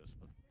Levis,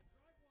 but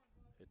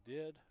it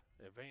did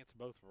advance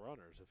both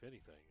runners, if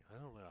anything. I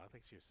don't know. I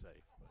think she was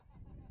safe. But.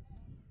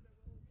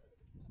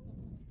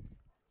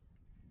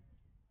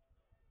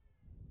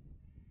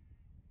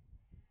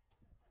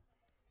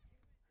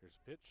 Here's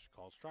a pitch,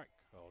 called strike,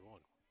 0-1.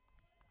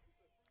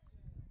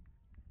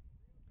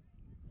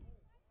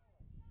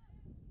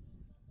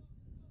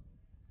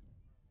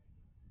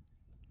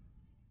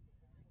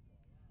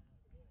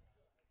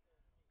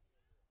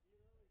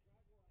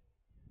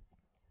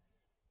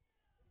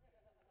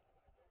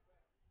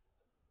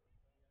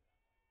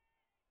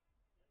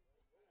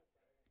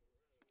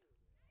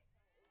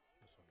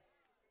 This one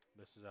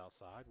misses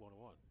outside,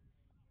 1-1.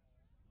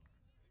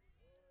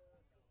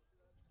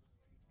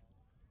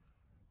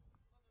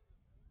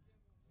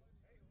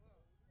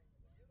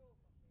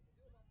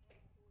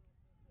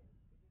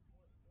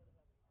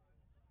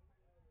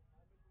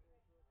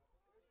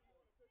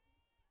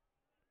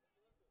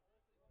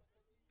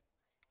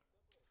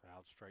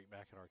 Fouled straight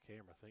back at our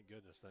camera. Thank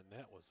goodness that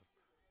net was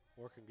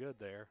working good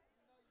there. I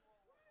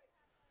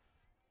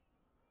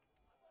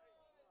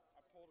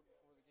pulled it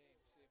before the game to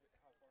see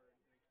how far it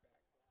reached back.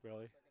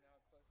 Really? So I can know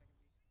how close I can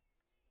be.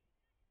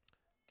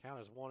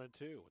 Count is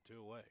 1-2 with 2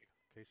 away.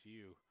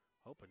 KCU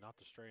hoping not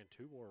to stray in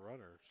 2 more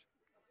runners.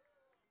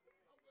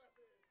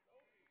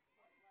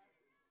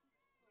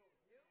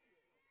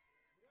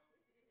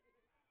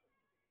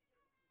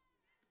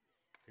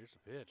 Here's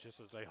the pitch.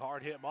 This is a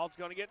hard hit ball. It's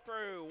going to get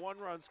through. 1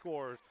 run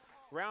scores.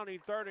 Rounding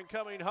third and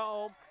coming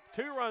home.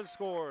 2 run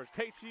scores.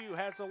 KCU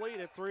has the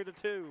lead at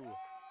 3-2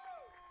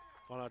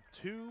 on a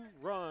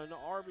 2-run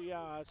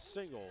RBI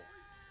single.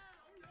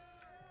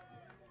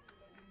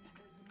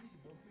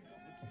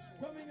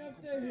 Coming up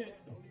to hit,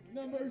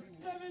 number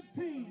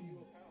 17,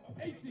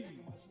 AC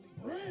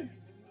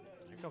Prince.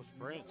 Here comes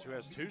Prince, who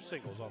has 2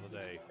 singles on the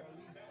day.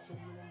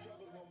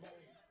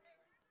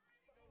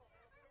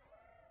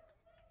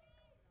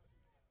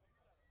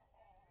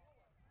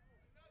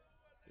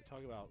 You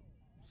talk about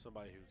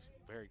somebody who's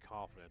very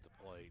confident at the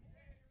plate,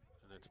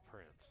 and it's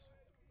Prince.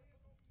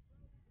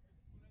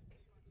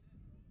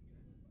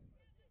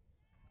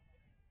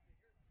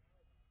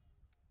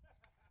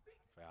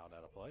 Fouled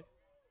out of play.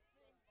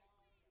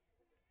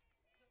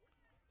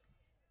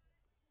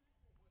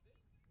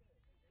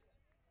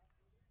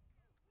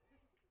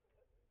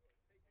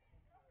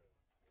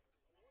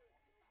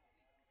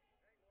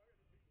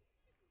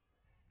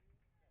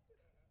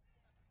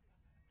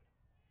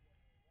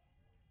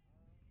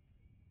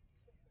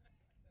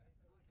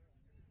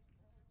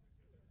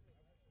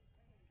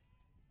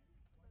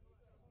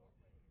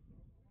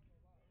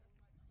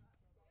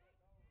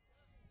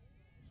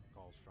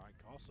 Called strike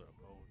also,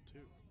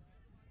 0-2.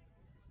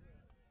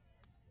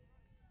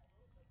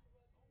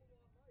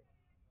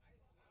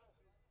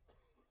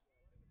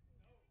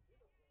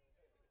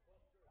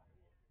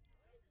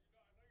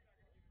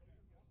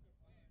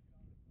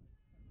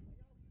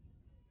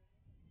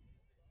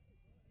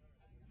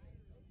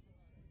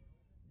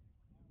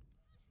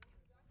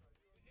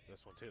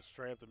 This one's hit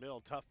straight up the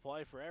middle. Tough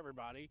play for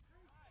everybody,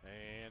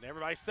 and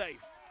everybody's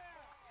safe.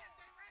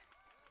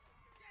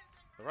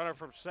 The runner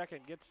from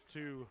second gets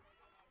to,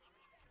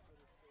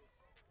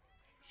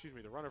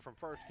 the runner from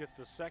first gets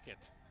to second.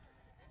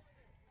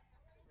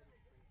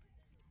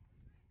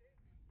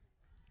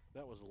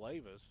 That was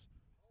Levis,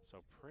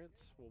 so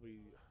Prince will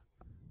be,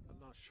 I'm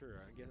not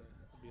sure, I guess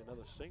it'll be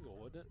another single,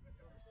 wouldn't it?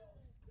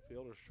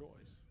 Fielder's choice.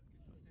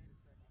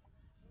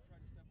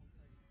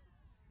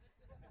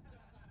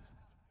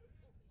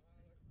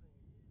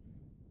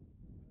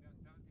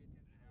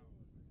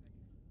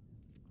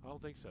 I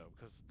don't think so,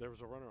 because there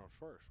was a runner on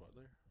first, wasn't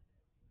there?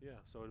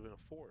 Yeah, so it would have been a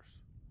force.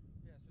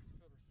 Yeah, so it's the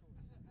fielder's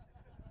choice.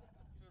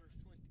 Fielder's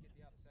choice to get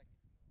the out of second.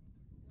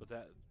 But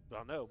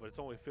I know, but it's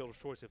only fielder's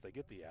choice if they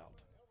get the out.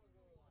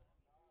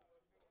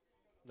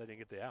 They didn't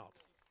get the out.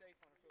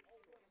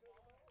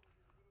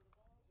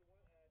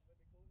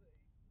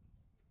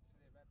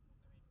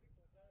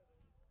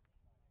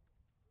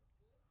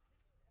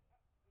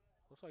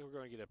 Looks like we're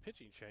going to get a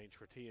pitching change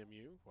for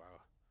TMU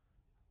while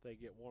they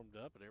get warmed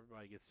up and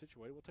everybody gets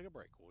situated. We'll take a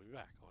break. We'll be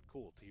back on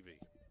Kool TV.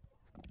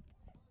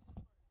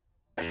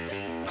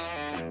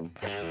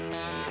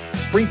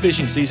 Spring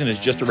fishing season is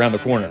just around the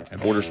corner,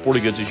 and Border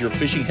Sporting Goods is your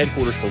fishing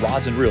headquarters for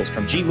rods and reels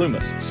from G.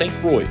 Loomis, St.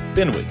 Croix,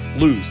 Fenwick,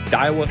 Lewes,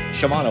 Daiwa,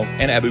 Shimano,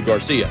 and Abu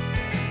Garcia.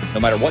 No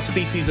matter what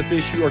species of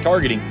fish you are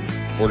targeting,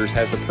 Borders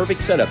has the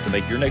perfect setup to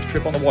make your next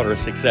trip on the water a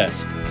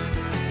success.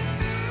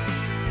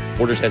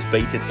 Borders has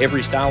baits in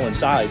every style and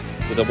size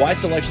with a wide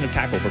selection of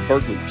tackle from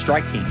Berkeley,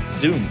 Strike King,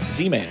 Zoom,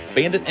 Z-Man,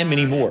 Bandit, and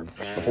many more.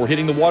 Before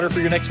hitting the water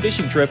for your next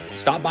fishing trip,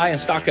 stop by and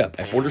stock up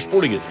at Border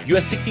Sporting Goods,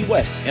 US 60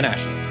 West in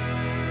Ashland.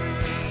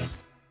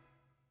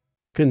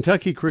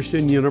 Kentucky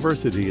Christian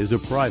University is a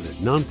private,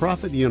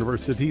 nonprofit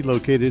university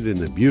located in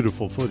the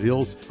beautiful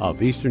foothills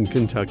of eastern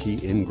Kentucky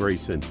in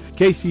Grayson.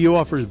 KCU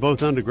offers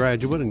both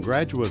undergraduate and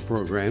graduate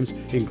programs,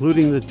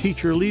 including the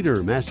Teacher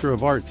Leader Master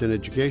of Arts in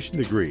Education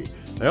degree.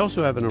 They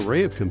also have an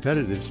array of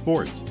competitive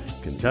sports.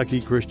 Kentucky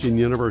Christian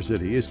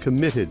University is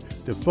committed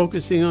to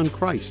focusing on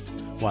Christ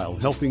while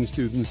helping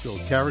students build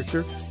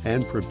character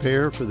and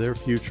prepare for their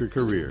future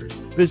careers.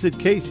 Visit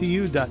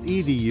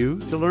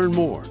kcu.edu to learn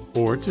more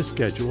or to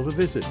schedule a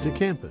visit to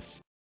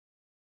campus.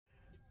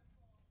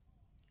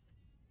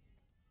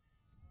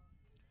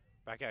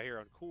 Back out here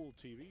on Kool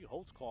TV,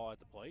 Holtzclaw at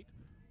the plate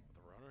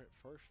with a runner at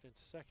first and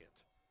second.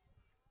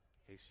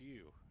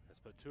 KCU has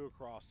put 2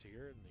 across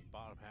here in the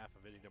bottom half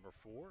of inning number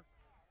 4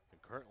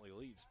 and currently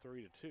leads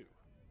 3-2.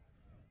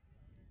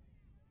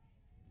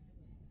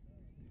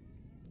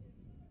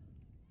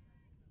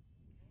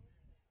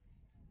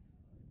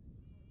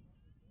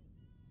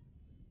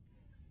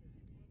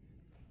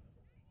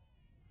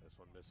 This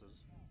one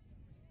misses.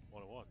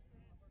 1-1.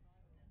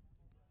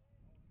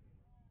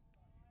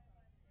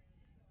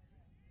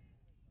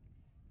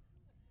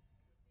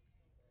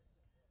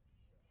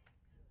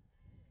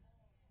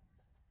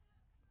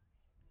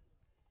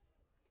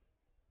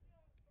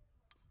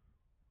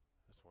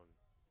 This one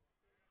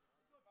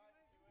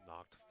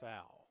knocked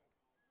foul.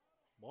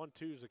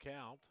 1-2's the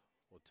count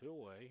with 2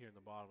 away here in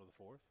the bottom of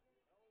the 4th.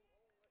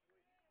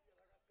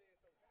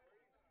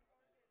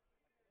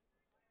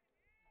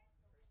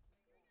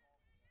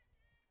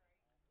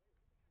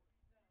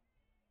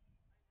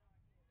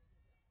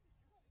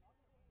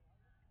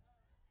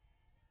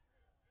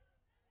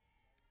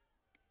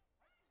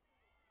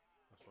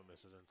 This one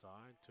misses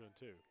inside,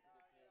 2-2.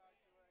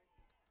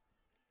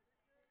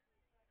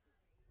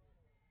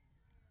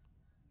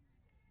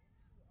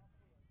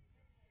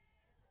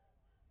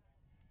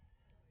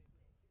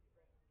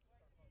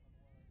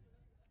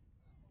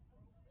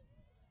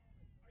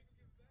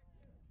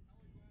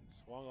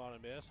 Swung on a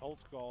miss.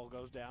 Holtzclaw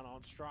goes down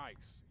on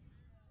strikes.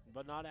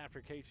 But not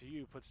after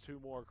KCU puts 2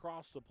 more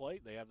across the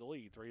plate. They have the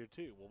lead,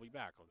 3-2. We'll be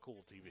back on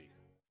Kool TV.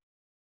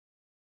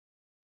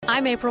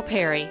 I'm April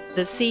Perry,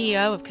 the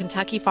CEO of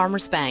Kentucky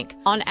Farmers Bank.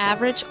 On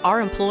average,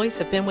 our employees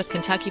have been with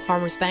Kentucky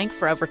Farmers Bank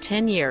for over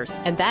 10 years,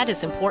 and that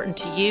is important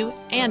to you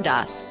and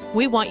us.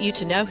 We want you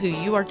to know who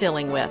you are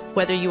dealing with.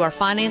 Whether you are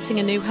financing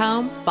a new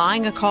home,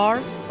 buying a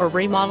car, or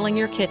remodeling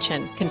your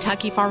kitchen,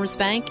 Kentucky Farmers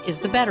Bank is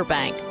the better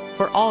bank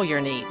for all your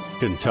needs.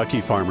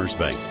 Kentucky Farmers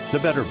Bank, the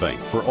better bank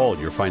for all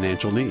your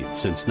financial needs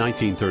since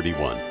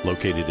 1931.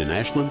 Located in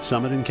Ashland,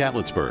 Summit, and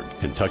Catlettsburg.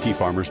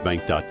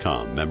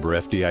 KentuckyFarmersBank.com.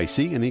 Member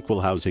FDIC and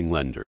equal housing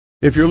lender.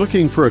 If you're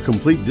looking for a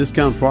complete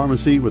discount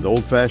pharmacy with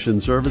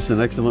old-fashioned service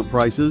and excellent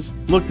prices,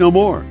 look no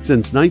more.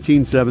 Since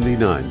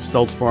 1979,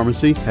 Stultz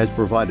Pharmacy has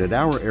provided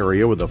our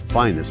area with the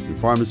finest in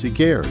pharmacy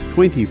care,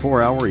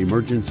 24-hour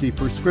emergency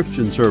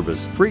prescription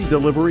service, free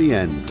delivery,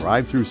 and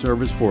drive-through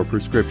service for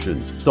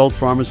prescriptions. Stultz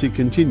Pharmacy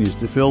continues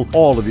to fill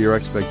all of your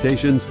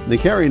expectations. They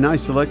carry a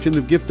nice selection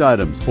of gift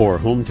items. For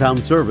hometown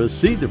service,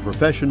 see the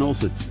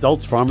professionals at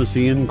Stultz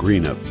Pharmacy in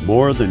Greenup.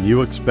 More than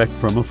you expect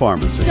from a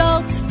pharmacy.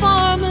 Stultz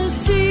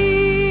Pharmacy.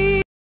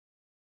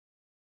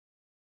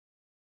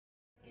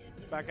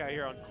 Back out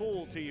here on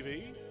Kool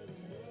TV.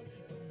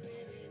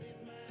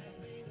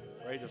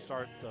 Ready to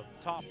start the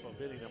top of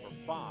inning number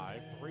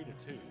 5, 3-2.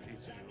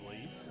 KCU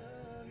leads.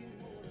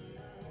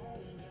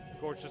 Of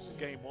course, this is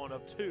game 1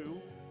 of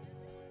 2.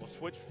 We'll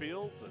switch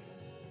fields and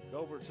go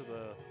over to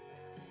the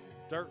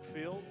dirt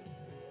field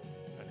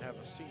and have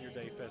a senior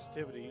day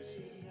festivities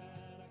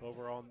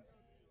over on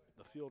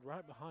the field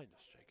right behind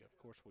us, Jacob.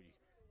 Of course, we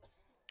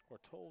were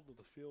told that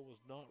the field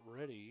was not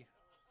ready.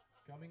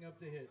 Coming up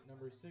to hit,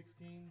 number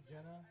 16,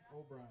 Jenna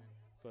O'Brien.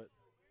 But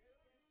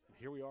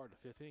here we are at the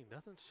 5th inning.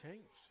 Nothing's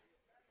changed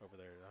over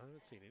there. I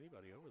haven't seen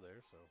anybody over there,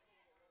 so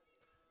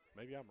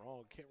maybe I'm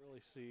wrong. Can't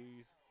really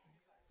see.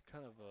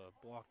 Kind of a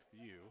blocked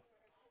view.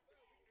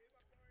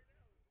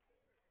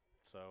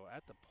 So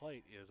at the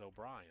plate is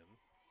O'Brien.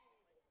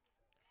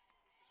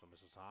 So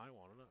Mrs. High,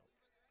 1-0.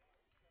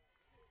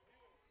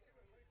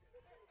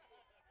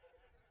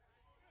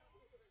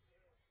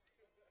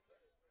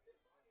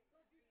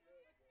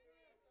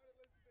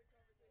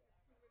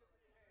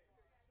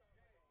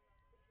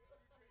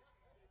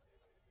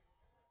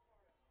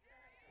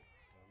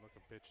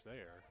 pitch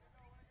there.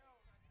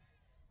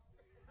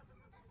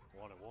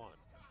 1-1.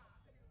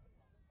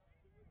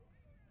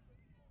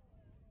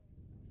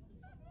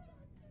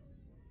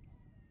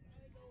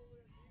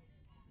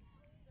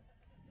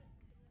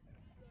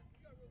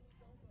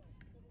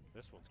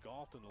 This one's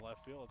golfed in the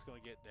left field. It's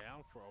going to get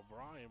down for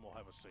O'Brien. We'll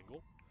have a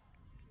single.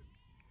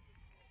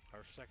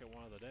 Her second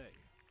one of the day.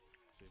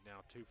 She's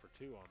now 2 for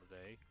 2 on the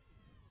day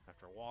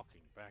after walking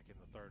back in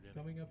the third inning.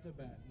 Coming up to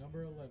bat,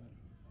 number 11,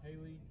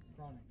 Haley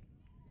Cronick.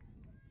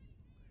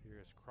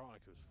 Here's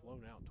Cronick, who's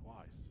flown out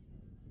twice.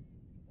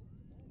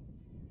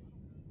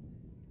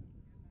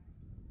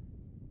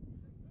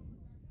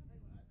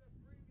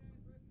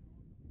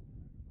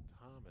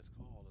 Time is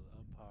called to the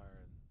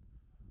umpire, and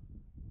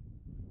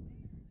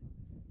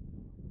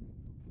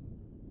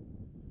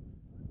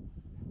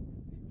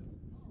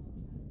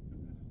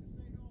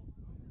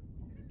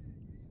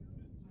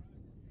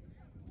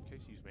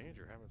KCU's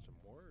manager having some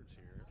words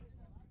here.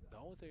 The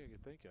only thing I can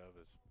think of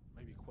is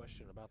maybe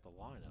question about the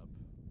lineup.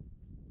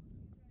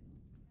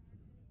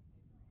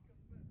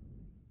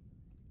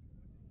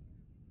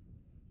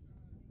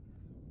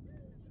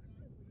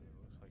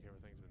 Looks like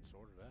everything's been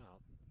sorted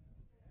out.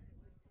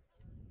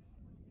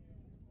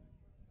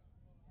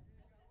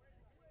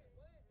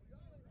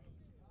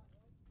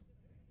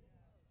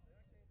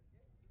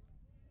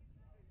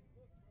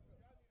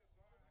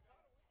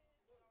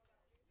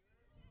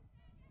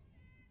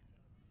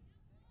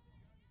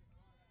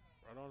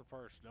 Right on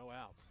first, no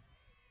outs.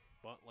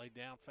 Bunt laid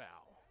down,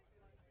 foul.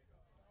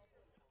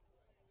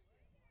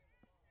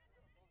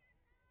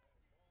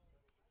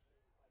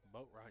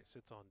 Boatwright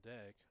sits on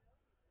deck,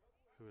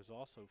 who has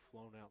also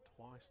flown out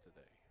twice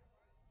today.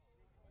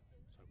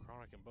 So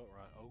Cronick and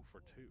Boatwright 0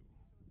 for 2.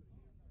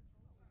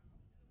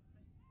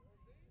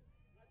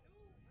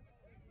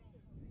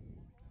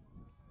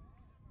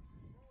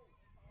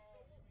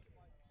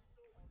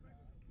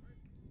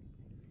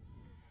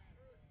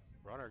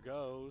 Runner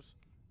goes.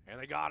 And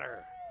they got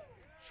her.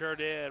 Sure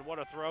did. What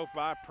a throw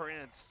by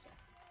Prince.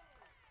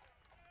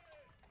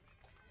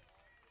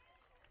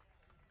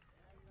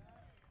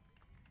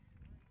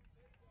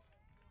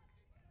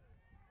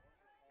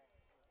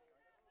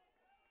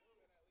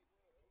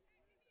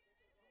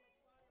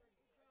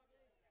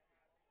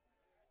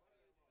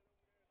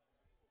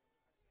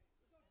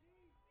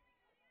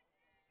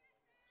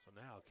 So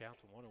now count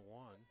to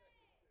 1-1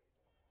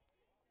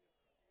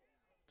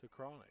 to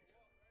Cronick.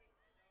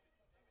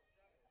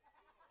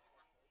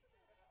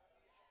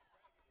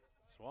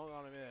 Swung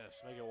on a miss,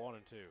 make it 1-2.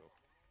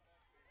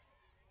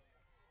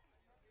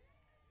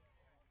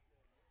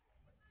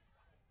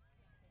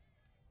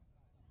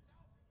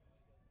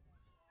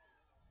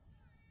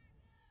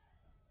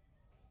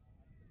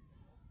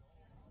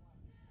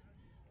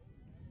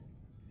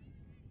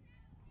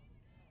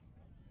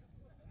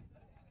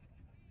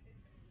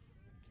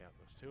 Count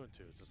goes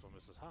 2-2 as this one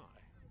misses high.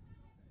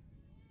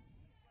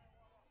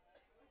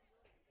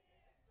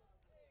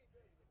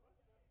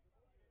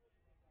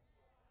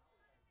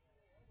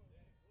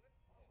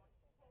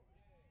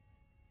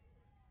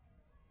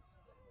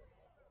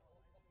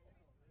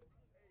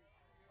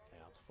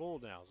 Count's full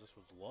now as this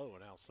one's low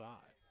and outside.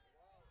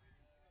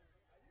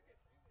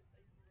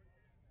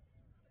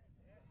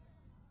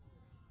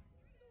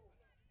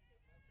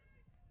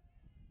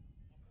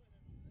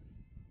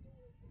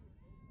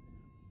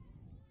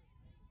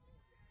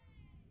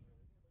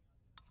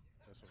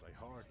 This was a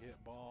hard hit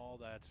ball.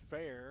 That's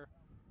fair.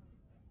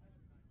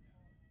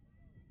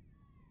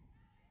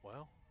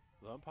 Well,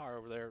 the umpire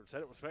over there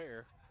said it was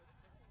fair.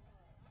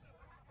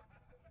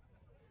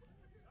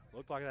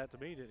 Looked like that to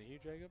me, didn't you,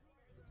 Jacob?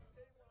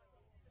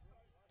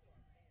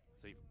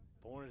 As he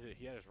pointed it,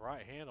 he had his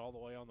right hand all the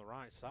way on the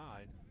right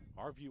side.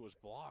 Our view was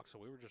blocked, so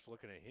we were just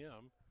looking at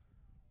him.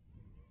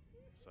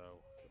 So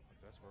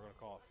that's what we're going to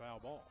call it, foul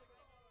ball.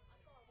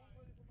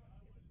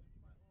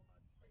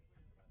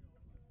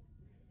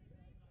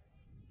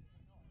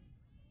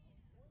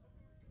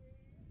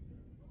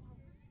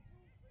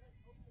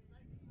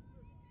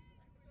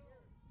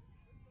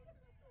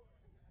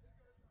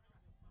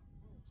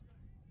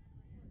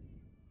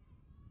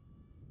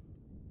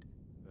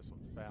 This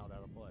one's fouled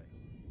out of play.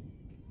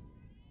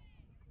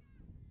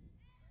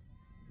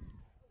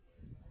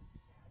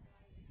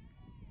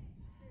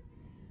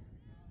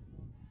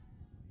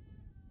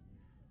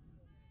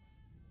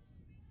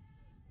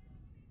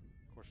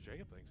 Of course,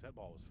 Jacob thinks that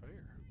ball was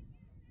fair.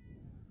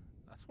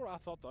 That's what I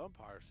thought the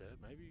umpire said.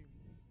 Maybe,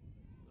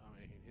 I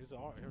mean, his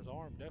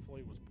arm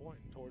definitely was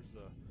pointing towards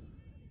the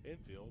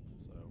infield.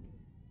 So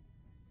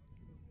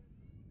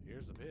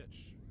here's the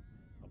pitch,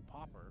 a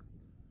popper.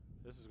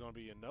 This is going to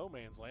be in no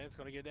man's land. It's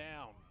going to get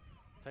down.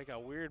 Take a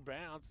weird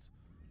bounce.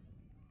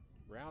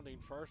 Rounding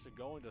first and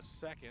going to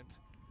second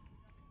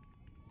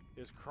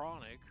is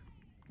Cronick.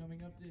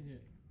 Coming up to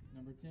hit,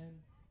 number 10.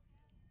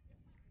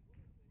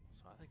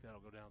 So I think that'll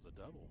go down as a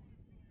double.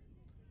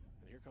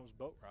 And here comes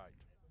Boatwright.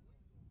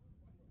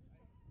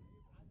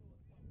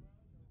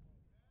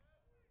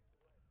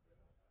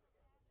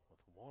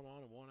 With one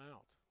on and one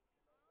out.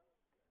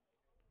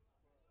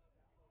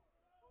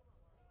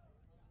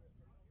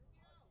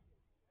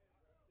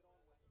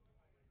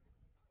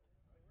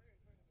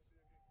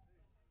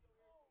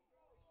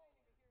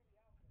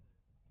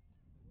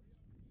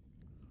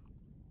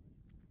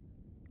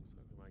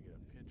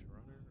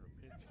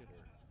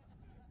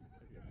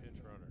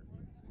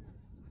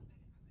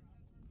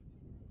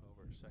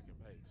 second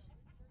base.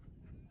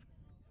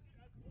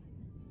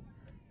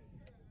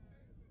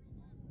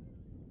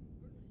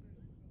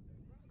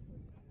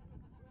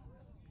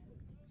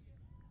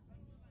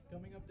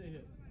 Coming up to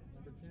hit,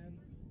 number 10,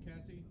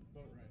 Cassie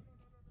Boatwright.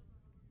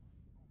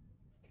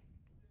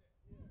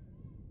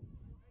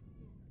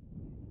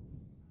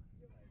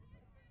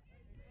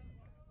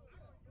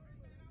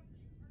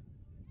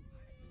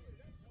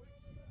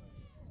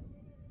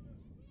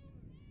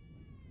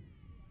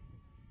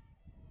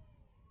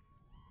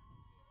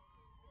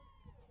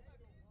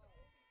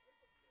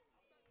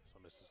 So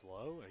misses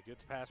low, and it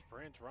gets past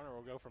Prince. Runner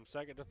will go from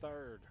second to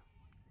third.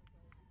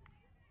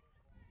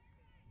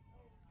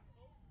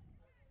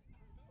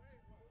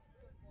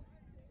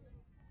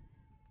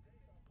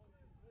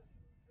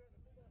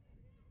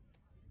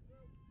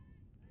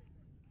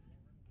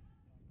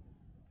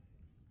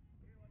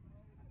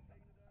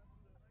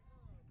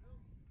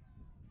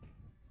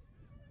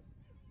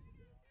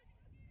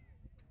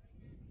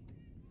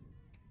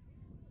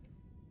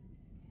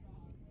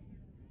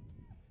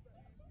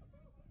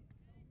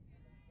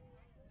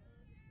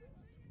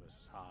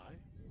 Misses high.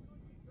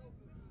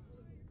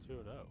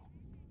 2-0.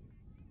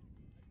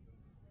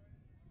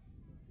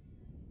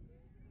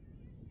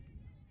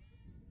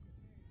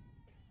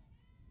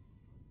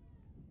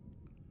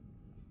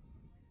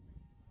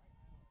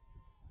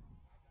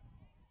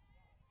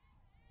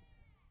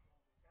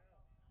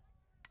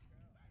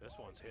 This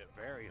one's hit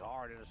very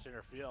hard into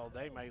center field.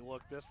 They may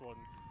look this one,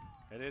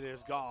 and it is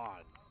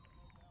gone.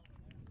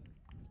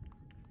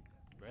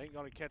 They ain't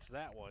going to catch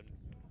that one.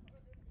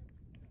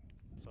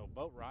 So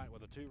Boatwright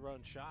with a 2-run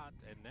shot,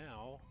 and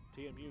now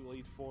TMU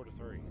leads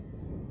 4-3.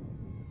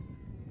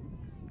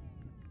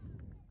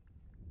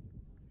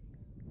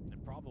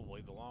 And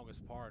probably the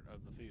longest part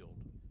of the field.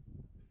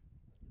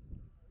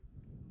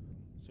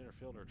 Center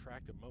fielder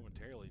tracked it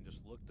momentarily and just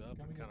looked up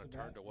and kind of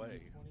turned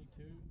away.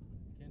 22,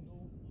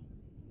 Kendall.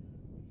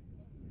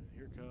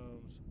 Here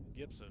comes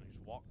Gibson,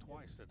 who's walked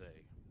twice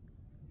today.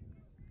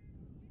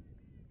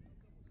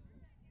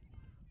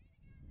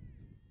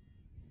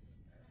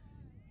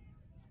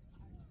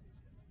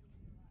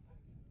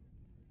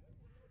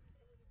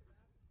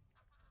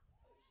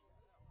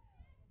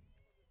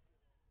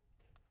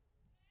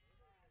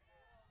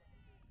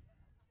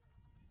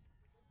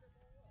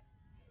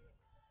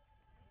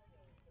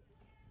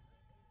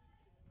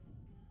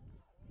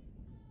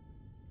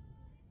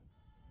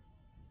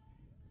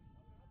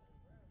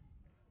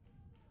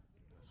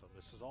 So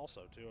this is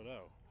also 2-0.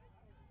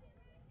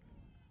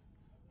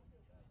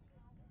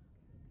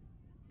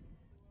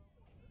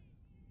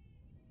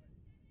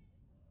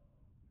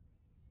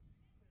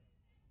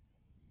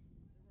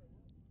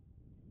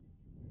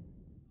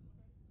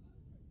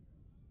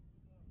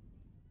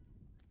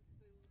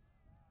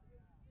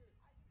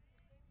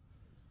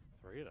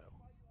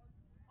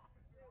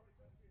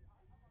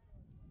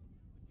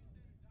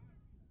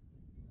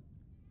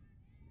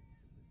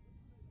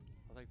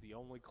 I think the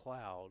only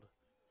cloud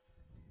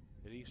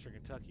in Eastern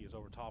Kentucky is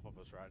over top of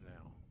us right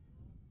now.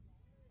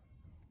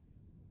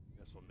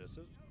 This one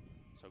misses.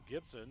 So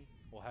Gibson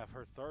will have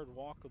her third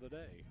walk of the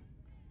day.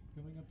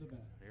 Coming up to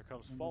bat. Here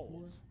comes Number Foles,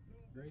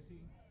 4,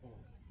 Gracie Foles,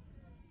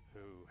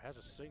 who has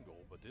a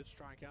single but did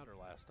strike out her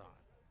last time.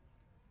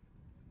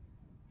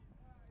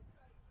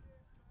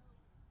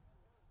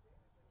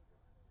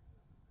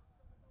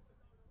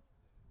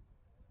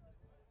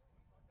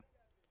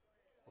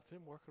 With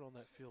them working on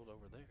that field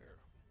over there.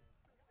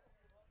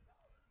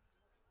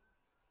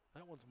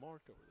 That one's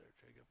marked over there,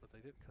 Jacob, but they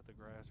didn't cut the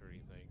grass or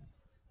anything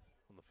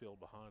on the field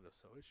behind us,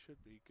 so it should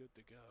be good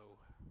to go.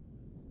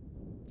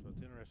 So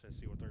it's interesting to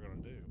see what they're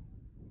going to do.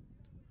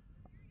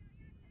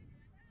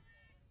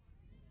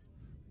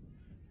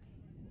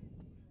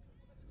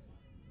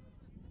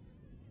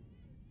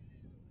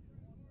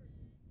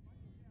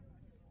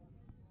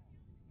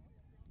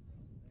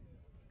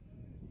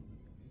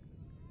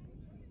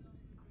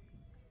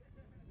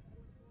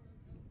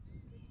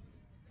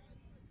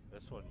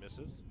 This one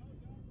misses.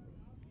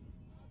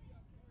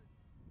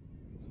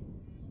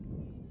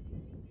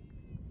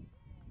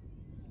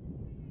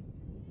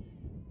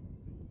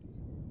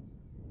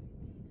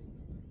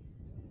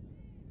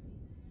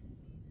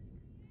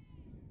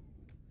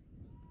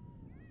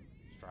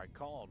 Strike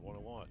called,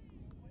 1-1.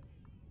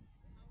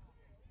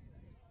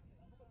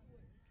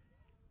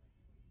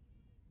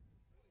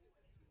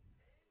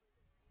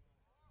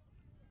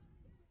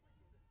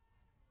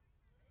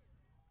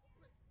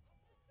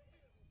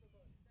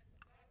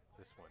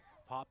 This one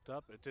popped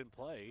up, it's in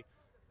play,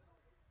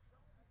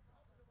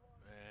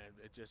 and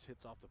it just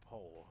hits off the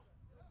pole.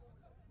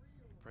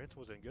 Prince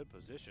was in good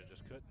position,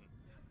 just couldn't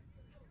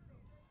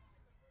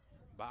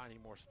buy any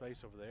more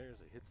space over there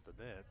as it hits the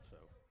net, so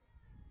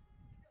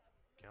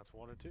counts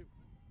 1-2. This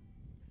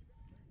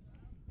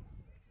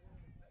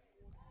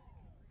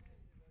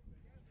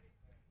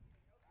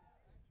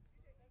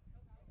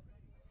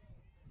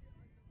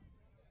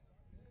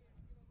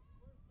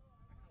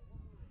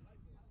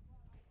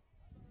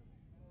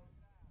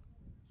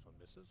one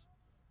misses,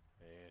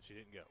 and she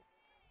didn't go.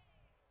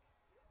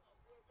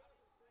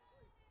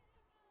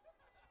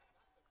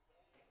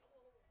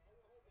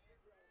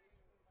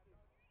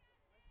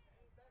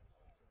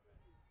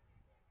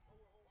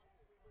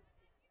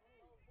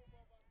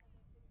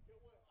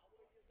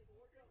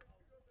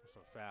 This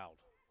one fouled.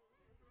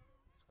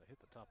 So hit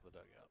the top of the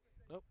dugout.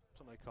 Nope,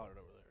 somebody caught it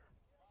over there.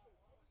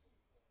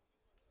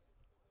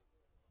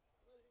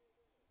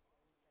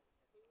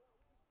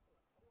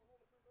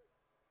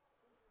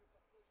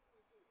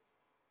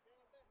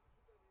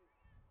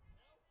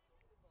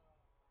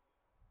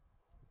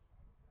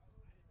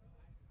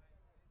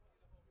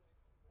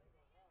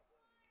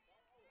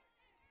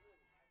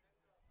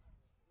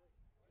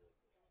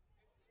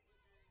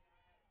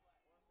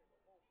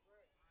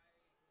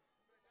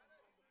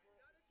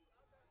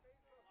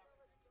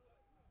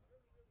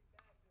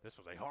 This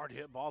was a hard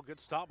hit ball. Good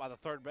stop by the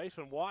third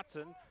baseman,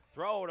 Watson.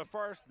 Throw to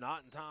first,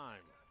 not in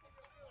time.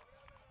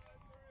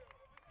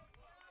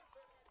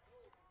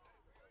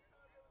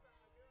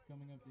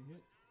 Coming up to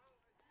hit,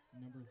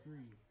 number 3,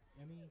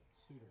 Emmy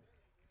Suter.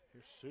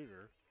 Here's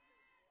Suter.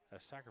 A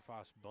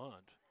sacrifice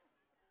bunt.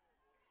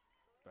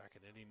 Back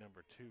in inning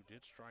number 2.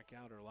 Did strike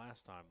out her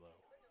last time, though.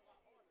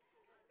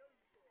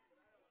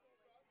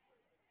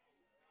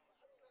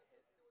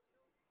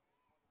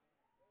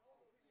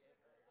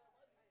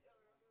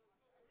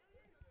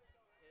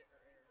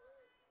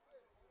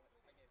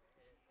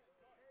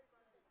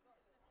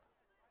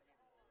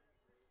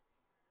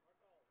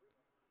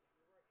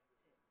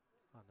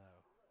 I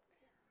know.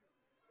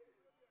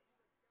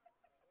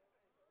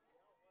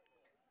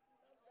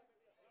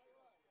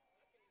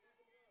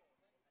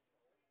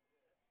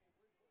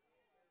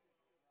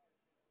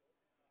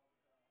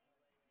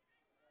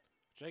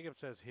 Jacob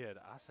says hit.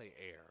 I say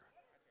air.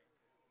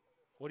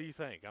 What do you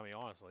think? I mean,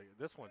 honestly,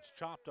 this one's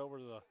chopped over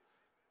to the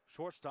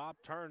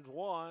shortstop. Turns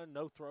one.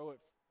 No throw at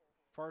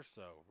first,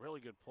 though. Really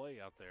good play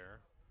out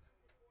there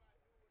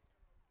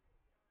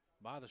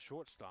by the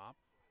shortstop.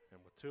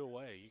 And with 2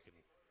 away, you can,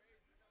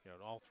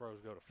 all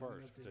throws go to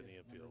first if it's in the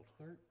infield.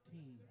 Number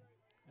 13,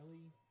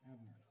 Ellie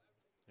Abner.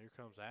 Here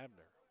comes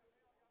Abner,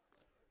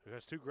 who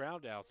has 2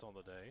 ground outs on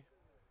the day.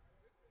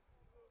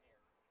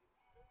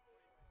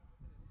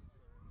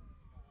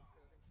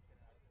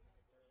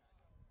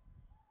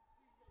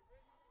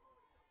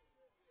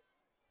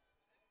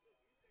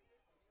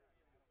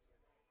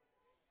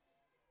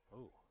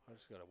 Oh, I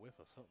just got a whiff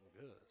of something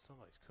good.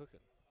 Somebody's cooking.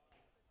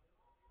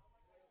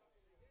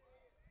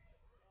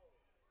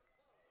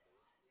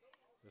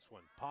 This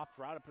one popped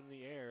right up in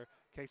the air.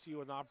 KCU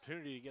with an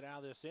opportunity to get out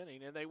of this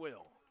inning, and they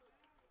will.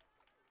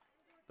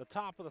 The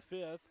top of the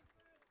 5th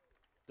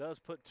does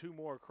put 2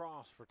 more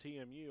across for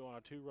TMU on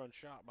a 2-run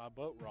shot by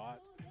Boatrot.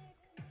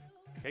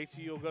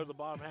 KCU will go to the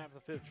bottom half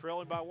of the 5th,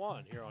 trailing by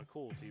 1 here on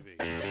Kool TV.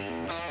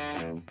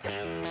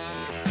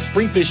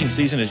 Spring fishing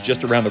season is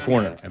just around the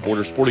corner, and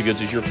Borders Sporting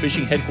Goods is your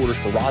fishing headquarters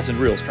for rods and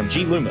reels from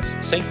G. Loomis,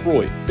 St.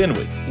 Croix,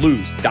 Fenwick,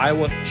 Lewes,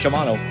 Daiwa,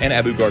 Shimano, and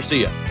Abu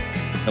Garcia.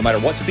 No matter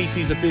what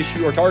species of fish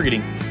you are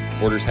targeting,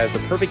 Borders has the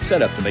perfect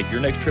setup to make your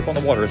next trip on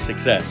the water a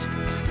success.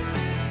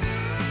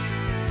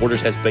 Borders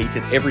has baits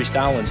in every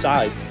style and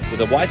size with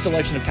a wide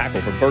selection of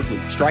tackle from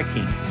Berkeley, Strike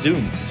King,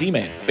 Zoom,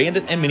 Z-Man,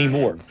 Bandit, and many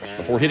more.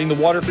 Before hitting the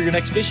water for your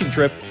next fishing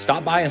trip,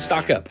 stop by and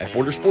stock up at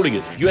Borders Sporting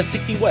Goods, US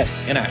 60 West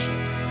in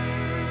Ashland.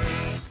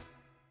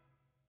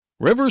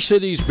 River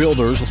Cities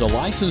Builders is a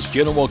licensed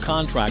general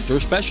contractor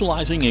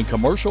specializing in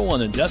commercial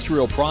and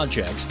industrial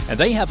projects, and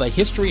they have a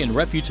history and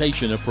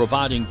reputation of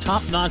providing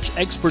top-notch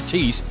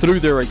expertise through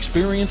their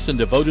experienced and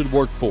devoted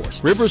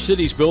workforce. River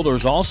Cities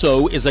Builders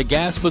also is a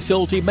gas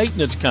facility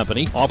maintenance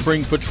company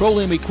offering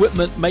petroleum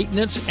equipment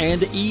maintenance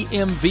and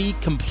EMV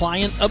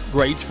compliant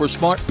upgrades for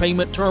smart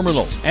payment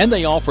terminals, and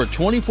they offer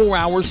 24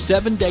 hours,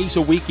 7 days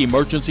a week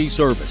emergency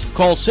service.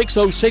 Call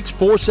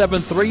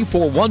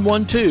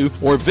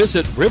 606-473-4112 or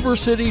visit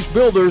rivercitiesbuildersinc.com.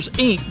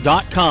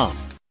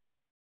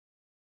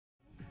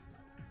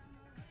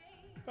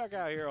 Back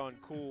out here on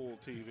Kool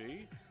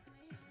TV.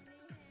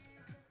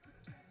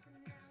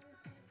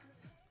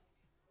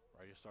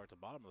 Ready to start the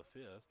bottom of the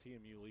 5th.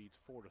 TMU leads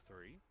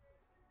 4-3.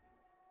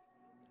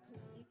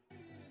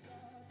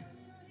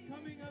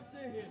 Coming up to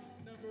hit,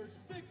 number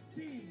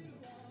 16,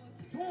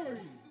 Tori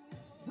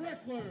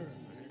Breckler.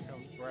 Here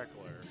comes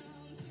Breckler.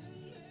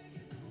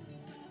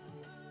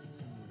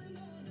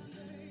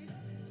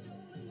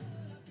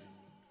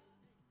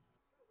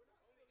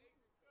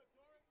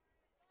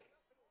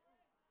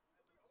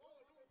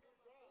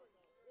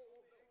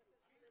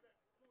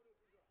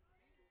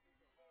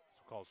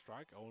 Called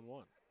strike,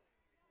 0-1.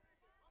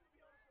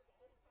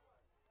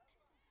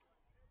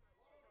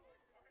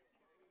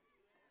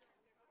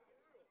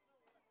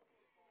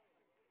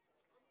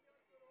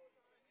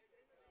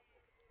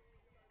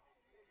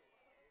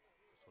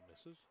 This one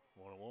misses,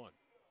 1-1.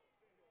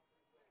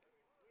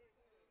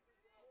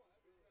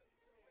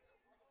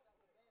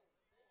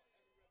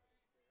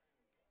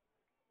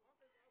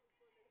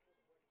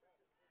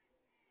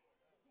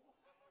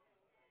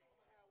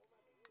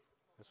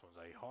 This one's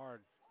a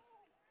hard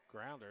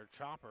grounder,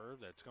 chopper,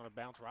 that's going to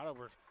bounce right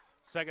over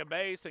second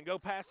base and go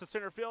past the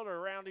center fielder.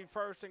 Rounding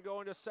first and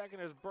going to second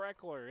is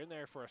Breckler in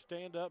there for a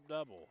stand-up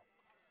double.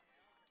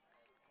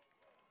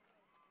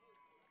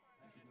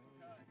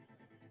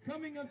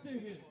 Coming up to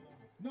hit,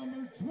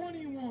 number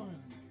 21,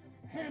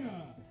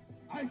 Hannah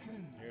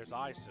Eisen. Here's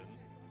Eisen.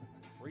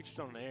 Reached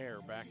on an air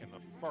back in the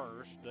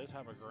first. Does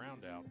have a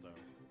ground out, though.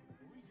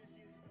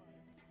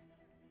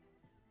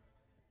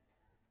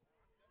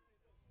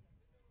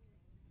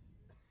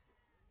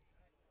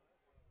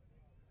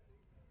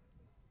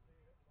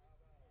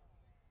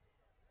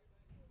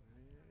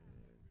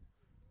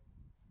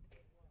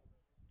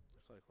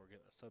 Looks like we're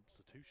getting a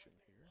substitution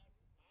here.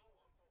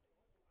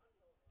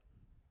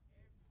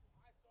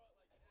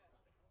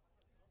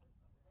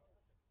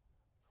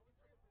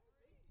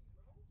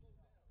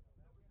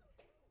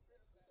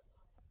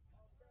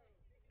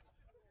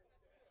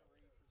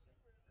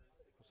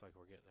 Looks like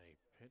we're getting a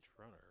pinch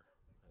runner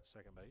at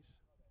second base.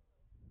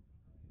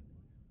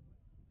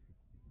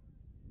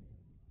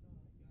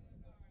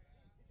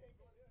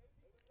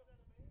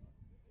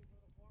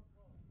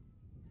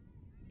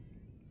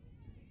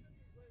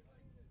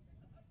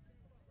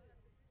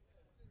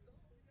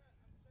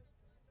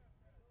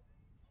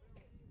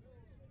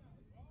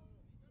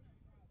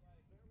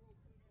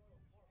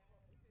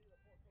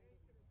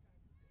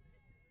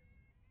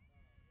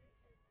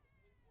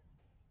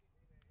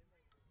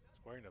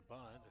 Squaring the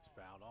bunt, it's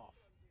fouled off.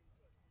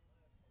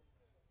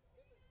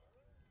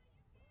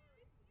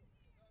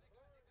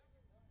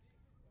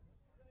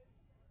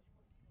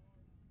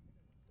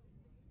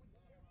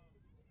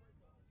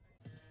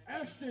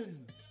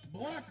 Ashton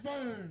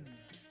Blackburn.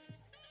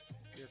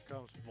 Here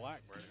comes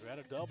Blackburn, who had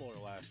a doubler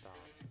last time.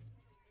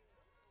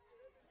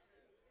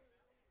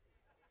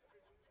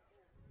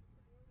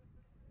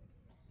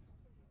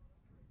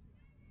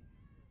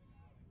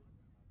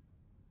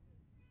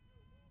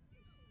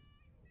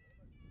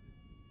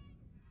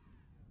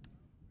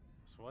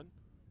 This one,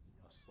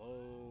 a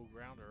slow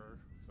grounder.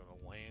 It's going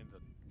to land in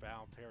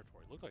foul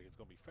territory. Looked like it's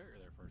going to be fair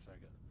there for a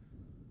second.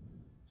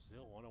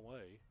 Still one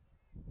away.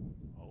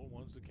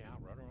 0-1's the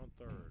count. Runner on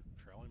third.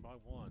 Trailing by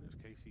one is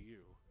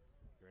KCU.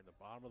 You're in the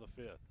bottom of the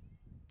fifth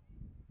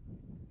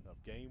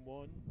of game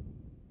one.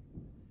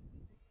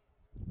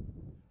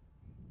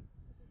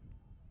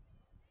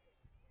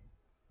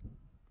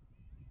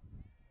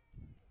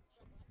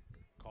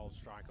 Called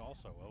strike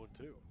also,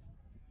 0-2.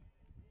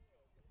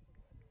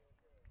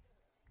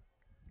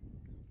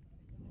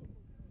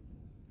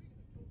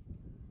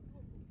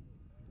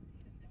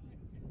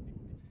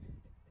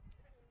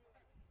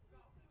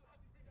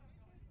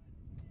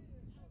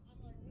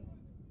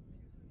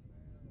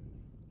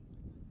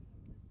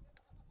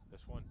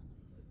 This one,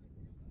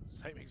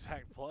 same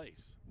exact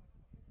place.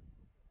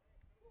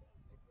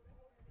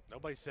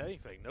 Nobody said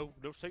anything. No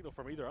signal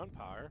from either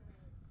umpire.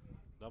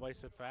 Nobody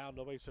said foul,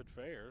 nobody said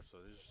fair, so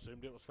they just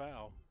assumed it was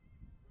foul.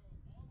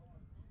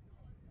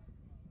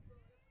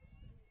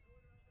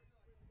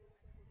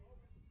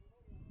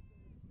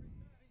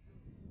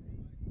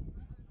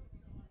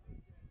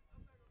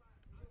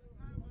 So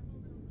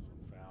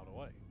fouled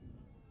away.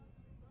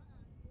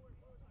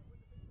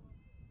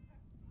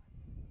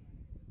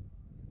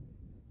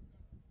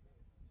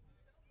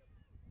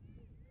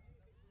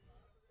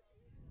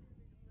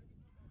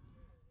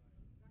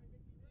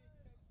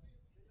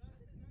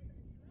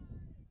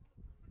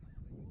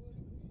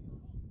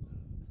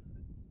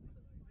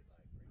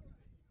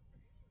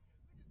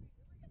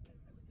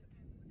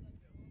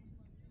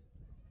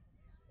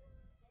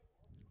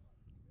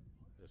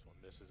 This one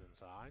misses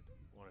inside,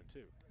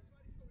 1-2.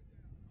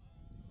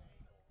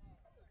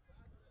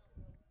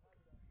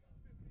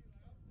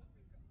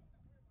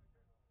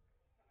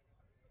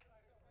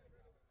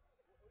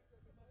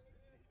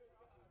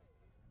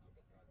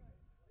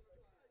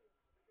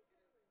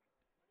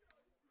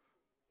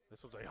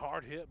 This was a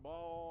hard hit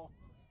ball.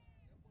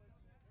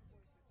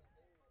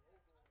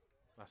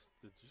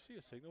 Did you see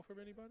a signal from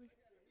anybody?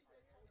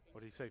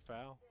 What did he say,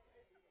 foul?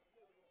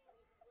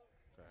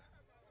 Okay.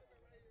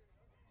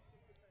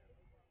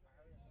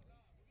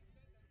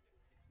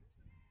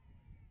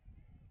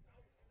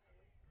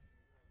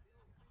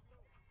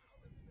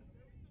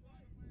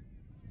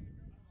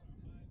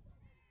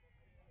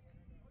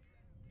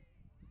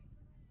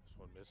 This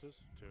one misses,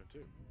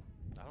 2-2.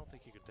 I don't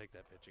think you can take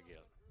that pitch again.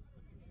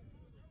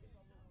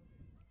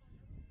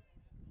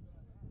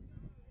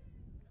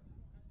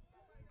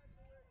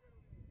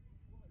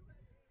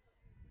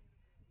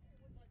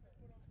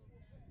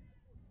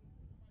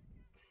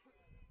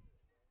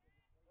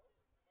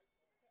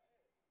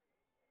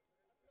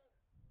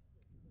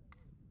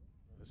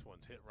 This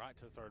one's hit right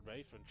to third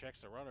baseman, checks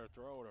the runner,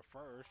 throw to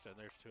first, and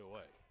there's two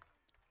away.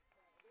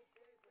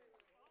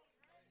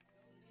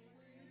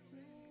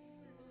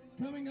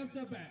 Coming up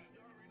to bat,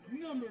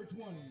 number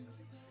 20,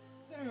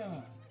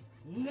 Sarah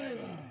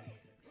Leyva.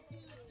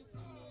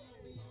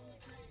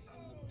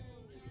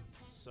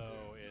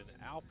 So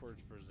in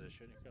Alford's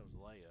position, here comes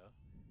Leia.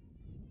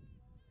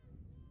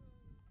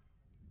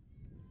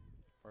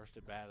 First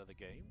at bat of the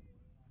game.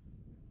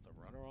 The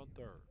runner on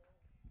third.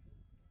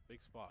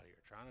 Big spot here,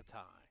 trying to tie.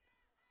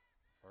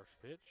 First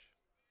pitch,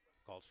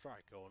 called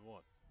strike,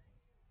 0-1.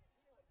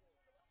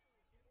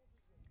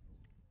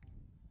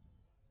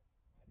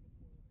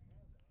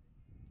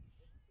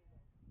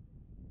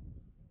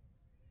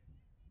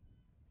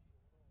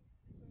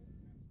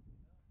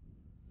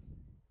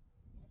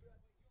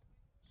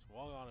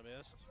 Swung on a miss.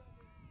 missed.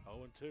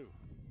 0-2.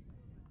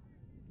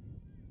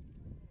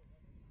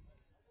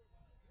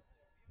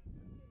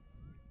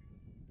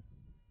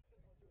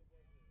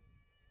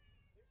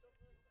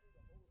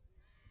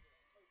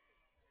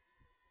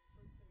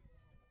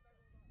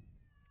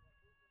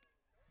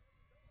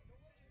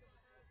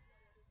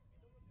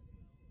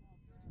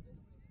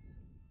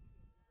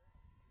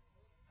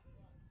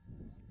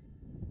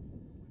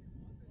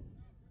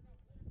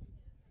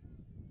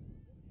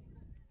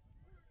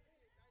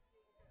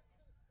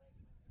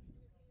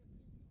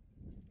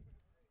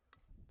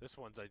 This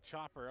one's a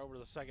chopper over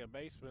the second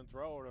baseman,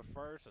 throw to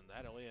first, and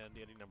that'll end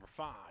inning number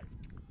 5.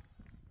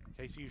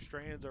 KCU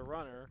strands a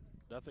runner,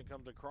 nothing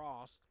comes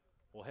across.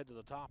 We'll head to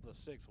the top of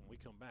the 6th when we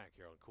come back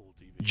here on Kool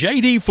TV.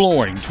 JD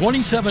Flooring,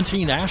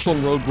 2017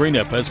 Ashland Road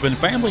Greenup has been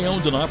family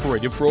owned and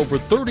operated for over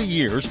 30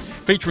 years,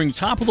 featuring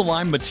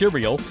top-of-the-line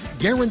material,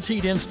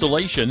 guaranteed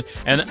installation,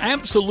 and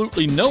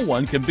absolutely no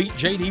one can beat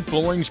JD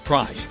Flooring's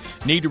price.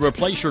 Need to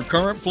replace your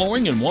current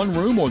flooring in one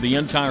room or the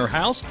entire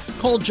house?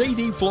 Call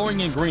JD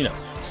Flooring in Greenup,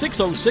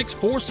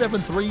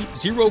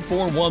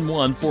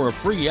 606-473-0411 for a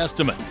free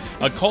estimate.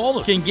 A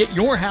call can get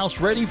your house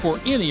ready for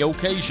any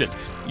occasion.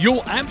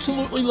 You'll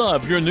absolutely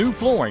love your new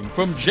flooring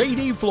from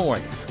JD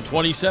Flooring,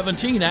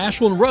 2017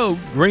 Ashland Road,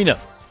 Greenup.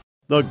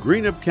 The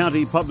Greenup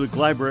County Public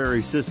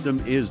Library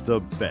system is the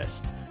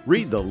best.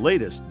 Read the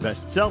latest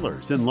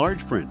bestsellers in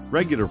large print,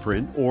 regular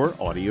print, or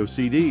audio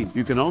CD.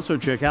 You can also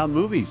check out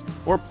movies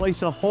or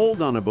place a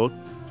hold on a book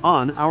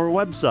on our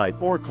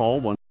website or call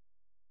 1.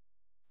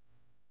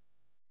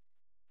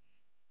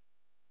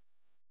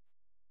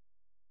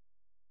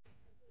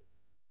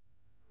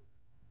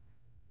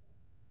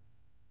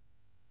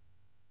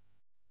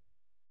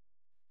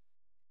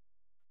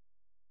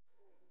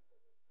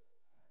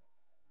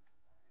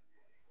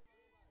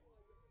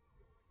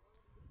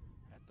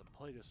 At the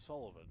plate is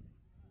Sullivan.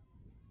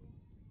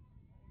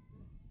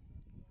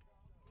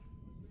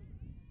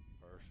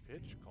 First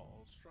pitch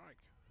called strike.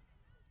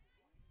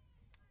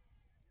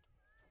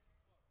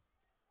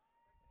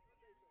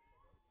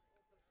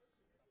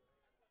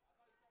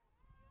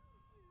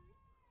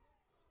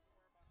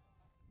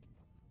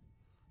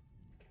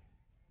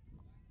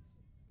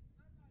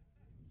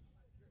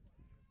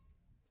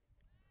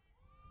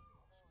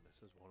 This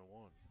is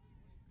 1-1.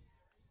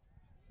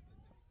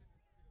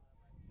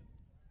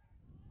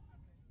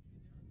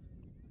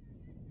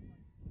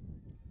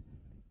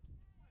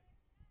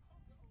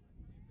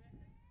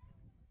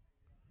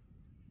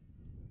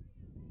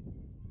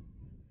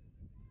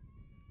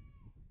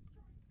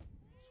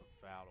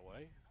 Fouled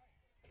away.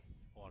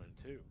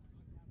 1-2.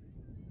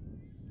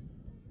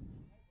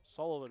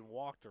 Sullivan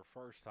walked her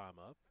first time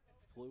up,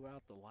 flew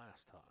out the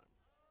last time.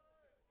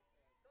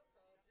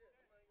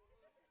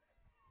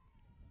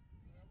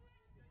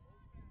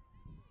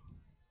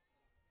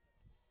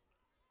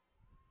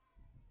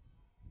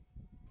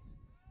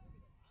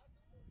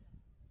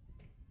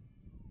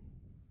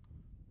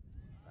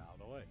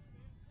 Fouled away.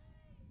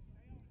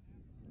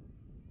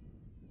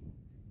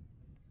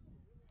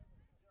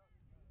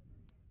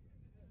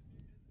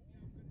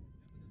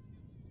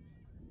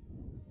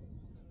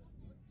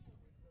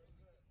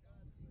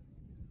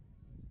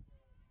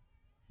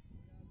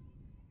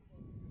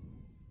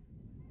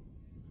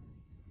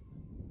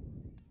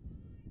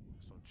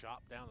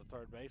 Chop down the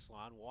third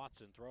baseline.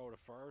 Watson throw to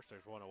first.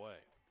 There's one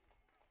away.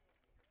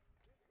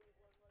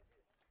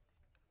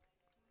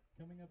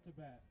 Coming up to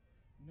bat,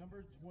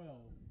 number 12,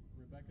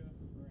 Rebecca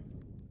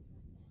Graham.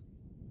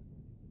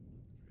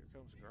 Here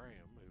comes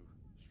Graham, who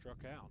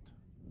struck out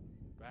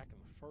back in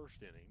the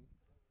first inning.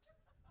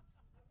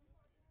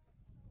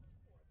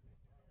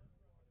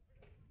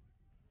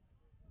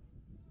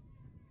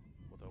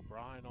 With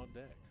O'Brien on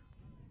deck.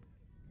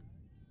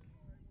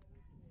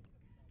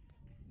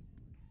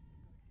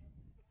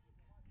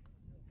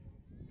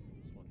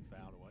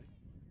 Fouled away.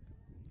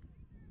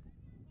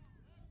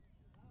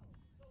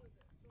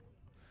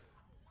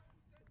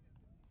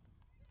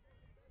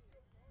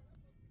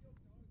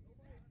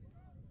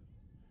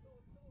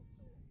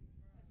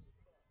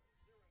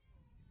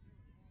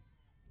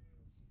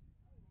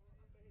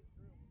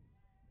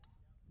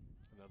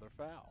 Another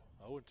foul.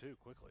 0-2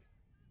 quickly.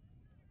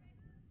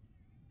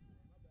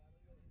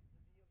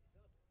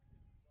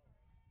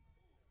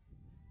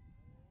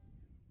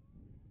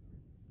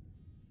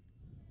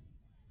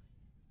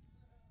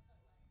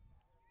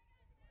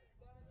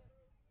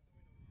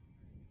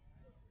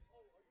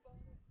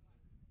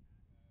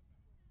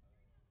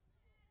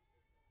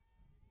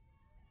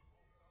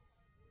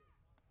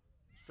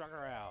 Struck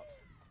her out.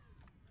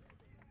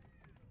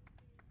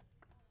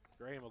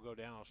 Graham will go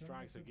down on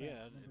strikes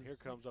again, and here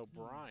comes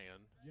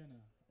O'Brien.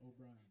 Jenna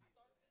O'Brien.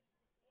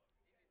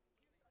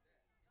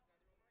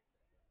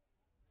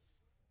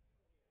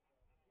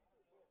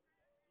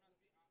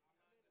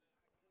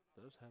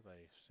 Does have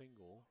a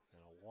single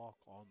and a walk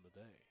on the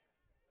day.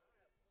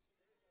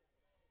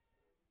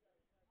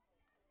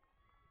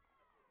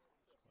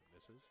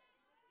 Misses.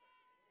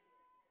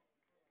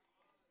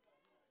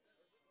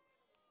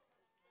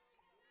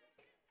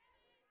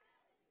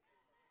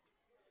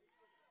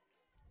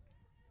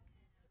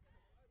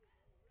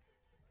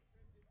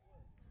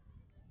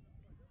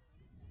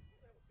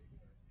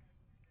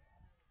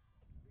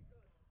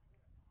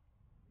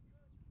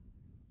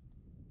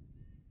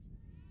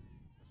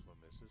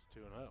 misses,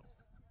 2-0.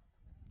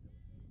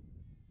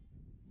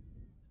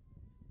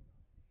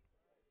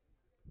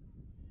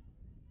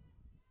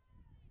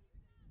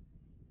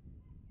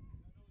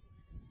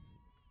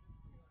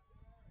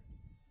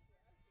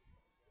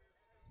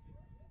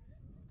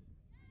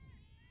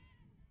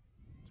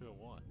 Two and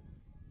one.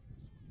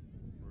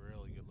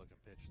 Really good looking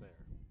pitch there.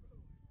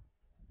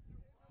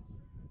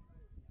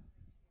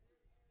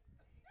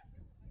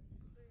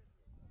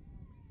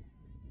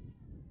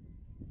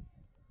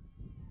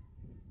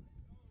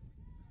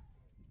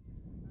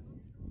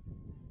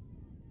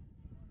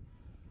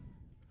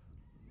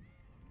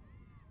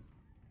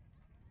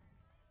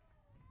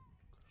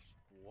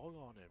 Swung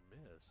on and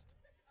missed.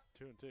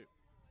 2-2.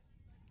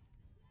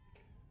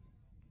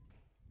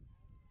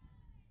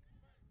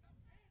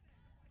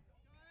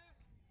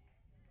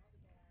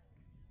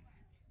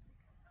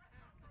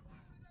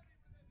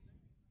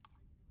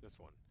 This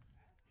one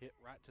hit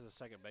right to the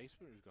second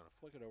baseman, who's going to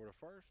flick it over to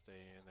first,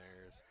 and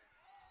they're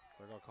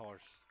going to call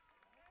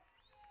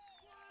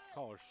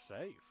her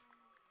safe.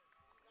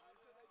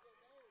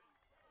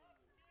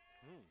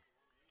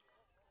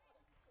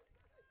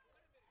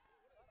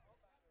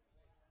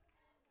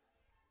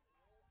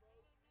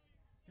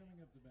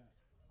 Coming up to bat,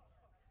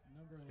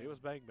 number 11. It was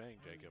bang bang,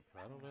 Jacob.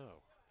 I don't know.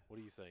 What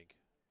do you think?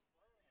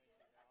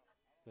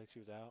 Think she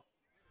was out?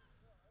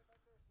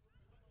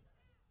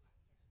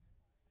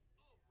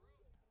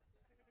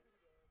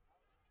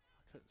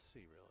 I couldn't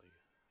see really.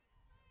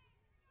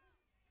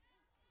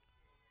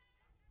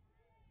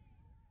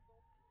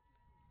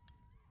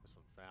 This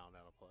one found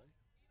out of play.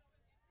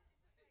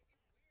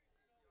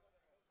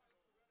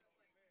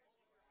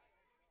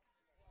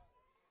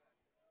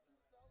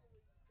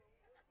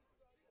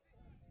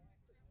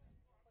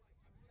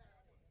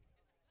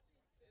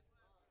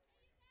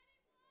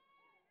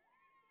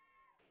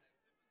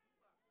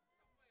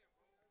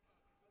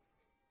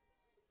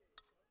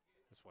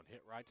 This one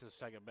hit right to the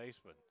second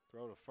baseman.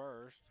 Throw to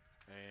first,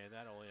 and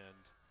that'll end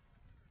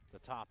the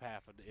top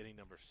half of inning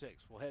number 6.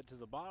 We'll head to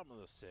the bottom of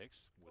the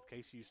 6th with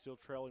KCU still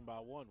trailing by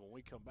 1 when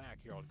we come back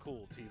here on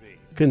Kool TV.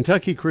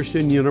 Kentucky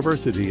Christian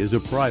University is a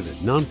private,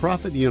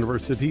 nonprofit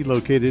university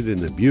located in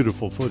the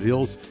beautiful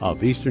foothills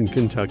of eastern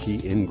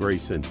Kentucky in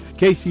Grayson.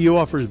 KCU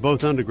offers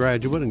both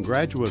undergraduate and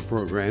graduate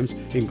programs,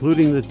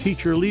 including the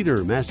Teacher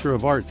Leader Master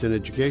of Arts in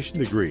Education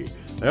degree.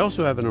 They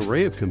also have an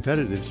array of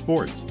competitive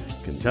sports.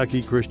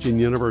 Kentucky Christian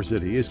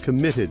University is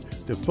committed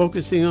to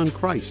focusing on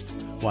Christ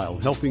while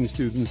helping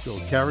students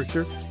build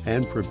character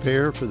and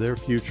prepare for their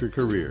future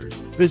careers.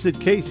 Visit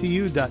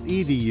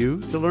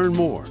kcu.edu to learn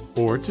more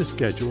or to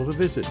schedule a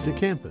visit to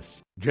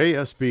campus.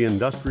 JSB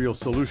Industrial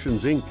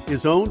Solutions, Inc.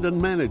 is owned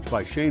and managed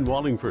by Shane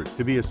Wallingford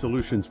to be a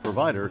solutions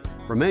provider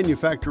for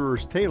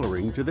manufacturers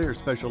tailoring to their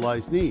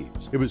specialized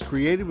needs. It was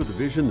created with a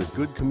vision that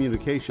good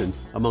communication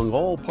among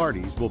all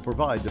parties will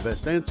provide the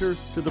best answer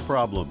to the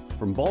problem.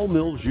 From ball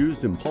mills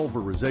used in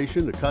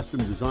pulverization to custom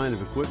design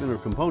of equipment or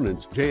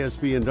components,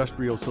 JSB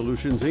Industrial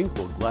Solutions, Inc.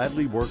 will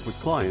gladly work with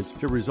clients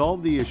to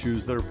resolve the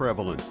issues that are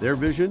prevalent. Their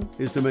vision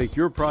is to make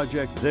your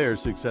project their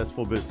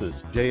successful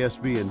business.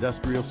 JSB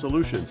Industrial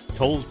Solutions,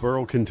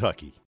 Tollsboro,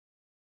 Kentucky.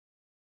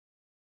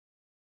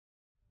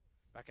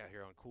 Back out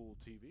here on Kool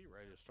TV,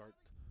 ready to start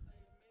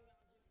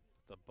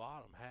the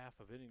bottom half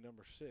of inning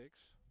number 6.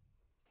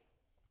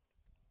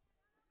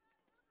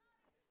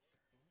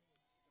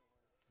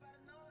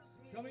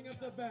 Coming up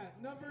to bat,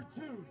 number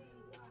 2,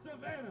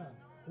 Savannah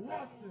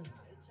Watson.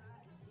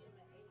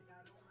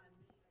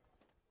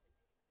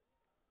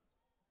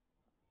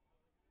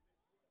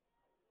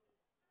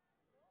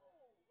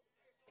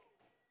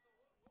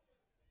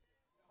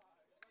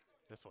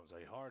 This one's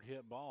a hard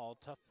hit ball.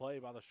 Tough play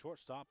by the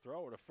shortstop.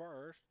 Throw her to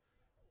first.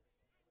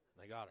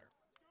 They got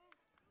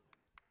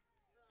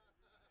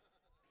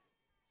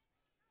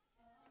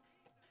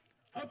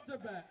her. Up to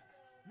bat,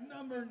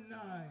 number 9,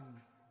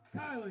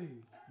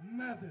 Kylie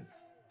Mathis.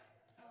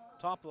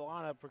 Top of the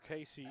lineup for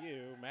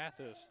KCU.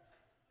 Mathis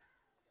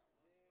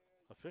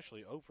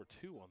officially 0 for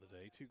 2 on the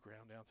day. 2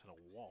 ground outs and a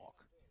walk.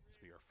 This will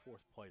be her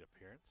 4th plate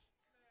appearance.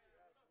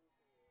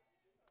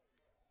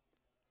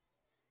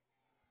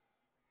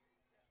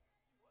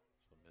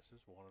 This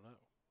is 1-0.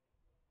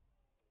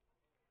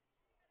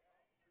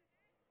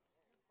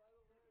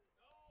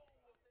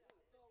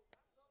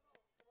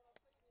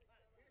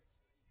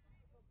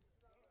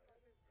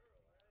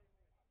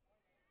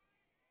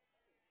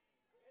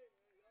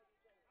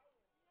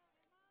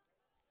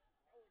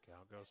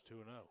 Count goes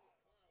 2-0.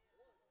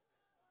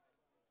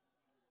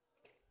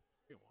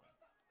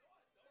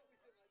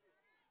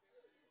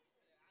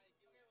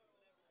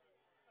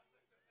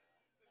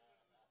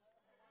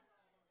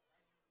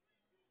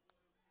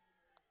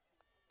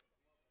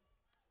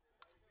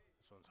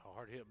 This one's a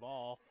hard hit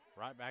ball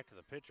right back to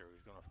the pitcher,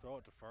 who's going to throw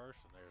it to first,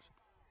 and there's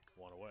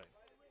 1 away.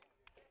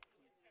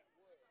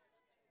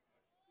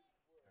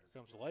 Here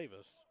comes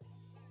Lavis.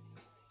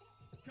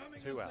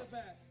 Coming 2 up out. to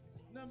bat,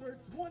 number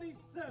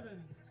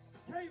 27,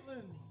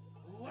 Caitlin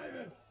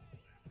Lavis.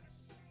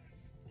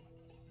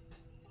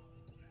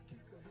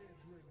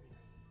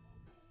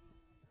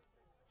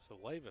 So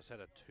Lavis had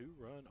a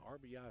 2-run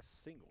RBI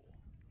single.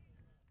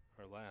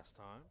 or last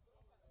time.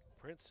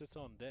 Prince sits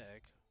on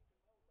deck.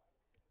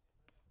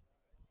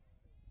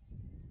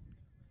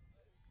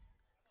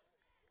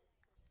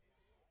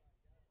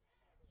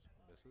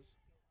 Misses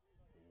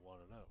 1-0.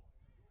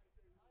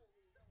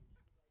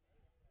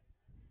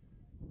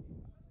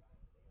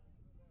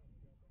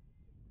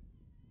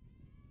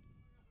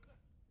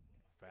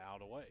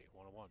 Fouled away,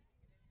 1-1.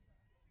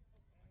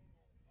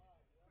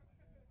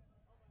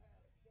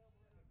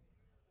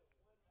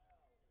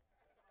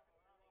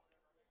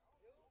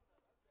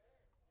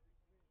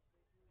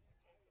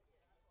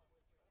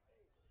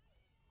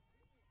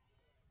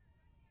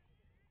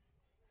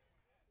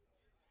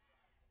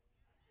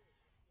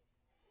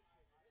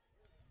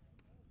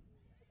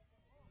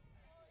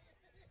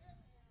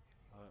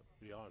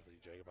 To be honest with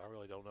you, Jacob, I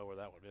really don't know where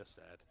that one missed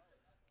at,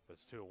 but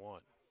it's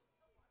 2-1.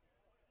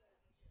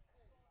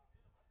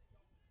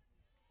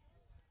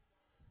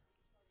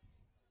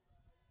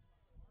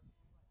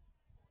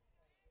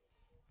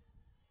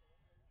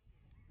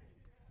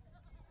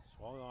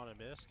 Swung on and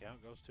missed.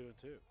 Count goes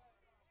 2-2.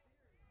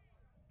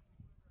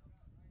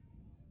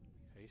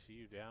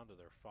 KCU down to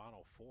their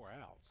final 4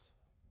 outs.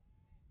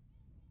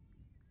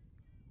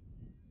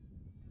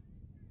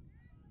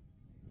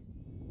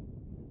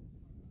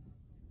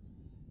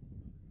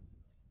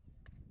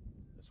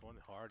 This one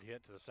hard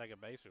hit to the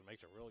second baseman,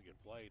 makes a really good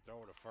play,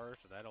 throw it to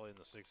first, and that'll end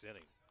the 6th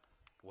inning.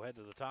 We'll head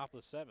to the top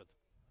of the 7th.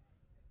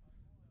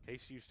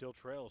 KCU still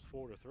trails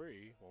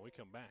 4-3 when we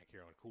come back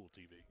here on Kool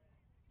TV.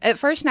 At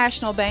First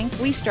National Bank,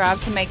 we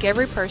strive to make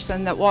every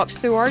person that walks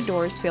through our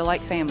doors feel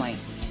like family.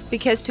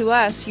 Because to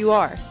us, you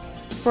are.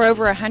 For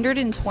over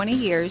 120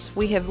 years,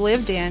 we have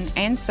lived in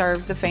and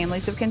served the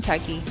families of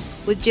Kentucky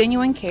with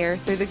genuine care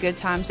through the good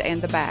times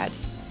and the bad.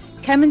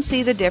 Come and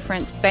see the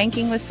difference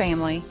banking with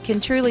family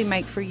can truly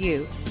make for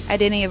you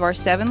at any of our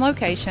 7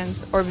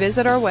 locations or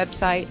visit our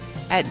website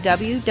at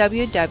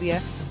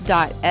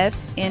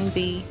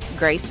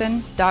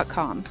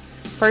www.fnbgrayson.com.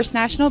 First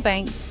National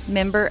Bank,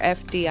 member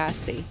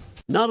FDIC.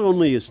 Not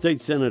only is State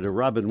Senator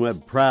Robin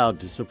Webb proud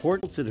to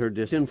support in her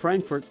district in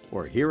Frankfort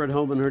or here at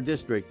home in her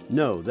district,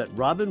 know that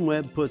Robin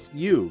Webb puts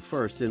you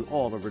first in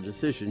all of her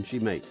decisions she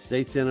makes.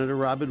 State Senator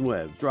Robin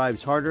Webb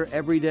strives harder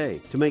every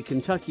day to make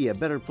Kentucky a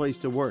better place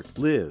to work,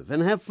 live,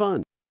 and have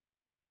fun.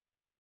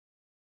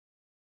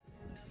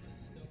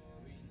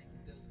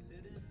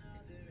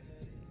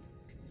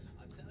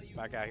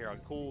 Back out here on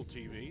Kool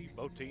TV.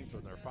 Both teams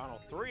with their final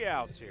 3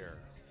 outs here.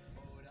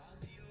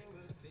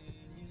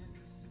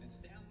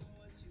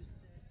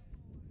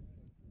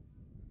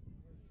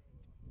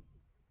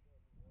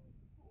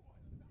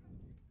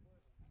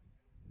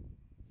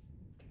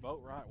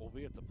 Boatwright will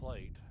be at the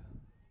plate.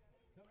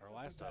 Her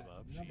last time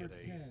up, she hit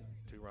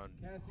a 2-run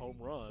home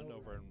run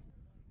over in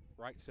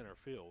right center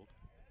field.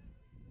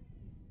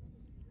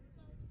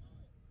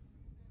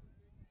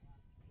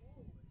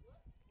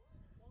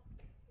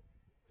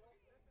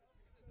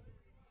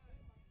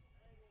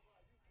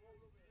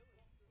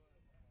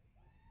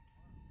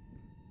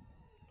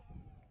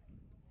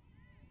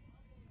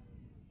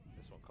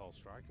 This one called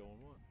strike, 0-1.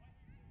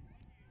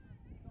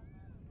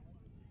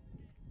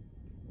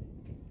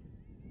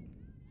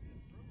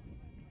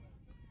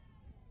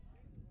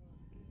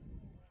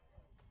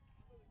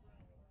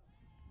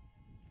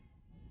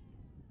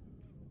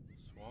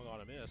 Swung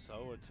on a miss,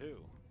 0-2.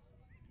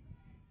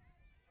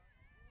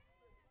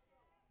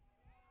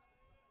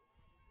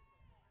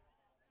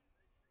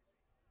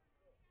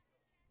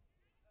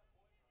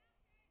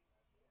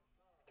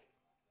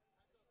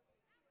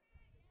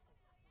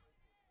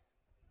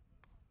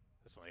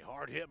 This one a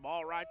hard hit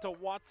ball right to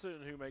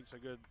Watson, who makes a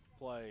good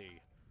play.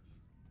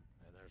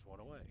 And there's one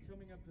away.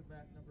 Coming up to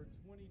bat, number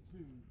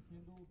 22,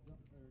 Kendall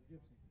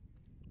Gibson.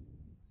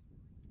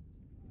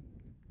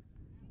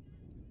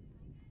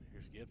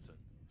 Here's Gibson.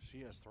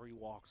 She has 3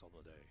 walks on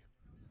the day.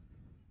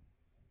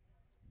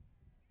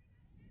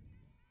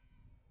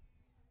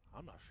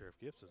 I'm not sure if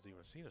Gibson's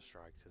even seen a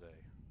strike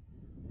today.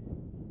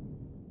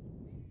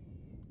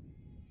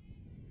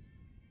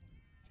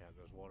 Count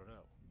goes 1-0.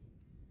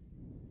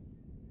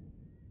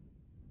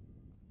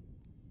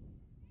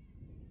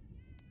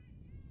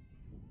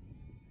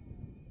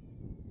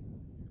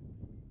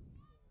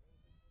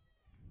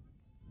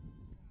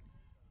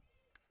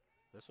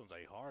 This one's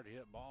a hard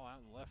hit ball out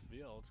in left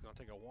field. It's going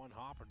to take a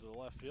 1-hopper to the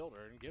left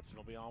fielder, and Gibson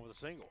will be on with a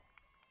single.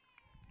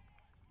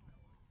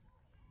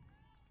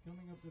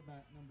 Coming up to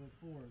bat, number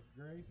 4,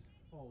 Grace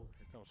Fold.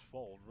 Here comes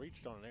Fold.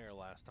 Reached on an error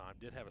last time.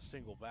 Did have a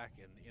single back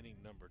in inning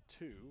number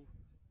 2,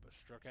 but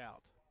struck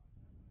out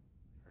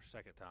her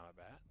second time at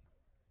bat.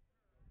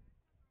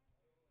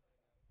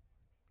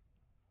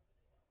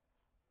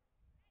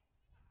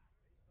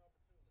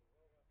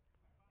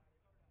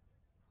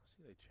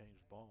 They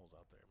changed balls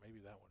out there.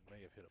 Maybe that one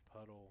may have hit a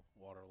puddle,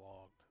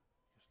 waterlogged.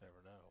 Just never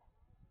know.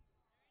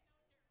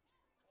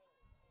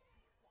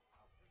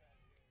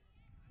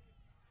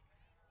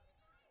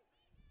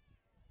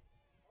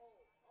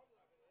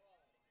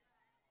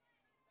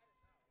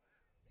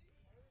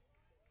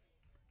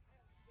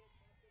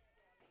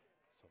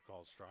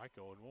 So-called strike,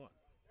 0-1.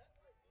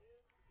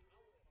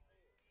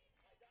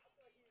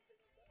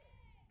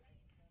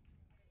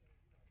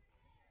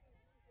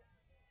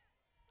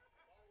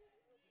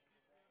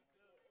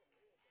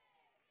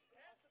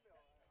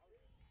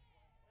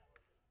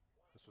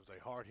 This was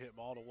a hard hit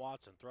ball to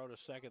Watson. Throw to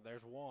second.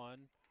 There's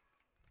one.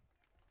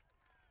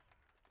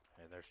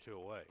 And there's two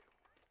away.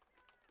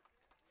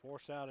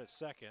 Force out at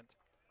second.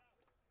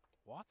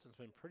 Watson's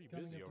been pretty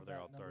busy over there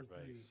on third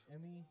base.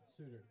 Emmy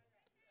Suter.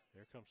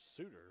 Here comes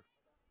Suter,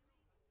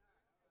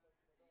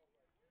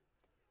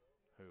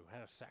 who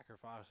had a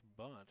sacrifice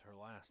bunt her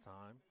last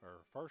time,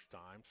 or first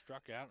time,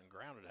 struck out and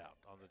grounded out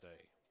on the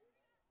day.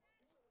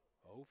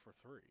 0 for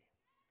 3.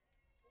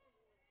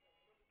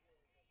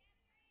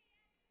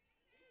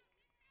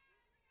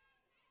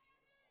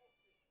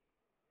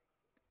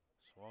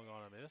 Swung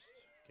on and missed.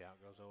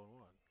 Count goes 0-1.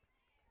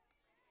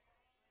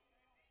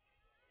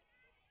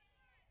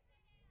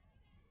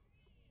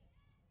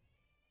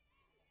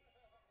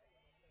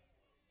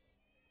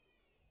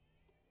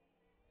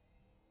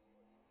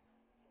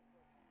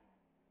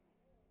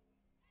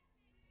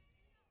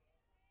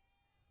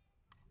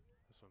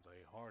 This one's a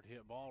hard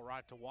hit ball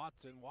right to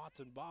Watson.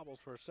 Watson bobbles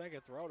for a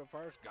second, throw to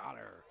first, got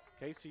her.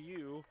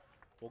 KCU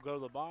will go to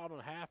the bottom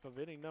half of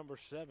inning number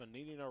 7,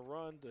 needing a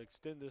run to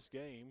extend this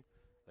game.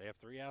 They have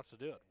 3 outs to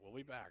do it. We'll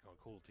be back on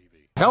Kool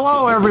TV.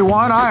 Hello,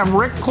 everyone. I am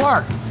Rick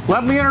Clark.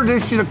 Let me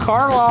introduce you to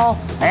Carlisle,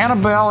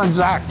 Annabelle, and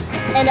Zach.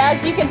 And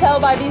as you can tell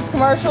by these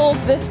commercials,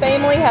 this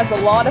family has a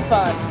lot of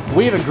fun.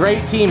 We have a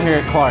great team here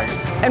at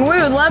Clark's. And we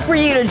would love for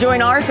you to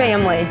join our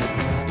family.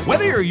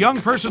 Whether you're a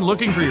young person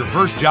looking for your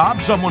first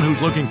job, someone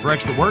who's looking for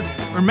extra work,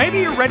 or maybe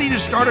you're ready to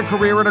start a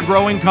career at a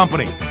growing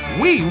company,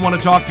 we want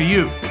to talk to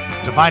you.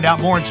 To find out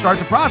more and start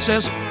the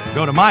process,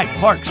 go to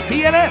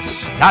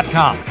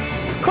myclarkspns.com.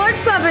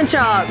 Clark's Pump and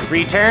Shop.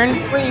 Return.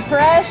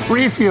 Refresh.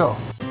 Refuel.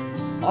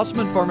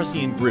 Osman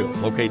Pharmacy and Grill,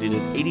 located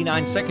at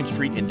 89 2nd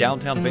Street in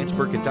downtown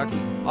Vanceburg, Kentucky,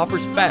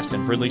 offers fast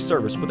and friendly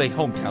service with a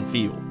hometown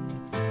feel.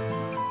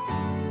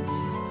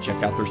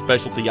 Check out their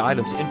specialty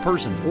items in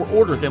person or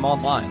order them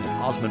online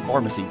at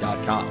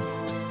osmanpharmacy.com.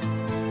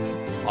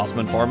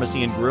 Osman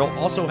Pharmacy and Grill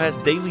also has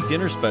daily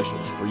dinner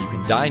specials where you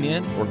can dine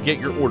in or get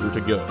your order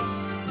to go.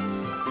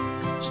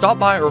 Stop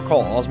by or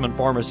call Osman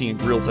Pharmacy and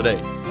Grill today.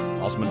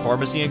 Osman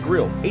Pharmacy and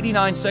Grill,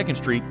 89 2nd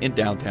Street in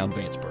downtown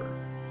Vanceburg.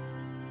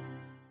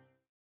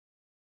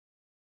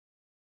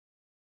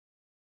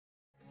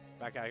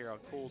 Back out here on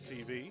Kool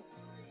TV.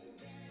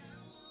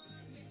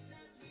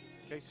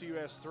 KCU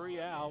has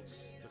 3 outs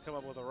to come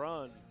up with a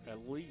run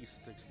at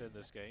least to extend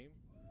this game,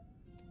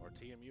 or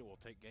TMU will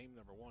take game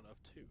number 1 of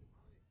 2.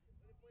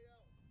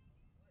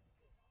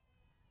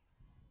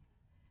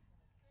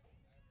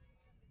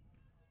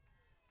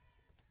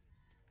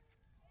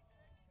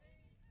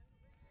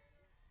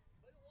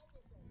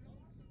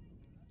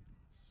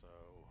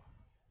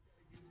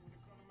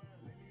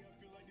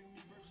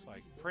 Looks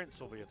like Prince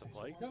will be at the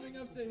plate. Coming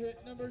up to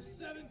hit number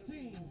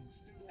 17,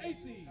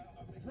 AC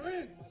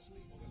Prince.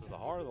 So the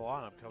heart of the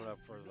lineup coming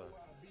up for the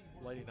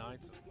Lady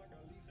Knights.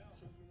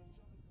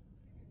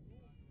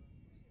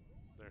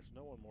 There's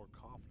no one more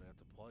confident at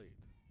the plate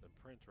than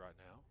Prince right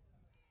now.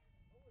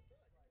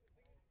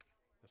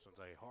 This one's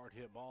a hard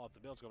hit ball up the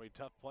middle. It's going to be a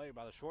tough play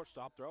by the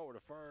shortstop. Throw over to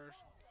first.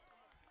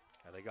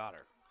 And they got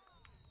her.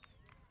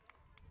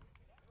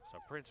 So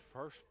Prince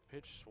first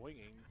pitch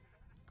swinging,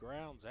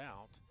 grounds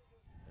out.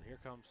 And here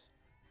comes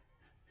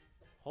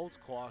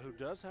Holtzclaw, who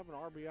does have an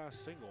RBI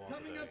single on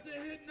Coming the up to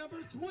hit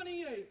number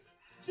 28,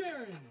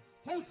 Jaron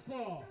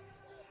Holtzclaw.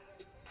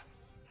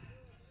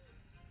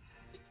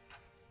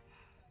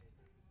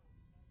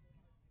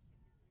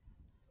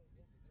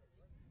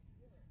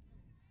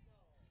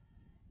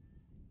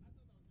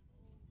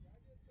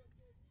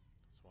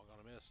 Swung on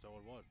a miss,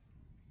 0-1.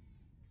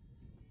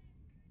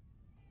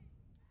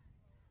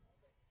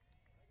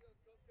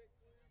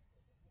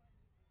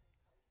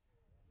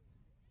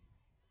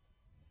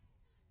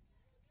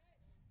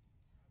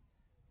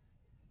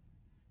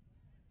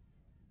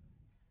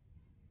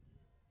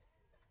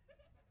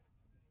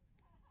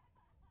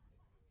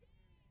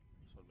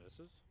 This one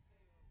misses.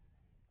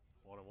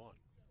 1-1.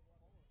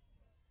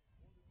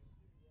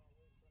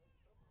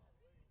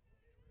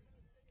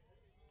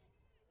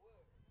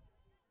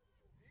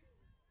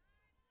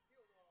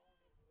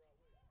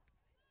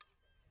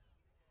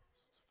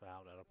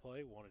 Fouled out of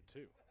play,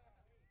 1-2.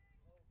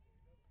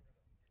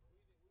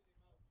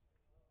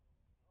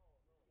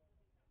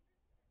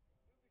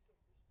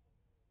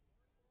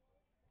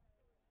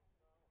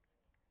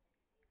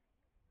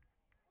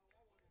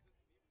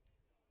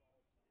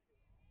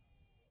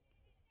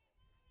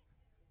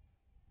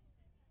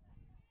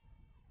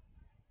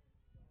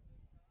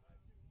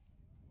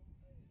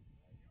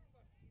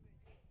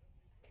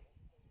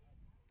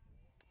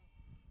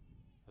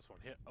 This one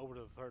hit over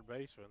to the third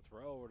baseman,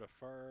 throw over to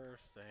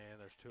first, and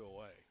there's 2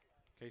 away.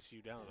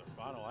 KCU down to their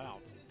final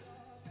out.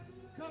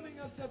 Coming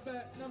up to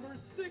bat number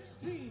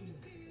 16,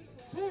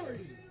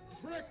 Tori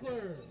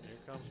Breckler. Here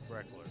comes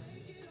Breckler.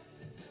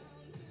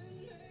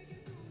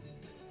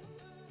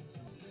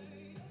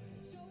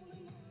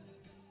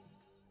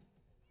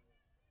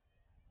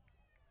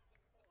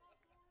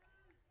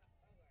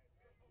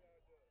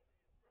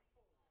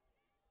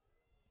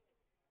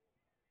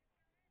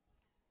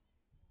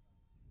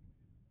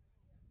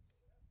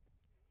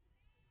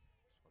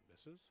 This one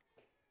misses.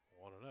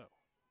 1-0.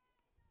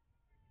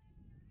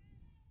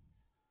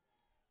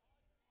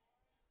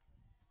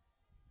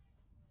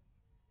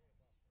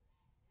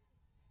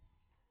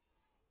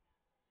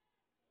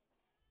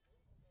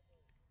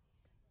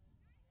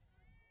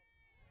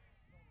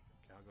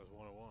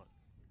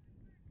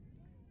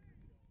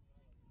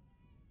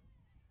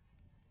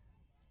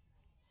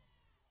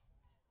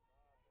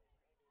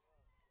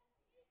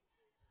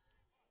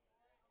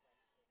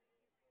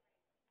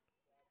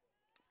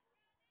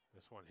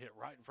 This one hit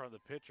right in front of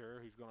the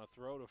pitcher, who's going to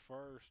throw to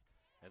first,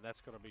 and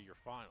that's going to be your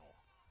final.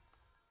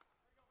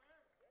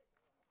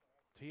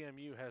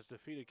 TMU has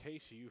defeated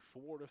KCU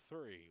 4-3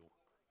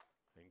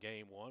 in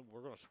game one.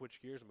 We're going to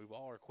switch gears and move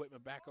all our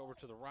equipment back over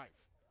to the right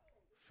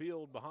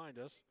field behind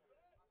us.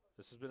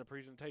 This has been a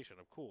presentation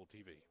of Kool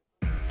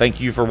TV. Thank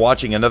you for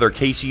watching another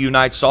KCU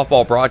Night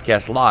softball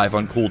broadcast live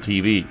on Kool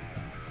TV.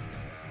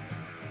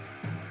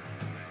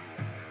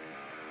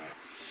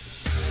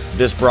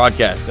 This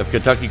broadcast of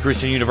Kentucky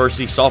Christian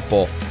University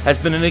softball has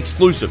been an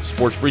exclusive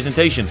sports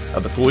presentation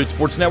of the Kool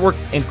Sports Network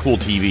and Kool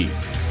TV.